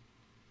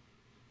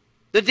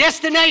 the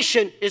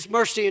destination is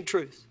mercy and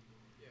truth.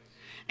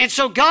 And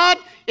so God,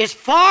 it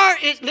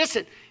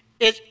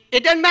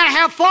doesn't matter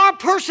how far a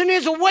person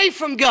is away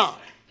from God.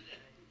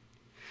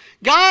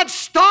 God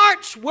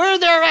starts where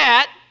they're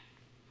at,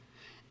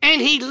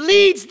 and he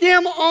leads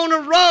them on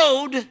a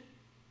road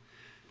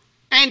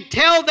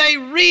until they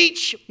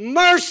reach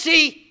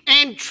mercy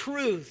and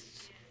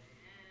truth.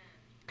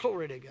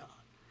 Glory to God.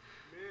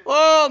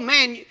 Oh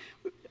man,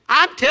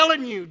 I'm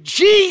telling you,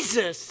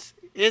 Jesus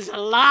is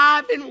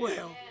alive and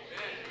well.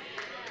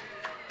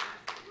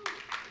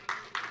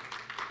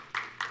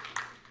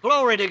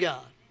 Glory to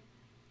God.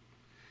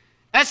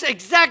 That's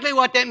exactly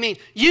what that means.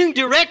 You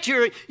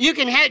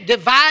can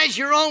devise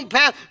your own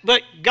path,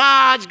 but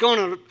God's going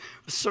to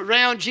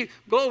surround you.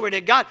 Glory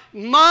to God.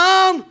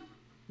 Mom,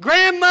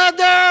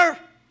 grandmother,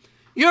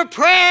 your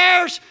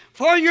prayers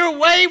for your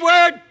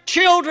wayward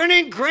children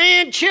and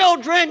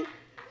grandchildren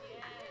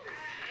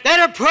that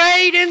are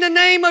prayed in the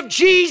name of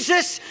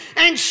Jesus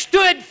and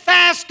stood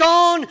fast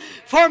on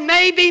for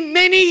maybe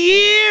many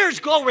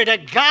years. Glory to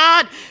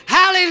God.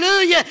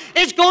 Hallelujah.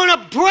 It's going to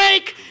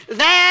break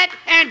that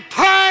and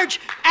purge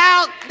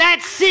out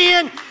that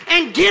sin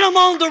and get them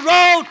on the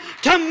road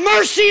to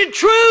mercy and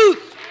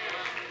truth.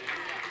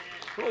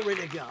 Glory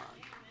to God.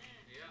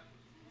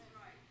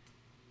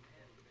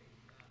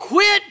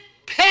 Quit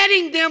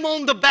patting them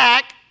on the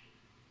back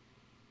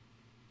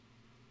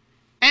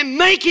and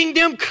making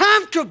them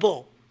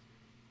comfortable.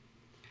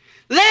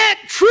 Let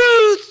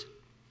truth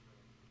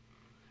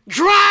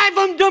drive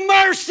them to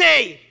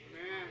mercy.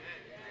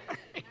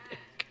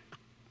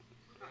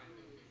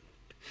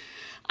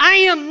 I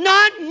am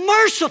not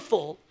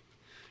merciful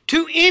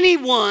to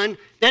anyone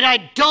that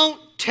I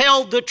don't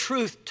tell the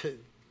truth to.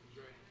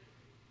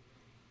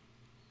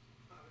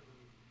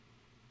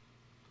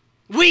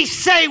 We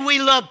say we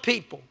love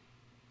people,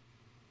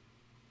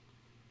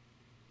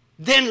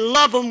 then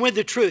love them with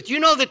the truth.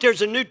 You know that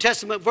there's a New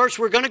Testament verse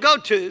we're going to go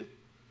to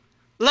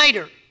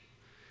later,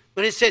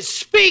 but it says,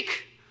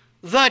 speak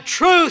the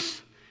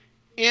truth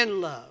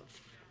in love.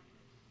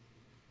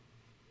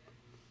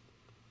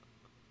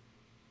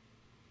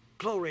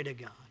 Glory to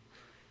God.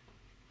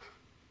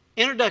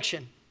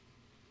 Introduction.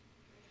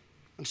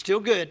 I'm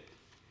still good.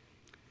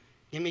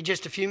 Give me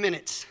just a few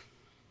minutes.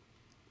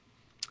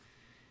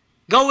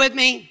 Go with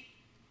me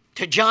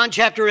to John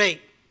chapter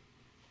 8.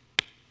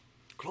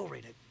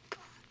 Glory to God.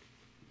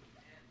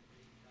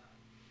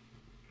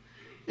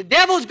 The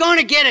devil's going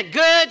to get a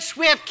good,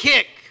 swift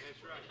kick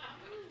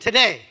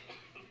today.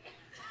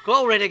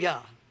 Glory to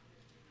God.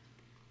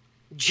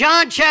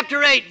 John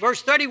chapter 8,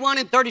 verse 31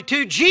 and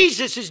 32,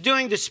 Jesus is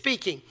doing the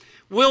speaking.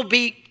 We'll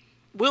be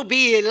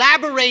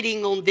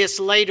elaborating on this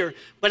later,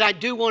 but I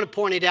do want to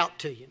point it out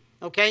to you,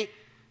 okay?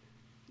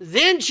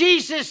 Then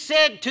Jesus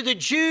said to the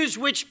Jews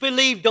which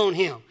believed on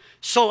him.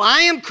 So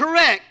I am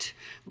correct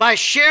by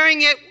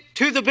sharing it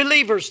to the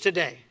believers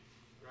today.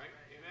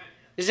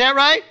 Is that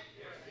right?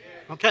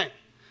 Okay.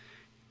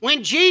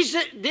 Then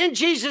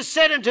Jesus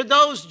said unto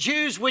those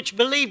Jews which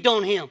believed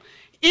on him,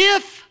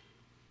 if,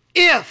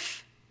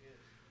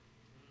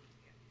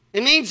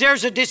 it means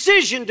there's a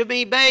decision to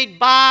be made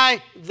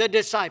by the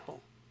disciple,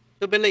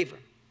 the believer.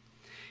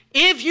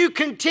 If you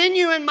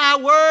continue in my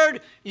word,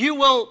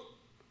 you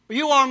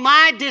are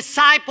my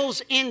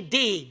disciples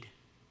indeed.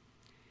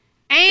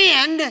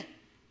 And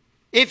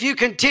if you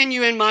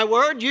continue in my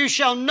word, you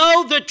shall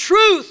know the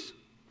truth,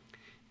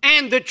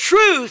 and the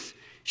truth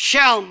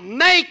shall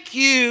make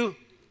you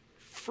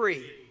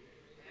free.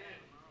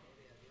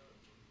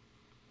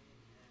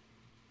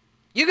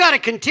 You got to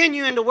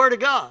continue in the word of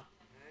God.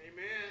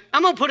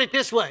 I'm going to put it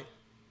this way.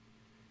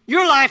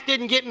 Your life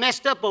didn't get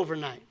messed up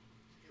overnight.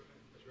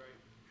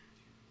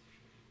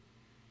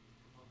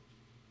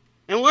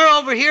 And we're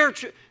over here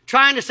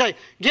trying to say,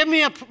 give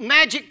me a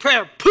magic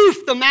prayer.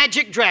 Poof, the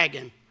magic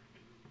dragon.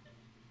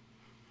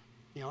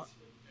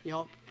 You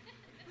know.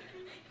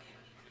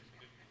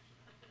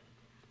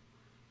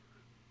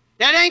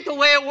 That ain't the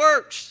way it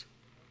works.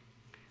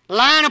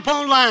 Line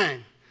upon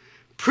line.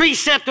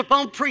 Precept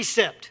upon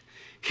precept.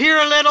 Here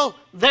a little,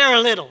 there a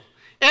little.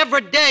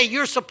 Every day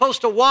you're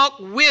supposed to walk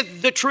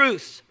with the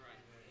truth.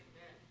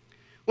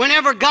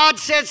 Whenever God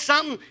says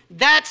something,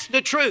 that's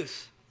the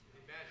truth.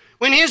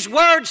 When His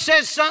Word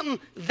says something,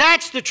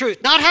 that's the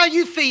truth. Not how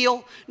you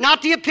feel,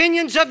 not the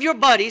opinions of your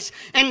buddies,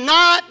 and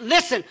not,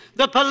 listen,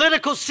 the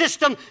political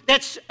system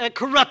that's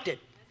corrupted.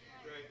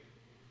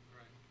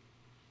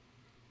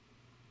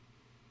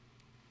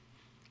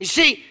 You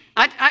see,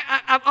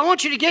 I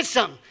want you to get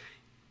something.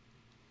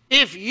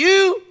 If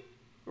you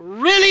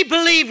really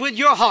believe with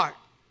your heart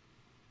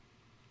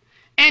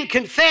and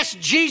confess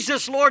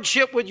Jesus'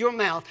 lordship with your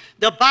mouth,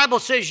 the Bible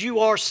says you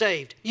are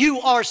saved.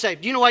 You are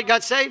saved. Do you know what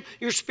got saved?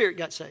 Your spirit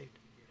got saved.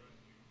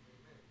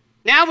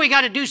 Now we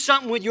got to do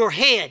something with your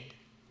head.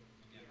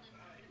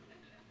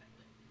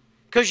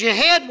 Because your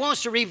head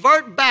wants to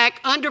revert back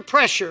under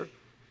pressure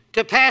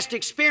to past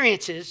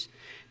experiences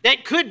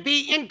that could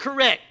be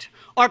incorrect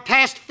or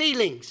past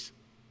feelings,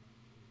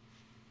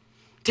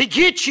 to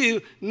get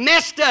you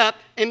messed up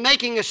and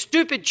making a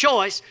stupid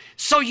choice,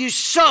 so you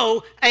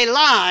sow a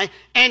lie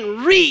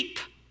and reap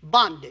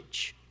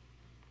bondage.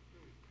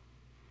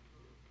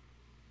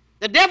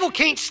 The devil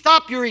can't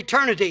stop your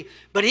eternity,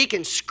 but he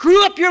can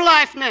screw up your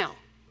life now.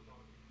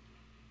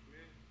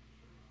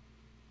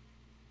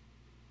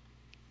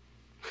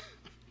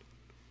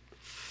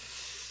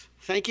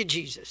 Thank you,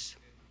 Jesus.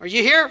 Are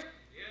you here?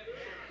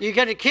 You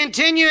got to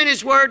continue in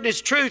His Word, and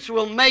His truth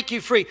will make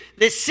you free.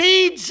 The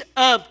seeds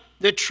of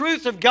the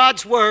truth of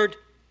God's Word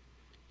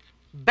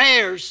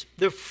bears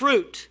the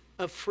fruit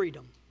of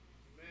freedom.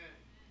 Amen.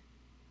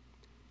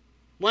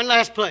 One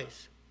last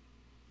place.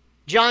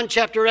 John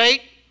chapter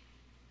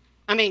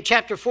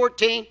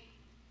 14.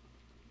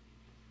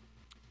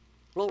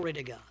 Glory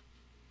to God.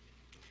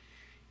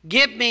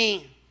 Give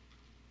me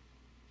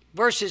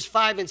verses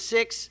 5 and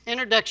 6.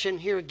 Introduction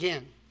here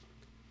again.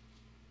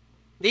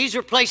 These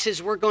are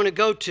places we're going to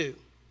go to.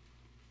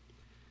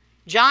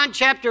 John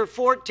chapter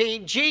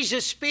 14,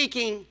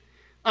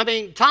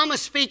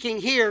 Thomas speaking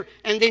here,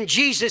 and then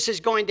Jesus is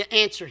going to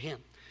answer him.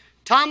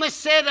 Thomas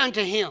said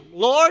unto him,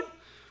 Lord,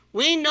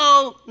 we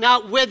know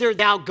not whither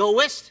thou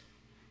goest.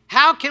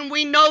 How can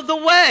we know the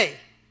way?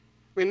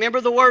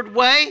 Remember the word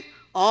way?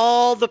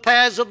 All the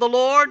paths of the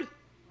Lord.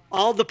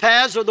 All the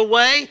paths are the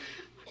way.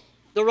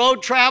 The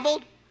road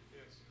traveled.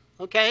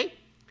 Okay.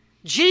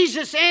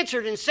 Jesus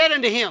answered and said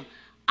unto him,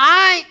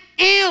 I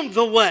am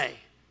the way.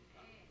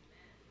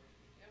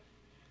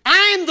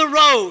 I am the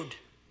road.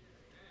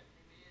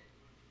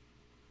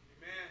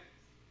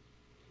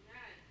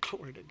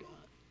 Glory to God.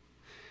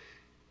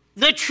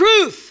 The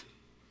truth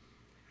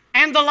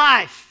and the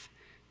life,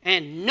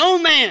 and no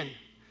man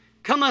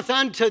cometh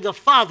unto the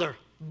Father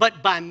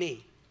but by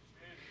me.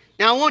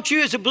 Now I want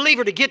you as a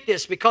believer to get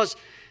this, because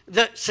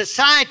the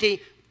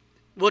society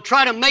will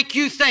try to make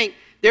you think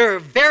there are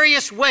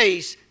various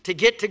ways to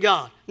get to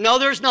God. No,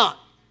 there's not.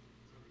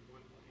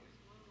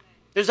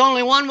 There's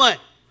only one way.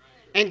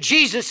 And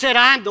Jesus said,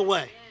 I'm the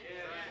way.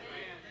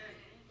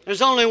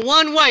 There's only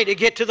one way to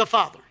get to the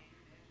Father.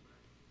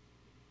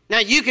 Now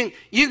you can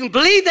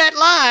believe that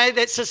lie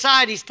that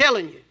society's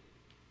telling you.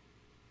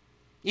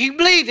 You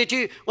believe that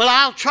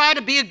I'll try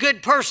to be a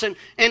good person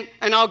and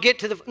I'll get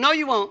to the... No,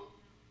 you won't.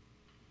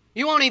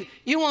 You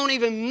won't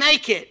even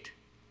make it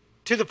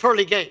to the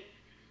pearly gate.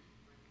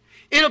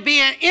 It'll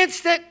be an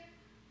instant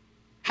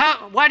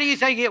Why do you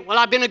think it? Well,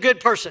 I've been a good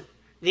person.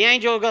 The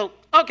angel will go,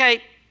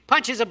 okay,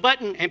 punches a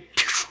button and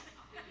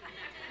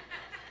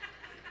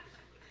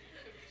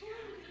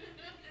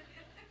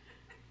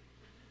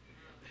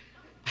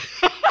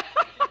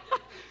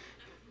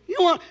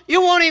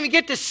you won't even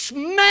get to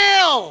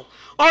smell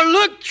or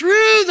look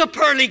through the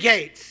pearly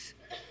gates.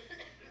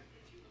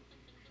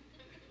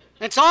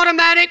 It's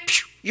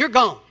automatic, you're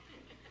gone.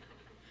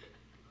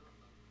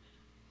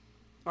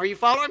 Are you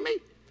following me?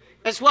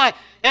 That's why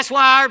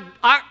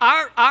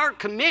our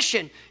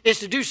commission is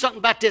to do something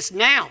about this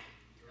now.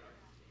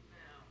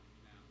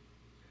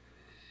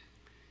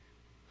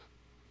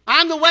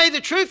 I'm the way,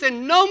 the truth,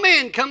 and no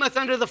man cometh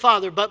unto the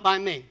Father but by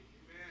me.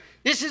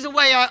 This is the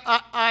way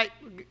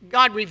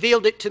God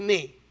revealed it to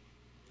me.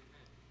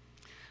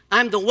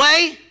 I'm the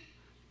way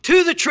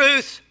to the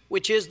truth,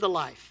 which is the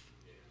life.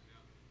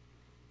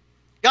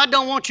 God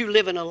don't want you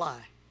living a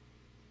lie.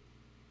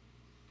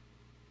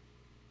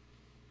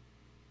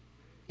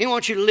 He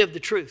wants you to live the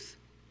truth.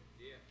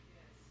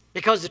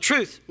 Because the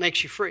truth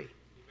makes you free.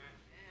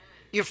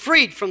 You're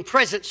freed from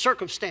present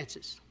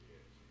circumstances.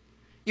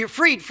 You're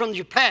freed from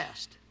your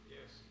past.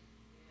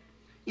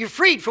 You're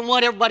freed from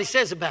what everybody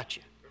says about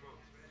you.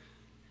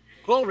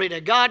 Glory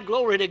to God,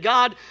 glory to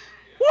God.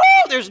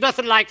 Woo, there's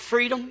nothing like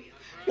freedom.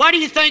 Why do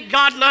you think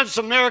God loves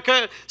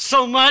America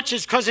so much?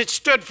 It's because it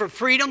stood for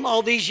freedom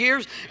all these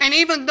years. And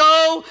even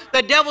though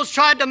the devil's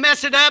tried to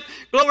mess it up,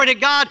 glory to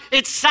God,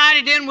 it's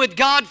sided in with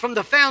God from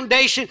the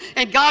foundation,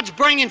 and God's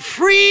bringing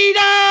freedom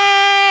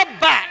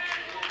back.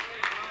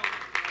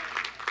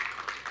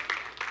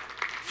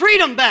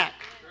 Freedom back.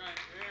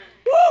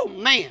 Woo,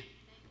 man.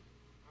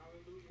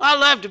 I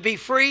love to be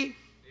free.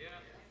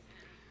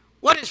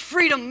 What does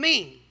freedom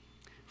mean?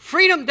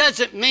 Freedom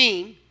doesn't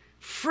mean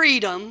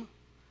freedom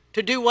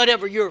to do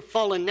whatever your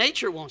fallen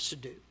nature wants to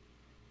do.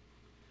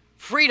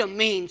 Freedom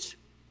means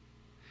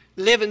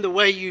living the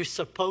way you're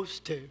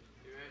supposed to.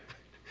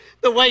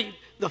 The way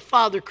the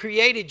Father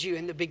created you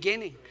in the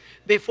beginning,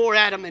 before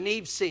Adam and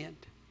Eve sinned.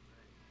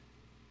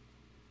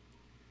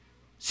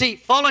 See,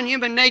 fallen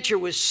human nature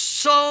was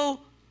so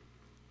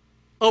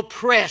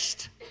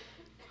oppressed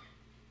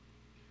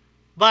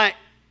by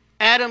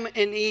Adam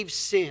and Eve's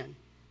sin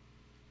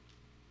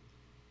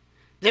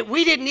that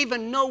we didn't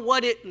even know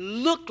what it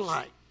looked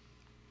like.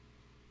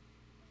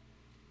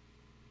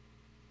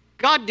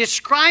 God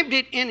described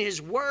it in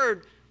His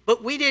Word,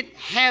 but we didn't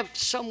have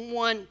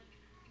someone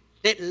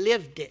that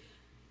lived it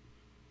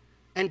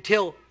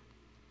until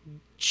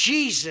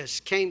Jesus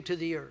came to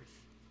the earth.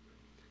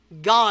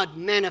 God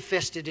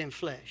manifested in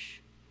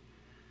flesh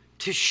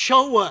to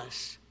show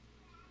us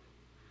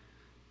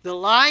the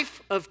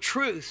life of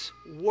truth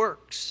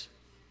works.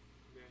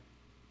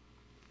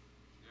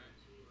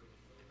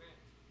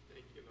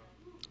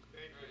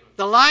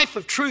 The life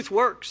of truth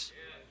works.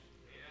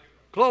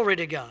 Glory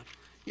to God.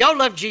 Y'all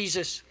love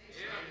Jesus.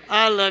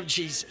 I love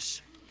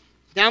Jesus.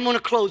 Now I'm going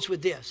to close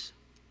with this.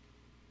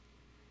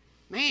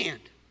 Man,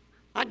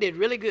 I did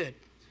really good.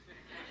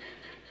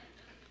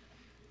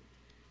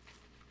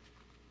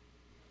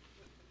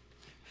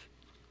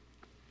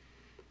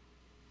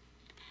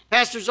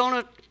 Pastor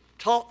Zona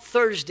taught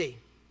Thursday,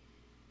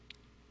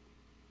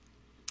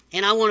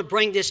 and I want to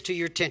bring this to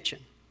your attention.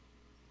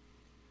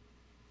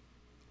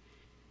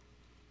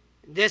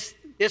 This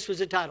was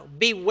the title.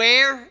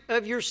 Beware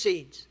of your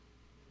seeds.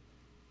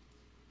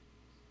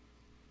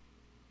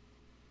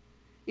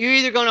 You're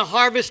either going to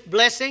harvest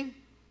blessing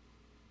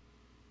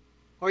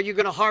or you're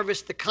going to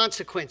harvest the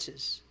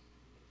consequences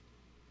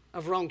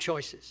of wrong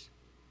choices.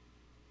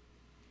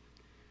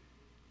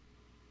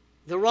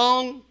 The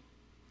wrong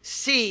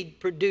seed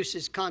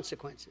produces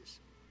consequences.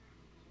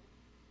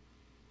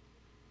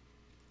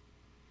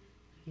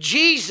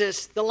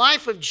 Jesus, the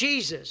life of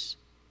Jesus,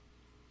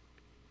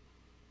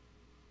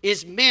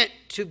 is meant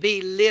to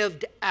be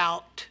lived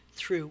out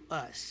through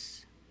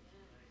us.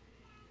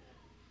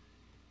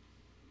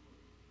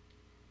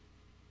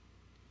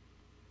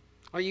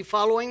 Are you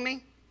following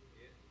me?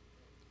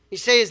 You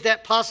say, is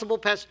that possible,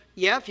 Pastor?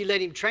 Yeah, if you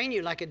let Him train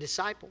you like a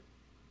disciple.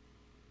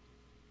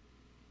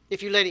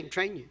 If you let Him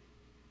train you.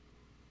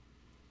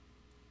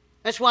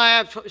 That's why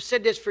I've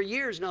said this for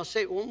years, and I'll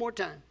say it one more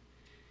time.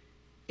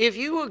 If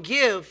you will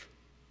give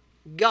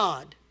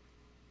God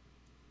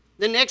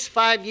the next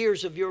 5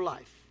 years of your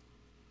life,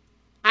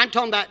 I'm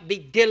talking about be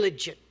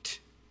diligent.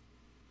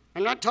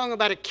 I'm not talking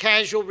about a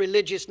casual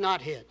religious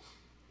knothead.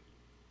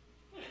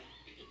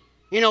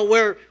 You know,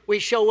 where we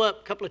show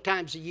up a couple of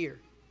times a year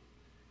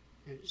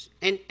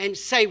and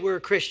say we're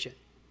a Christian.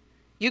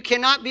 You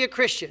cannot be a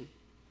Christian.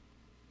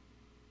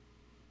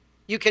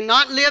 You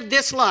cannot live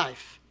this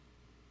life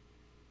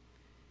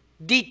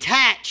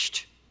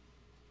detached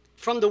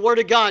from the Word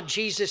of God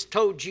Jesus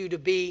told you to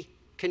be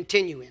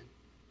continuing.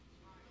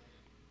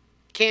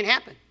 Can't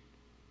happen.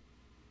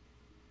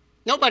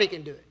 Nobody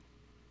can do it.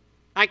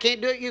 I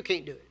can't do it, you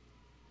can't do it.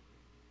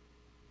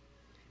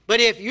 But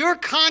if you're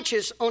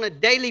conscious on a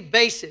daily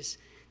basis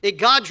that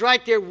God's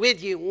right there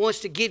with you and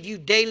wants to give you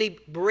daily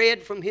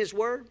bread from His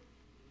Word,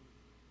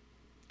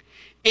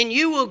 and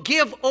you will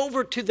give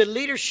over to the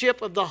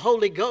leadership of the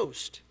Holy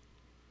Ghost,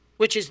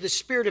 which is the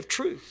Spirit of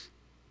truth.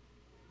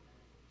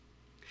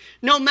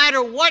 No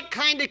matter what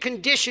kind of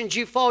conditions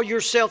you find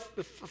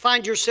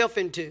yourself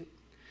into,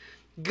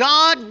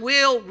 God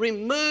will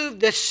remove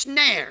the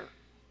snare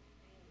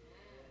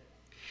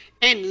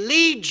and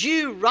lead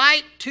you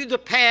right to the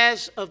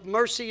paths of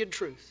mercy and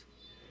truth.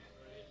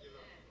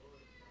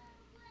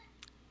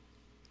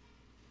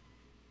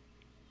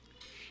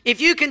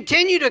 If you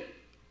continue to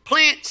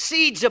plant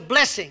seeds of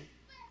blessing,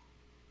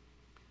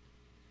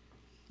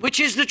 which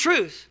is the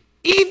truth,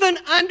 even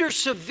under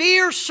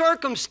severe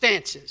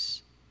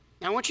circumstances.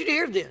 Now I want you to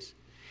hear this.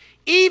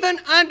 Even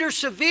under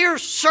severe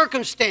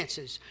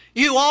circumstances,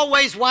 you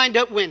always wind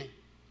up winning.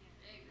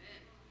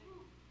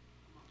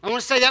 I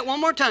want to say that one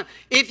more time.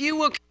 If you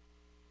will...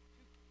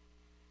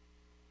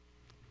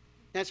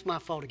 That's my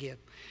fault again.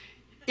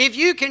 If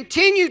you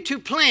continue to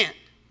plant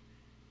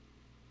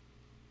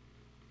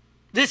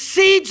the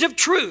seeds of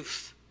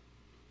truth,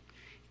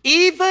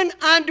 even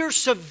under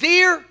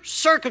severe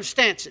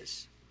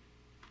circumstances,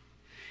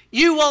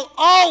 you will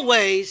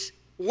always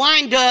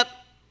wind up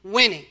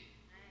winning.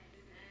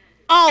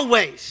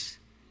 Always.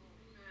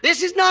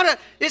 This is not an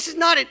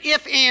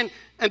if and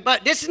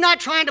but. This is not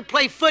trying to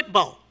play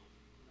football.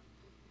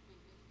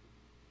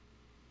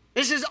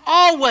 This is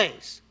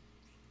always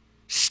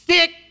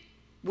stick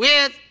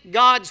with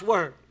God's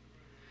word.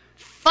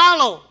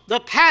 Follow the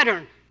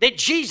pattern that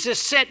Jesus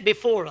set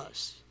before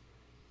us.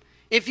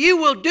 If you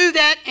will do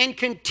that and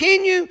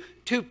continue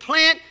to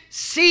plant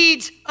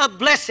seeds of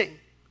blessing,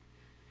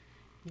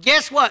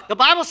 guess what? The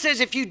Bible says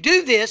if you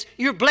do this,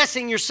 you're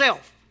blessing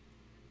yourself.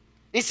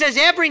 It says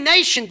every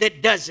nation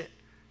that does it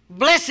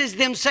blesses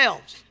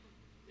themselves.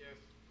 Yes.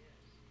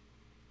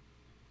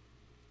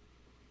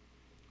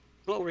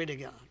 Glory to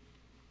God.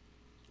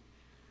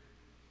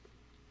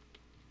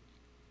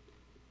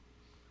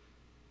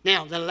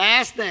 Now, the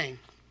last thing.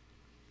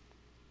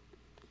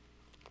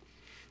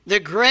 The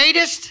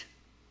greatest,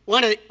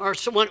 one of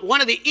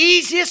the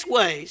easiest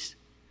ways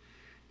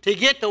to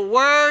get the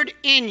word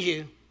in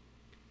you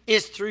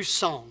is through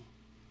song.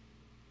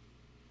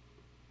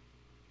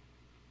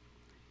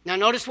 Now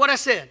notice what I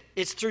said.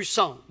 It's through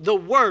song. The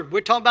word.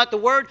 We're talking about the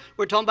word.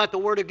 We're talking about the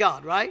word of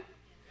God, right?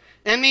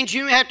 That means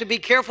you have to be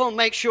careful and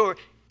make sure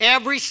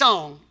every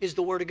song is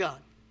the word of God.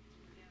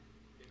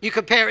 You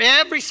compare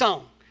every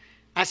song.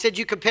 I said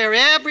you compare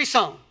every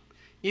song.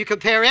 You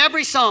compare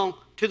every song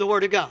to the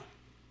word of God.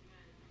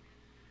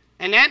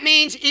 And that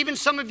means even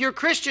some of your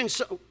Christian,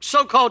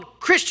 so-called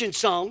Christian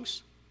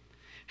songs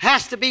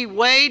has to be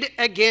weighed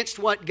against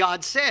what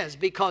God says,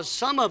 because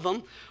some of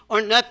them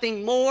are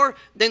nothing more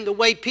than the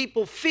way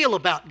people feel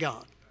about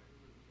God.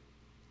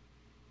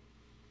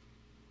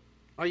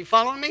 Are you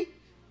following me?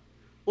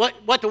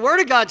 What the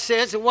Word of God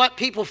says and what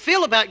people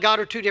feel about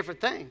God are two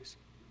different things.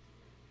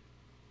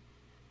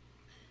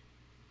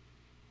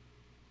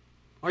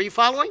 Are you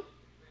following?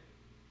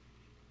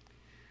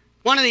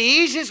 One of the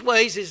easiest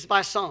ways is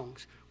by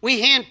songs.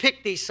 We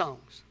handpick these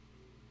songs.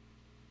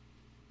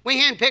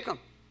 We handpick them.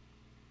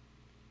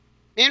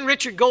 Me and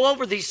Richard go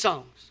over these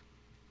songs.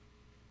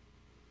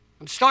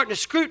 I'm starting to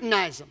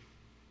scrutinize them.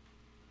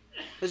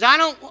 Because I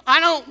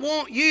don't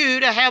want you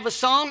to have a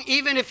song,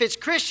 even if it's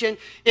Christian,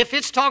 if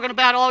it's talking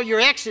about all your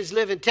exes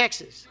live in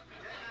Texas.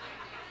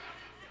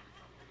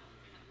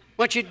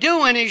 What you're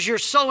doing is you're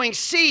sowing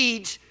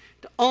seeds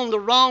on the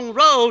wrong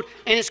road,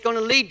 and it's going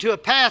to lead to a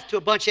path to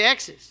a bunch of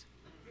exes.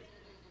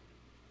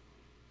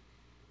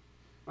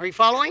 Are you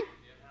following?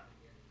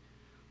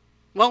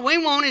 What we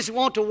want is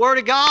the Word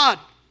of God.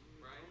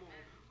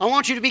 I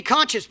want you to be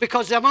conscious,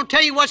 because I'm going to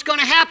tell you what's going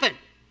to happen.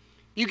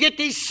 You get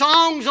these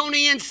songs on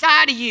the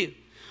inside of you.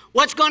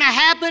 What's going to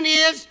happen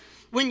is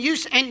when you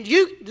can't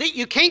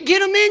get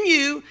them in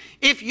you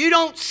if you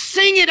don't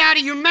sing it out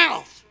of your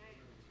mouth.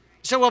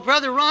 So, well,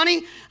 Brother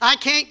Ronnie, I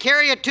can't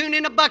carry a tune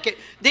in a bucket.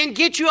 Then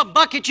get you a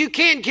bucket you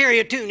can carry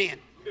a tune in.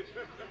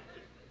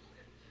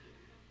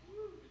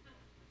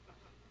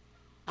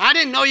 I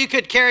didn't know you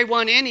could carry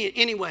one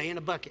anyway in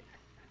a bucket.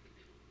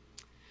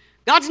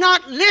 God's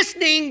not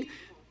listening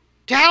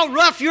to how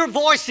rough your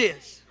voice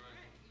is.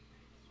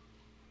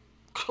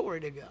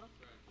 Glory to God.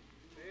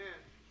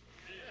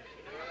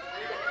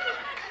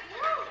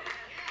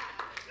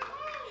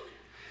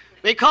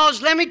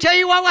 Because let me tell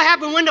you what will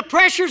happen when the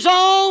pressure's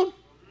on.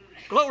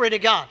 Glory to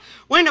God.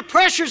 When the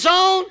pressure's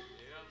on,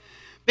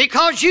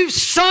 because you've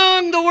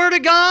sung the Word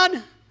of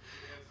God,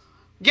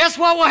 guess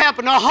what will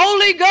happen? The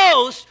Holy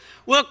Ghost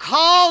will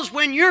cause,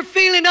 when you're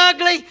feeling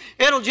ugly,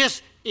 it'll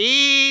just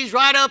ease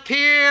right up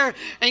here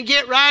and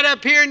get right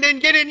up here and then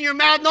get in your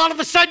mouth, and all of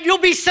a sudden you'll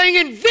be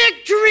singing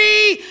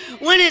victory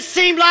when it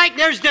seemed like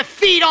there's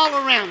defeat all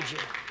around you.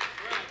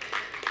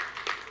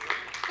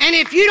 And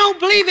if you don't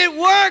believe it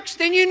works,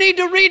 then you need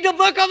to read the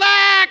book of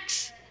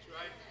Acts.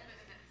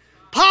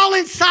 Paul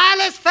and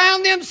Silas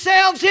found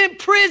themselves in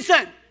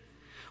prison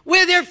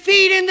with their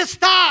feet in the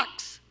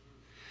stocks.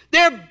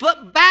 Their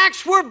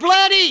backs were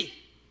bloody.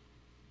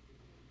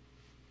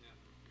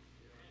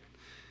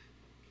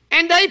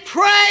 And they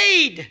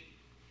prayed.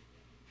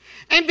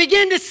 and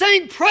began to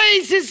sing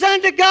praises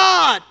unto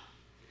God.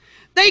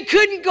 They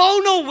couldn't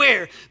go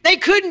nowhere. They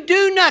couldn't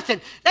do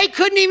nothing. They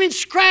couldn't even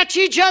scratch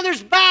each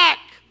other's back.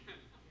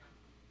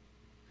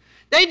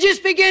 They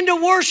just began to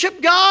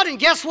worship God, and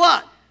guess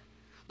what?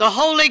 The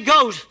Holy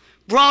Ghost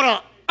brought an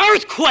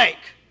earthquake.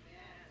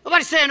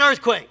 Nobody say an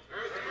earthquake.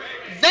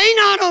 They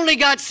not only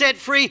got set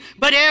free,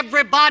 but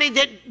everybody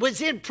that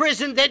was in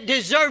prison that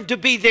deserved to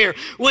be there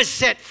was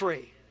set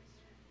free.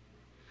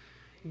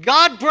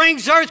 God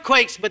brings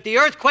earthquakes, but the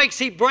earthquakes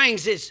He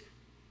brings is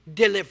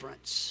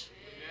deliverance.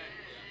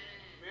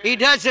 He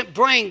doesn't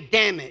bring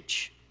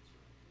damage.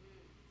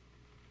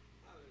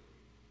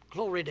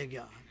 Glory to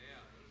God.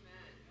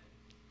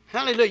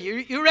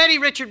 Hallelujah. You ready,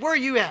 Richard? Where are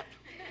you at?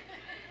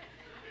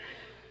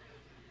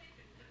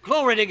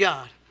 Glory to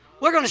God.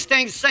 We're going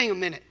to sing a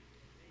minute.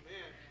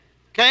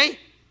 Okay?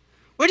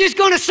 We're just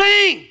going to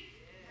sing.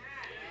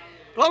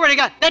 Glory to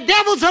God. The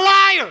devil's a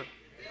liar.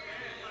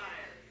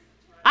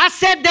 I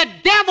said the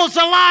devil's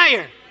a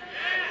liar.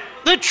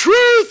 The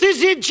truth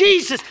is in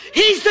Jesus.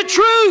 He's the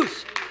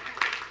truth.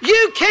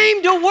 You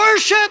came to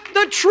worship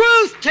the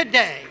truth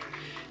today.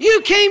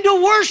 You came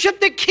to worship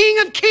the King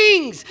of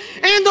Kings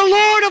and the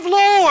Lord of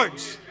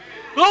Lords.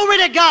 Glory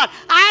to God.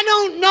 I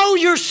don't know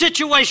your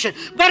situation,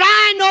 but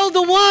I know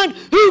the one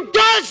who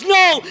does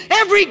know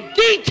every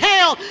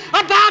detail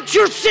about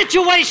your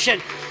situation.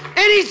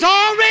 And He's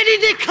already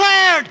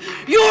declared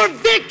your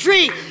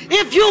victory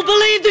if you'll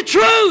believe the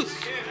truth.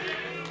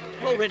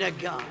 Glory to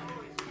God.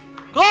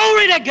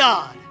 Glory to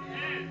God.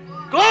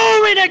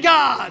 Glory to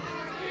God.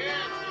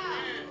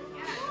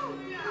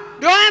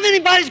 Do I have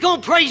anybody who's going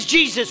to praise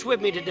Jesus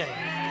with me today?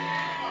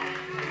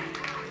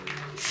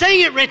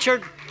 Sing it,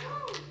 Richard.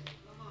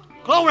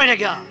 Glory to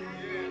God.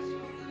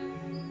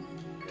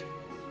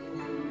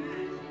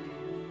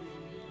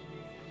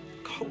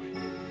 Glory.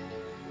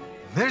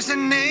 There's a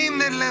name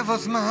that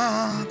levels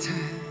mountains,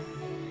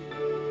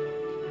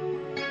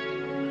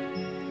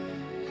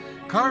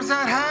 carves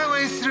out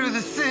highways through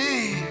the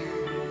sea.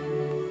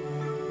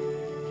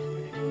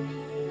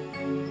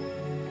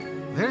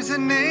 There's a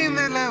name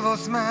that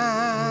levels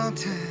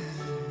mountains,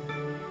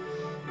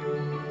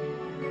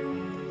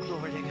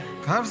 Glory to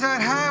God. carves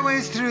out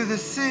highways through the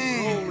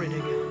sea. Glory to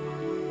God.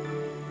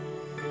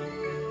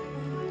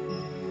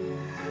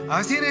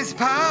 I've seen His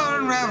power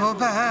unravel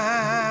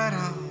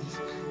battles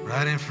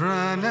right in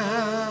front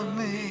of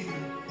me.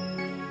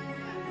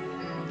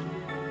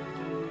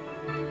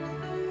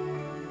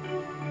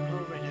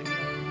 Glory to God.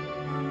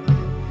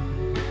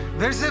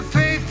 There's a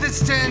faith that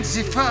stands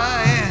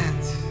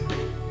defiant,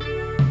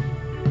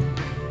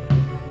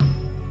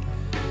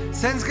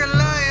 sends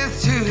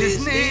Goliath to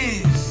his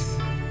knees.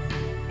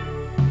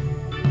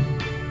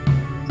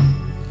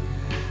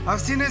 I've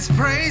seen His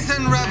praise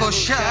unravel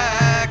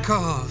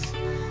shackles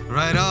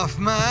right off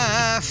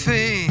my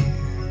feet.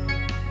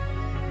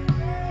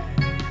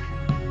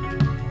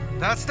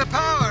 That's the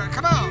power,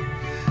 come on.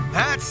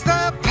 That's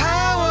the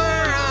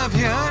power of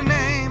your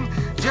name.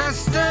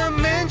 Just a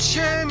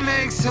mention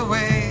makes a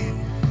way.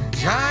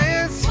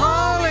 Giants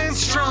fall and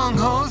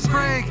strongholds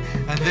break,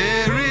 and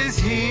there is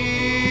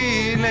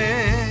healing.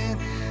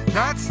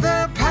 That's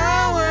the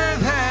power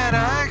that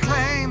I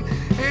claim.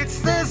 It's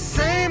the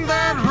same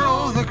that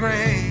rolled the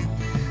grave.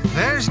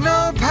 There's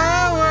no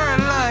power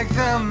like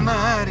the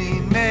mighty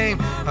name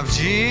of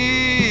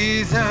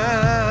Jesus.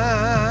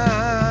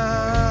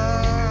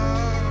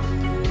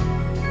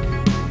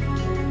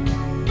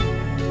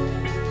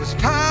 There's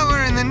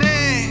power in the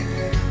name.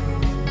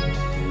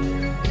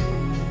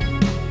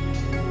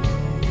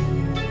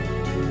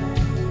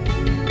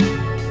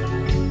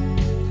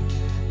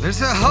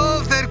 There's a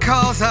hope that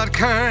calls out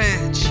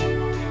courage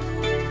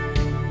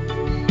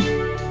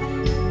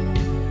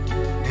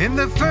in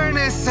the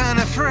furnace,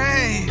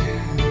 unafraid.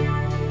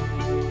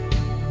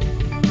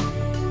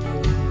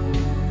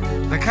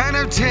 The kind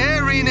of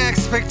tearing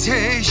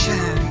expectation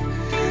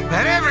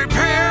that every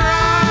prayer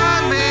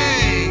I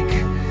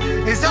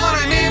make is on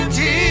an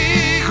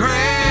empty grave.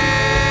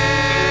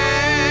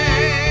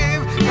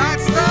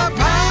 That's the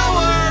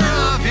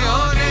power of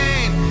your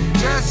name.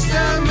 Just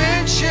a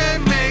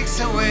mention makes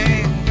a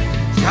way.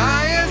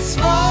 Giants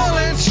fall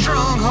and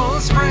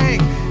strongholds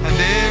break, and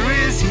there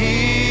is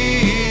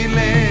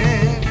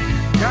healing.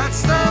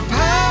 That's the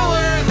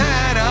power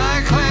that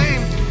I claim.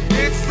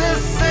 It's the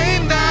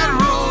same that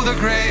rolled the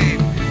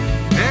grave.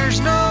 There's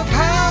no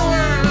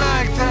power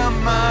like the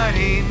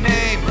mighty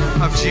name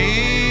of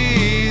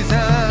Jesus.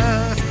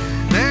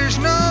 There's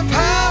no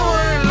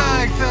power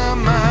like the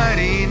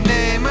mighty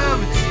name of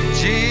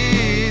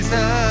Jesus.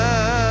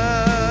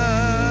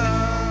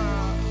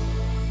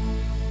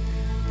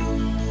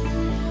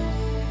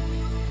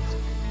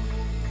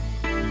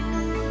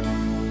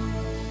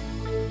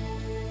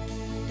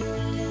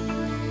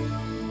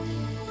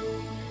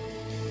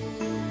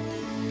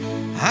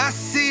 I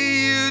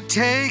see you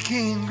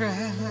taking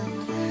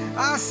ground.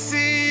 I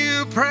see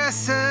you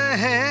press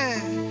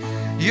ahead.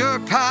 Your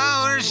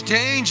power's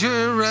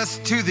dangerous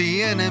to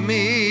the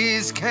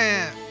enemy's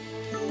camp.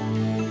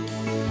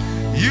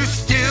 You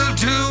still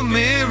do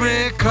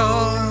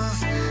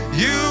miracles.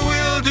 You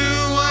will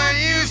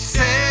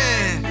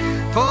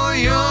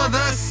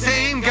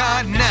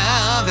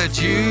that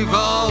you've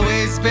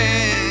always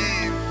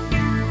been.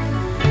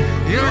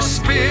 Your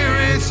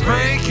Spirit's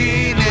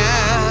breaking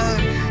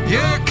out.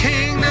 Your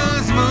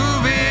kingdom's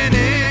moving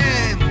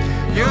in.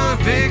 Your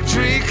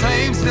victory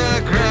claims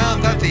the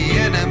ground that the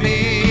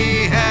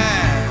enemy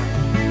had.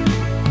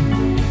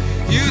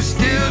 You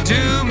still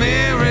do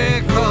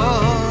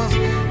miracles.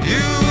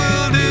 You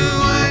will do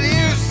what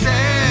you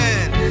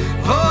said.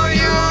 For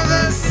you're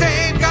the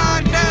same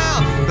God now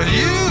that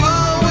you've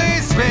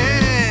always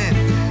been.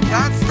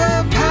 That's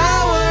the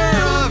power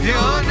of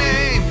your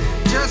name.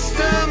 Just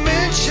a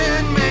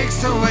mention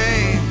makes a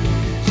way.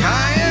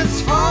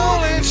 Giants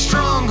fall and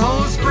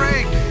strongholds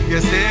break.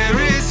 Yes, there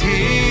is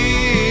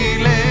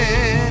healing.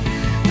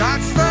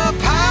 That's the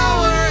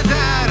power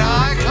that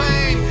I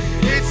claim.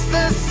 It's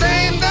the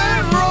same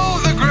that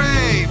rolled the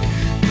grave.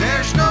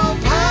 There's no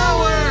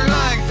power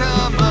like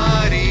the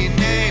mighty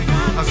name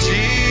of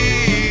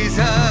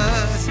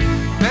Jesus.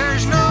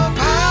 There's no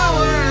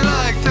power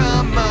like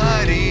the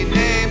mighty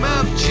name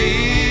of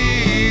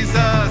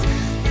Jesus.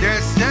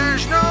 Yes,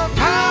 there's no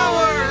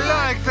power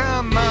like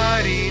the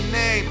mighty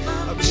name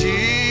of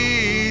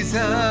Jesus.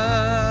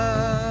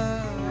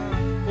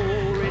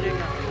 Glory to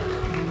God.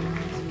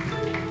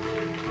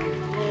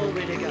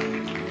 Glory to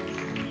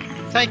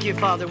God. Thank you,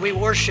 Father. We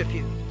worship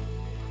you.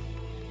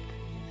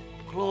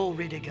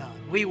 Glory to God.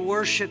 We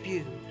worship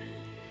you.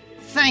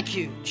 Thank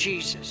you,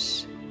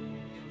 Jesus,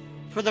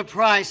 for the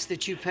price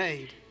that you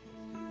paid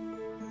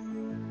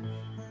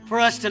for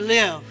us to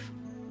live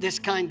this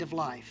kind of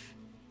life.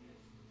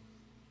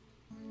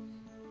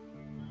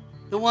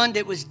 The one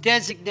that was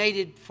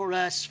designated for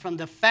us from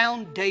the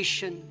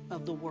foundation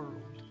of the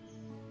world.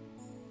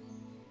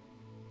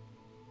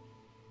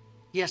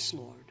 Yes,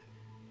 Lord.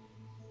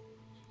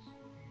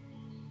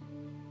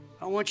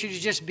 I want you to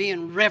just be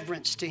in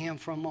reverence to Him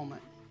for a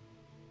moment.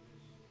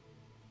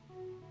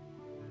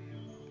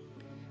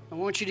 I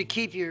want you to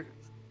keep your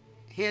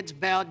heads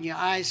bowed and your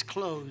eyes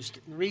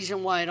closed. The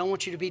reason why I don't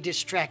want you to be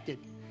distracted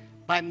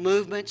by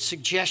movements,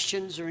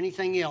 suggestions, or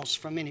anything else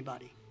from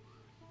anybody.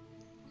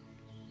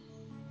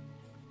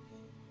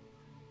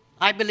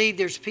 I believe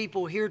there's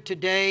people here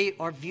today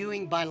or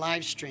viewing by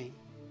live stream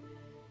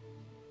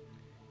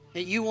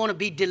that you want to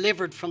be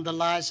delivered from the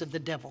lies of the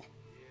devil.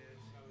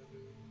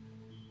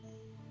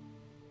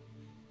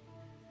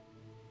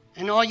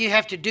 And all you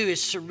have to do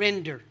is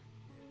surrender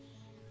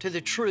to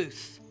the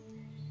truth.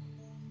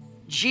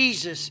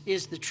 Jesus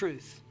is the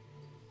truth.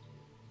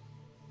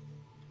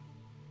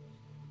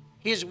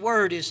 His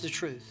word is the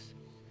truth.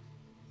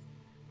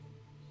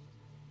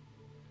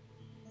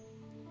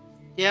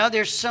 Yeah,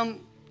 there's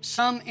some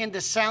in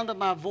the sound of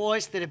my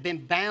voice that have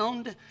been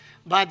bound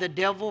by the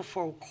devil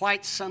for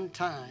quite some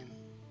time.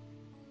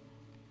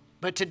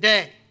 But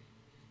today,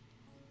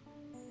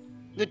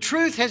 the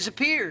truth has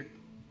appeared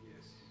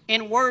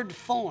in word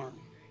form.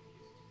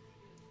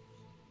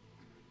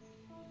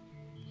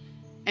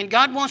 And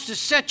God wants to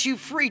set you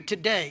free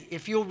today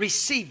if you'll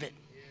receive it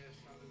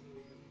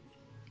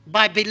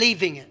by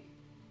believing it.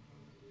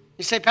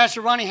 You say,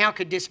 Pastor Ronnie, how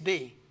could this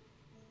be?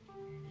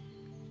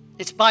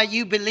 It's by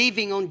you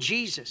believing on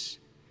Jesus.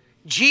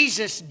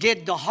 Jesus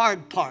did the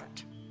hard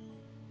part.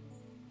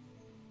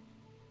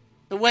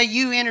 The way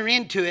you enter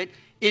into it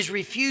is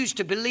refuse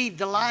to believe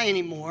the lie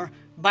anymore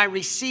by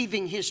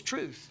receiving His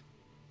truth.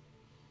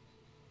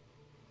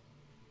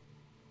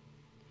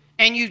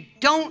 And you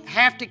don't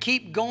have to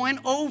keep going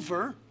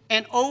over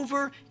and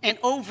over and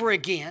over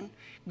again,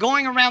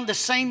 going around the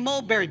same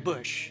mulberry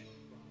bush.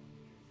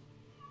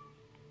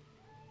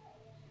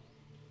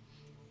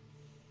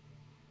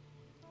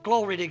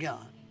 Glory to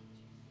God.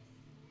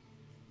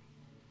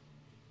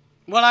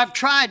 Well, I've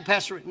tried,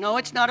 Pastor. No,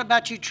 it's not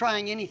about you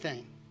trying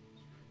anything.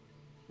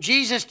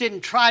 Jesus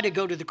didn't try to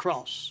go to the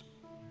cross.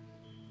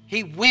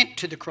 He went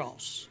to the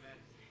cross.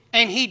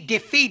 And He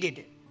defeated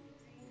it.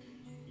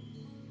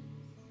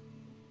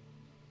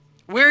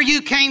 Where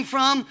you came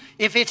from,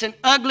 if it's an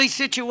ugly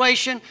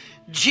situation,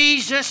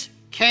 Jesus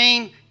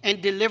came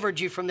and delivered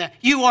you from that.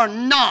 You are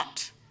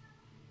not.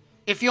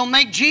 If you'll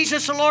make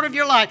Jesus the Lord of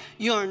your life,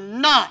 you're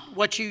not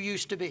what you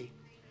used to be.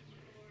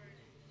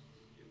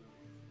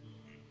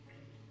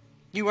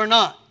 You are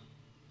not.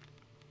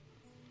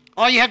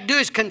 All you have to do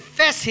is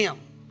confess Him.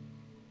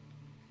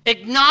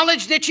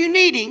 Acknowledge that you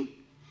need Him.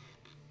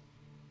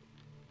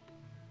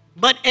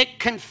 But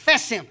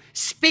confess Him.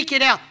 Speak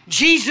it out.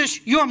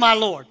 Jesus, you're my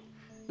Lord.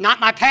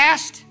 Not my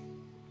past,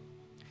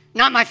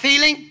 not my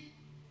feeling,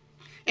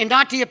 and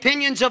not the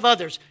opinions of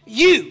others.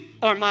 You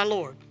are my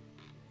Lord.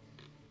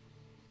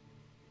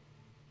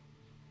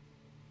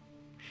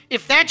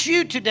 If that's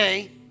you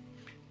today,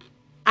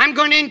 I'm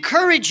going to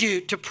encourage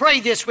you to pray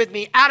this with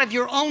me out of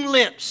your own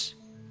lips.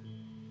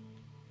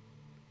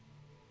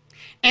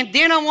 And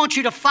then I want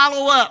you to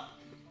follow up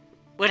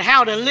with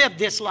how to live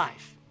this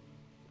life.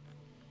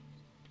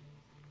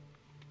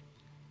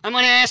 I'm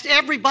going to ask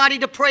everybody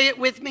to pray it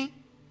with me.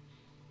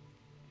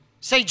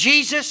 Say,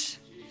 Jesus,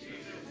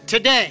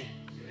 today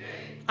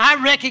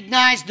I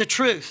recognize the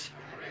truth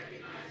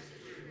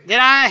that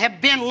I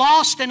have been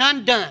lost and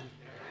undone.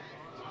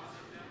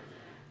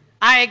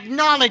 I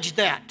acknowledge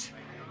that.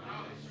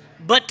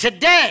 But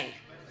today,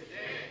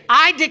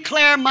 I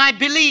declare my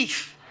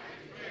belief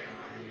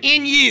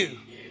in you.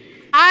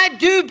 I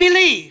do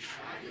believe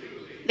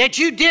that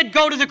you did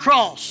go to the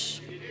cross.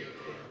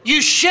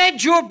 You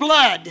shed your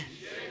blood,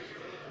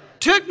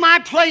 took my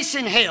place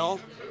in hell,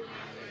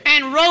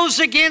 and rose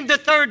again the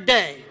third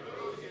day.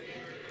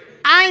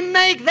 I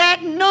make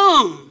that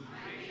known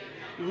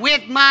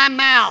with my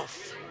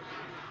mouth.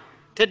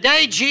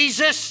 Today,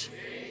 Jesus,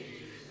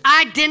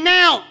 I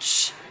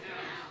denounce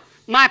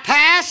my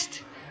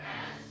past,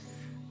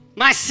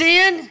 my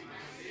sin,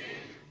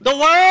 the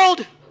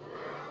world,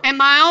 and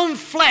my own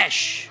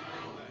flesh.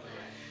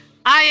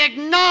 I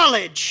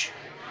acknowledge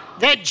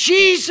that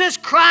Jesus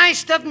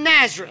Christ of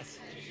Nazareth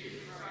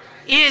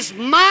is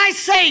my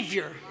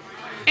Savior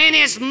and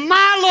is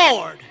my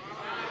Lord.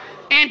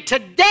 And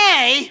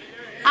today,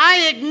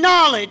 I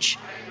acknowledge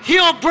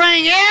He'll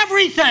bring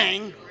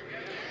everything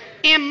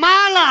in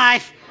my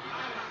life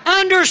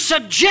under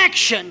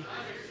subjection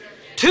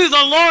to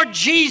the Lord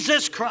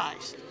Jesus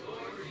Christ.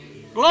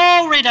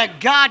 Glory to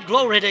God,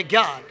 glory to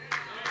God,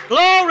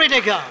 glory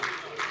to God.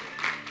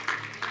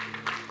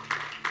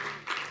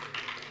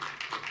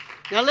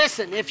 Now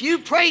listen, if you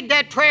prayed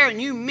that prayer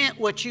and you meant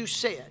what you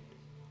said,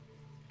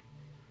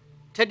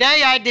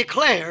 today I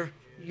declare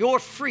your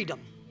freedom.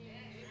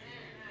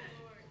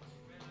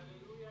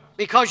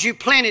 Because you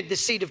planted the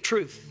seed of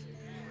truth.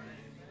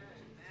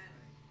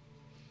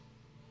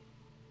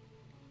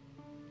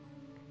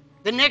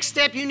 The next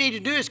step you need to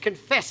do is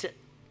confess it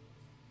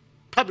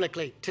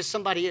publicly to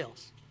somebody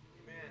else.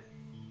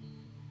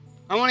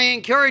 I want to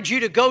encourage you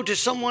to go to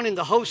someone in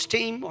the host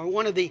team or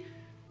one of the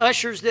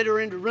ushers that are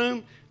in the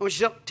room. I want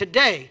you to say,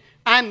 today,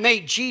 I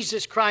made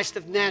Jesus Christ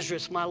of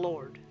Nazareth my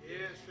Lord.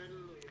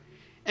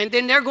 And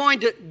then they're going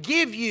to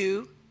give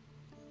you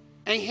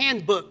a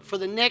handbook for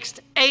the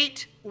next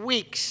 8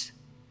 weeks.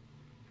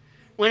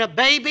 When a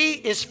baby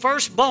is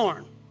first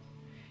born,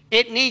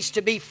 it needs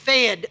to be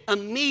fed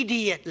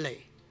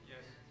immediately.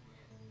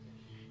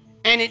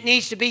 And it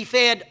needs to be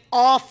fed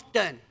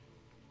often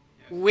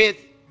with,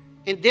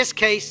 in this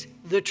case,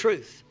 the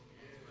truth.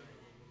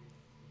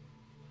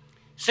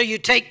 So you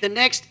take the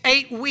next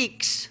 8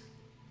 weeks,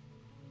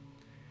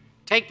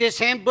 take this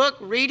handbook,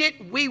 read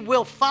it. We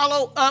will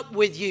follow up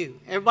with you.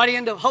 Everybody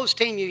in the host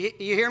team, you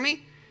hear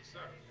me?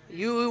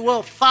 You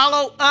will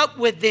follow up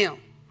with them.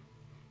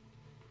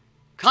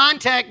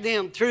 Contact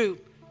them through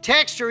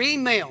text or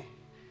email.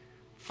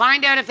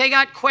 Find out if they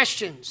got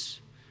questions.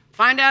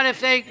 Find out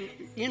if they,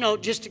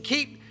 just to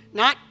keep,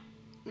 not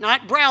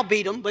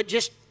browbeat them, but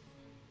just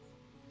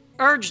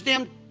urge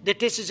them that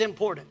this is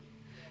important.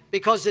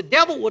 Because the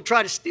devil will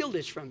try to steal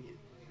this from you.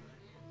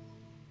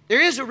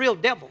 There is a real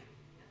devil,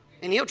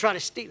 and he'll try to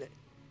steal it.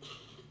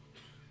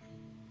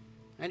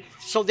 And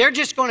so they're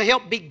just going to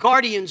help be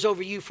guardians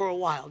over you for a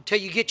while until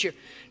you get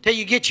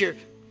your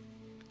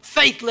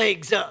faith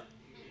legs up.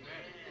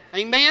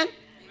 Amen?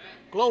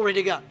 Glory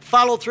to God.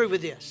 Follow through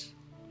with this.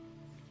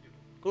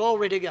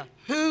 Glory to God.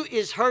 Who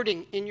is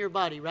hurting in your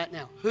body right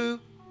now?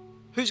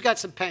 Who's got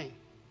some pain?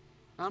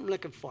 I'm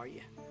looking for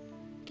you.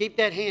 Keep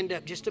that hand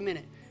up just a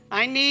minute.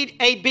 I need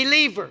a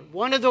believer,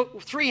 one of the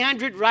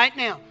 300 right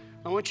now.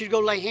 I want you to go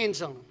lay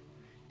hands on them.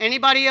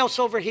 Anybody else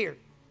over here?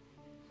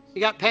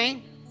 You got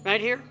pain? Right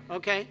here?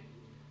 Okay.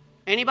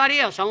 Anybody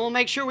else? I want to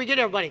make sure we get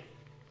everybody.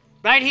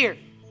 Right here.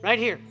 Right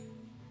here.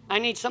 I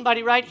need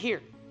somebody right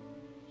here.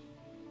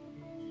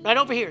 Right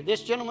over here.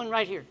 This gentleman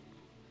right here.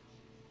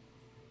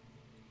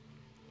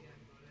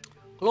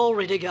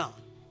 Glory to God.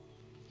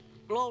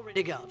 Glory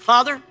to God.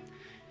 Father,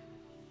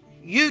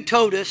 you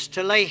told us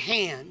to lay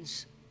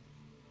hands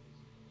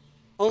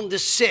on the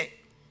sick,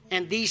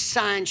 and these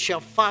signs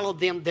shall follow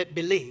them that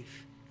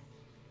believe.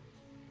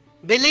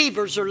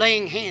 Believers are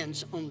laying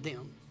hands on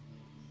them.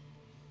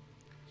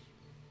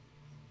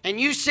 And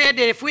you said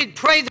that if we'd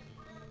pray,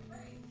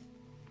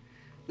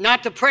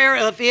 not the prayer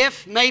of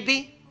if,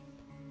 maybe,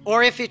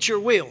 or if it's your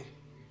will.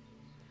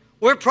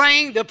 We're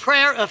praying the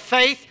prayer of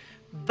faith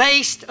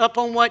based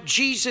upon what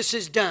Jesus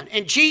has done.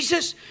 And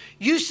Jesus,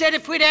 you said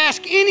if we'd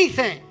ask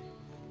anything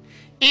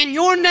in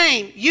your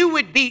name, you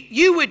would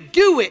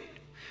do it,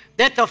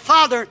 that the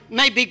Father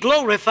may be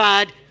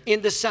glorified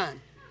in the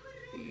Son.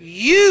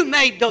 You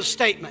made those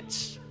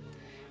statements.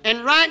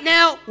 And right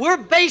now, we're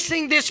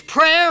basing this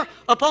prayer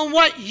upon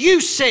what you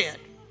said.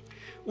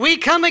 We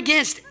come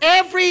against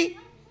every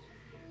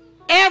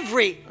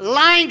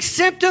lying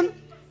symptom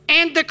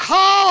and the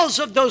cause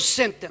of those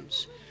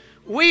symptoms.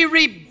 We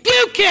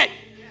rebuke it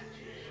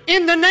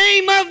in the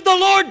name of the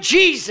Lord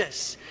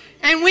Jesus.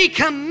 And we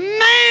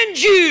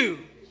command you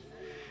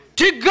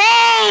to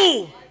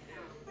go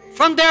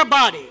from their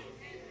body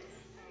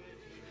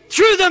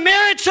through the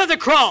merits of the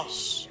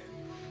cross,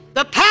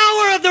 the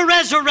power of the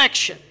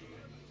resurrection,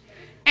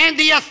 and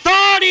the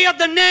authority of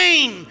the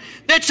name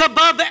that's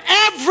above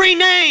every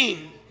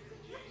name.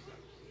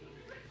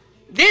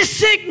 This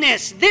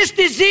sickness, this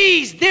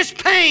disease, this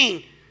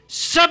pain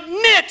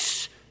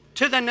submits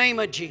to the name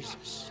of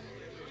Jesus.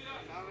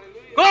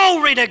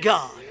 Glory to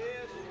God.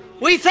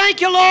 We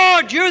thank you,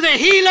 Lord. You're the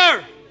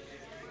healer.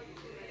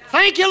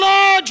 Thank you,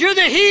 Lord, you're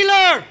the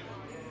healer.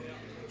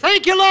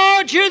 Thank you,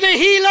 Lord, you're the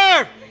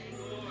healer.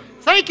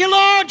 Thank you,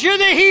 Lord, you're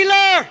the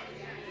healer.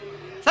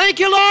 Thank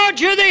you, Lord,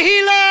 you're the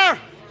healer.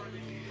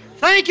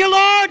 Thank you,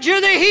 Lord,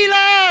 you're the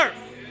healer.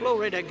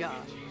 Glory to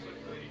God.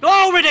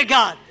 Glory to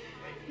God.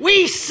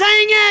 We sang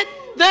it.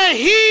 The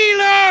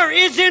healer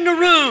is in the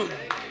room.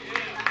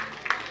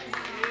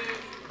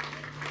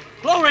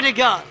 Glory to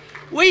God.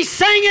 We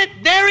sang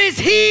it. There is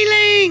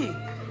healing.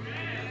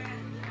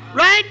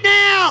 Right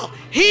now.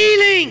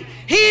 Healing.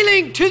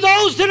 Healing to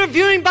those that are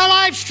viewing by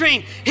live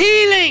stream.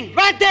 Healing.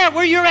 Right there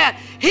where you're at.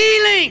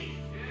 Healing.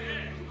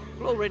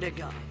 Glory to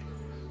God.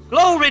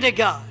 Glory to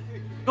God.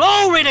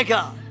 Glory to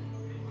God.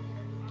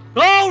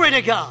 Glory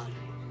to God.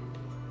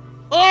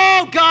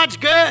 Oh, God's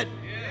good.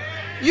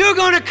 You're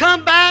going to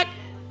come back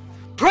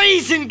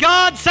praising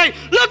God, say,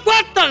 look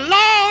what the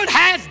Lord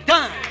has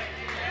done.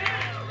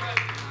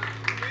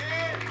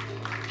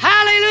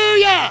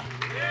 Hallelujah.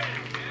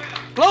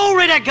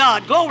 Glory to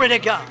God. Glory to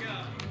God.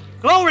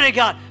 Glory to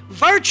God.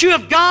 Virtue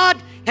of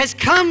God has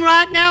come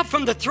right now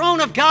from the throne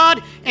of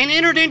God and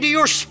entered into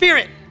your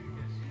spirit.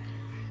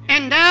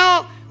 And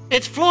now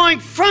it's flowing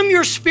from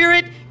your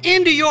spirit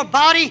into your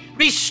body,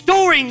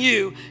 restoring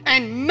you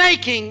and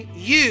making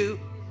you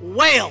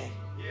well.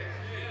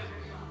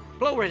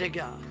 Glory to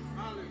God.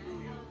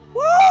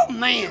 Woo,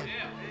 man.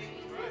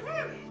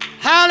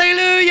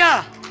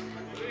 Hallelujah.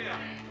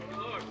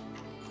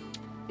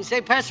 You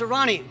say, Pastor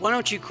Ronnie, why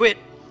don't you quit?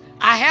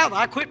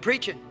 I quit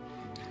preaching.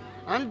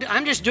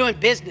 I'm just doing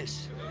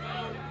business.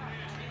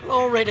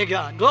 Glory to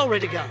God. Glory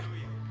to God.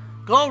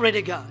 Glory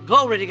to God.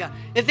 Glory to God.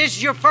 If this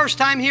is your first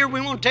time here,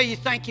 we want to tell you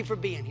thank you for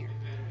being here.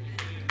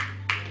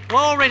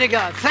 Glory to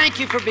God. Thank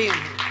you for being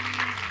here.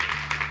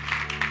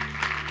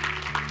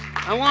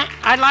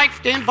 I'd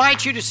like to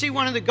invite you to see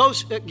one of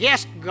the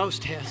guest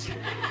hosts.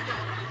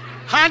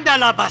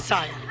 Handala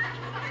Basaya.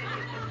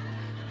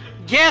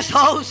 Guest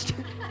host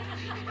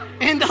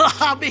in the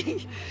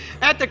lobby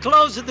at the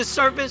close of the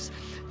service.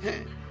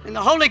 And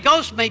the Holy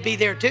Ghost may be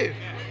there too.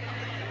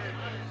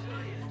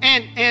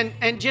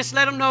 And just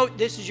let them know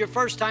this is your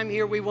first time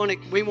here. We want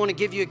to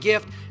give you a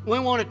gift. We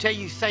want to tell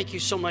you thank you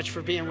so much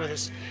for being with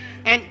us.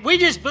 And we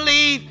just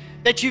believe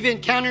that you've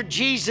encountered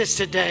Jesus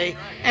today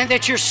and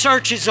that your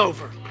search is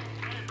over.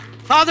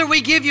 Father, we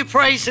give you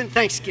praise and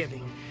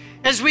thanksgiving.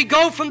 As we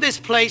go from this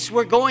place,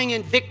 we're going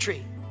in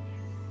victory.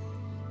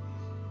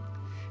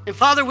 And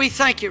Father, we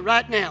thank you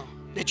right now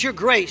that your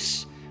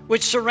grace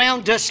would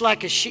surround us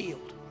like a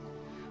shield.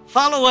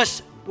 Follow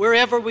us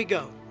wherever we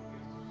go.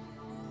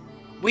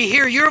 We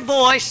hear your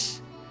voice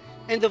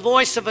and the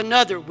voice of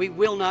another we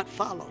will not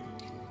follow.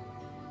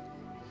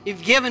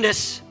 You've given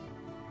us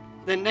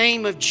the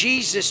name of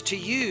Jesus to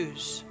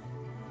use,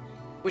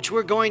 which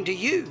we're going to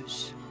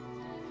use.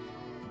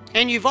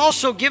 And you've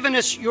also given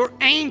us your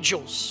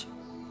angels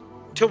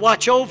to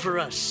watch over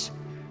us,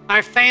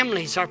 our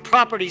families, our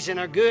properties, and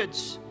our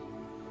goods.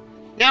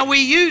 Now we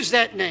use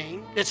that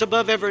name that's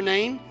above every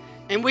name,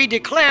 and we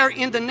declare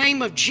in the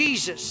name of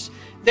Jesus,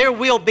 there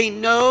will be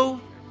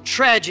no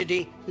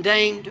tragedy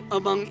named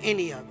among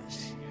any of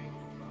us.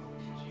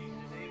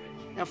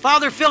 Now,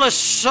 Father, fill us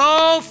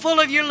so full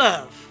of your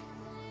love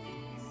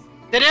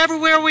that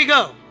everywhere we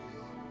go,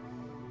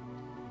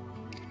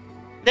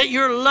 that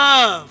your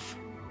love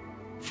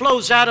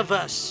flows out of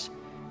us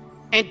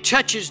and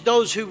touches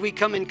those who we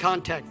come in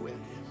contact with.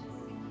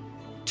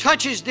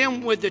 Touches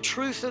them with the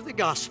truth of the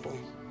gospel.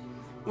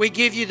 We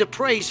give you the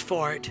praise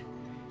for it.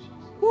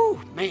 Woo,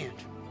 man.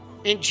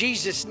 In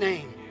Jesus'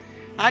 name.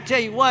 I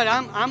tell you what,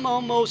 I'm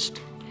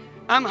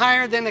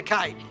higher than a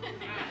kite.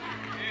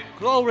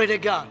 Glory to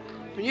God.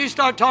 When you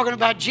start talking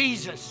about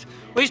Jesus,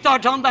 we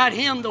start talking about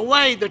Him, the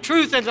way, the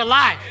truth, and the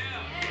life.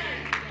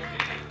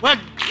 Well,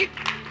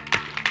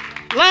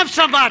 love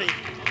somebody.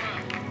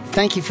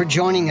 Thank you for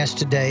joining us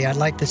today. I'd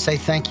like to say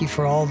thank you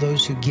for all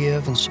those who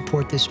give and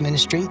support this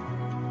ministry.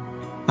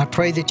 I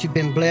pray that you've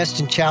been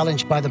blessed and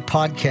challenged by the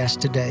podcast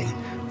today.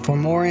 For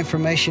more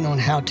information on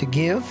how to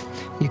give,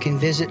 you can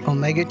visit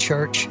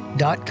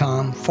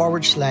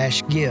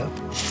omegachurch.com/give.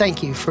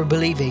 Thank you for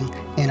believing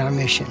in our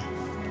mission.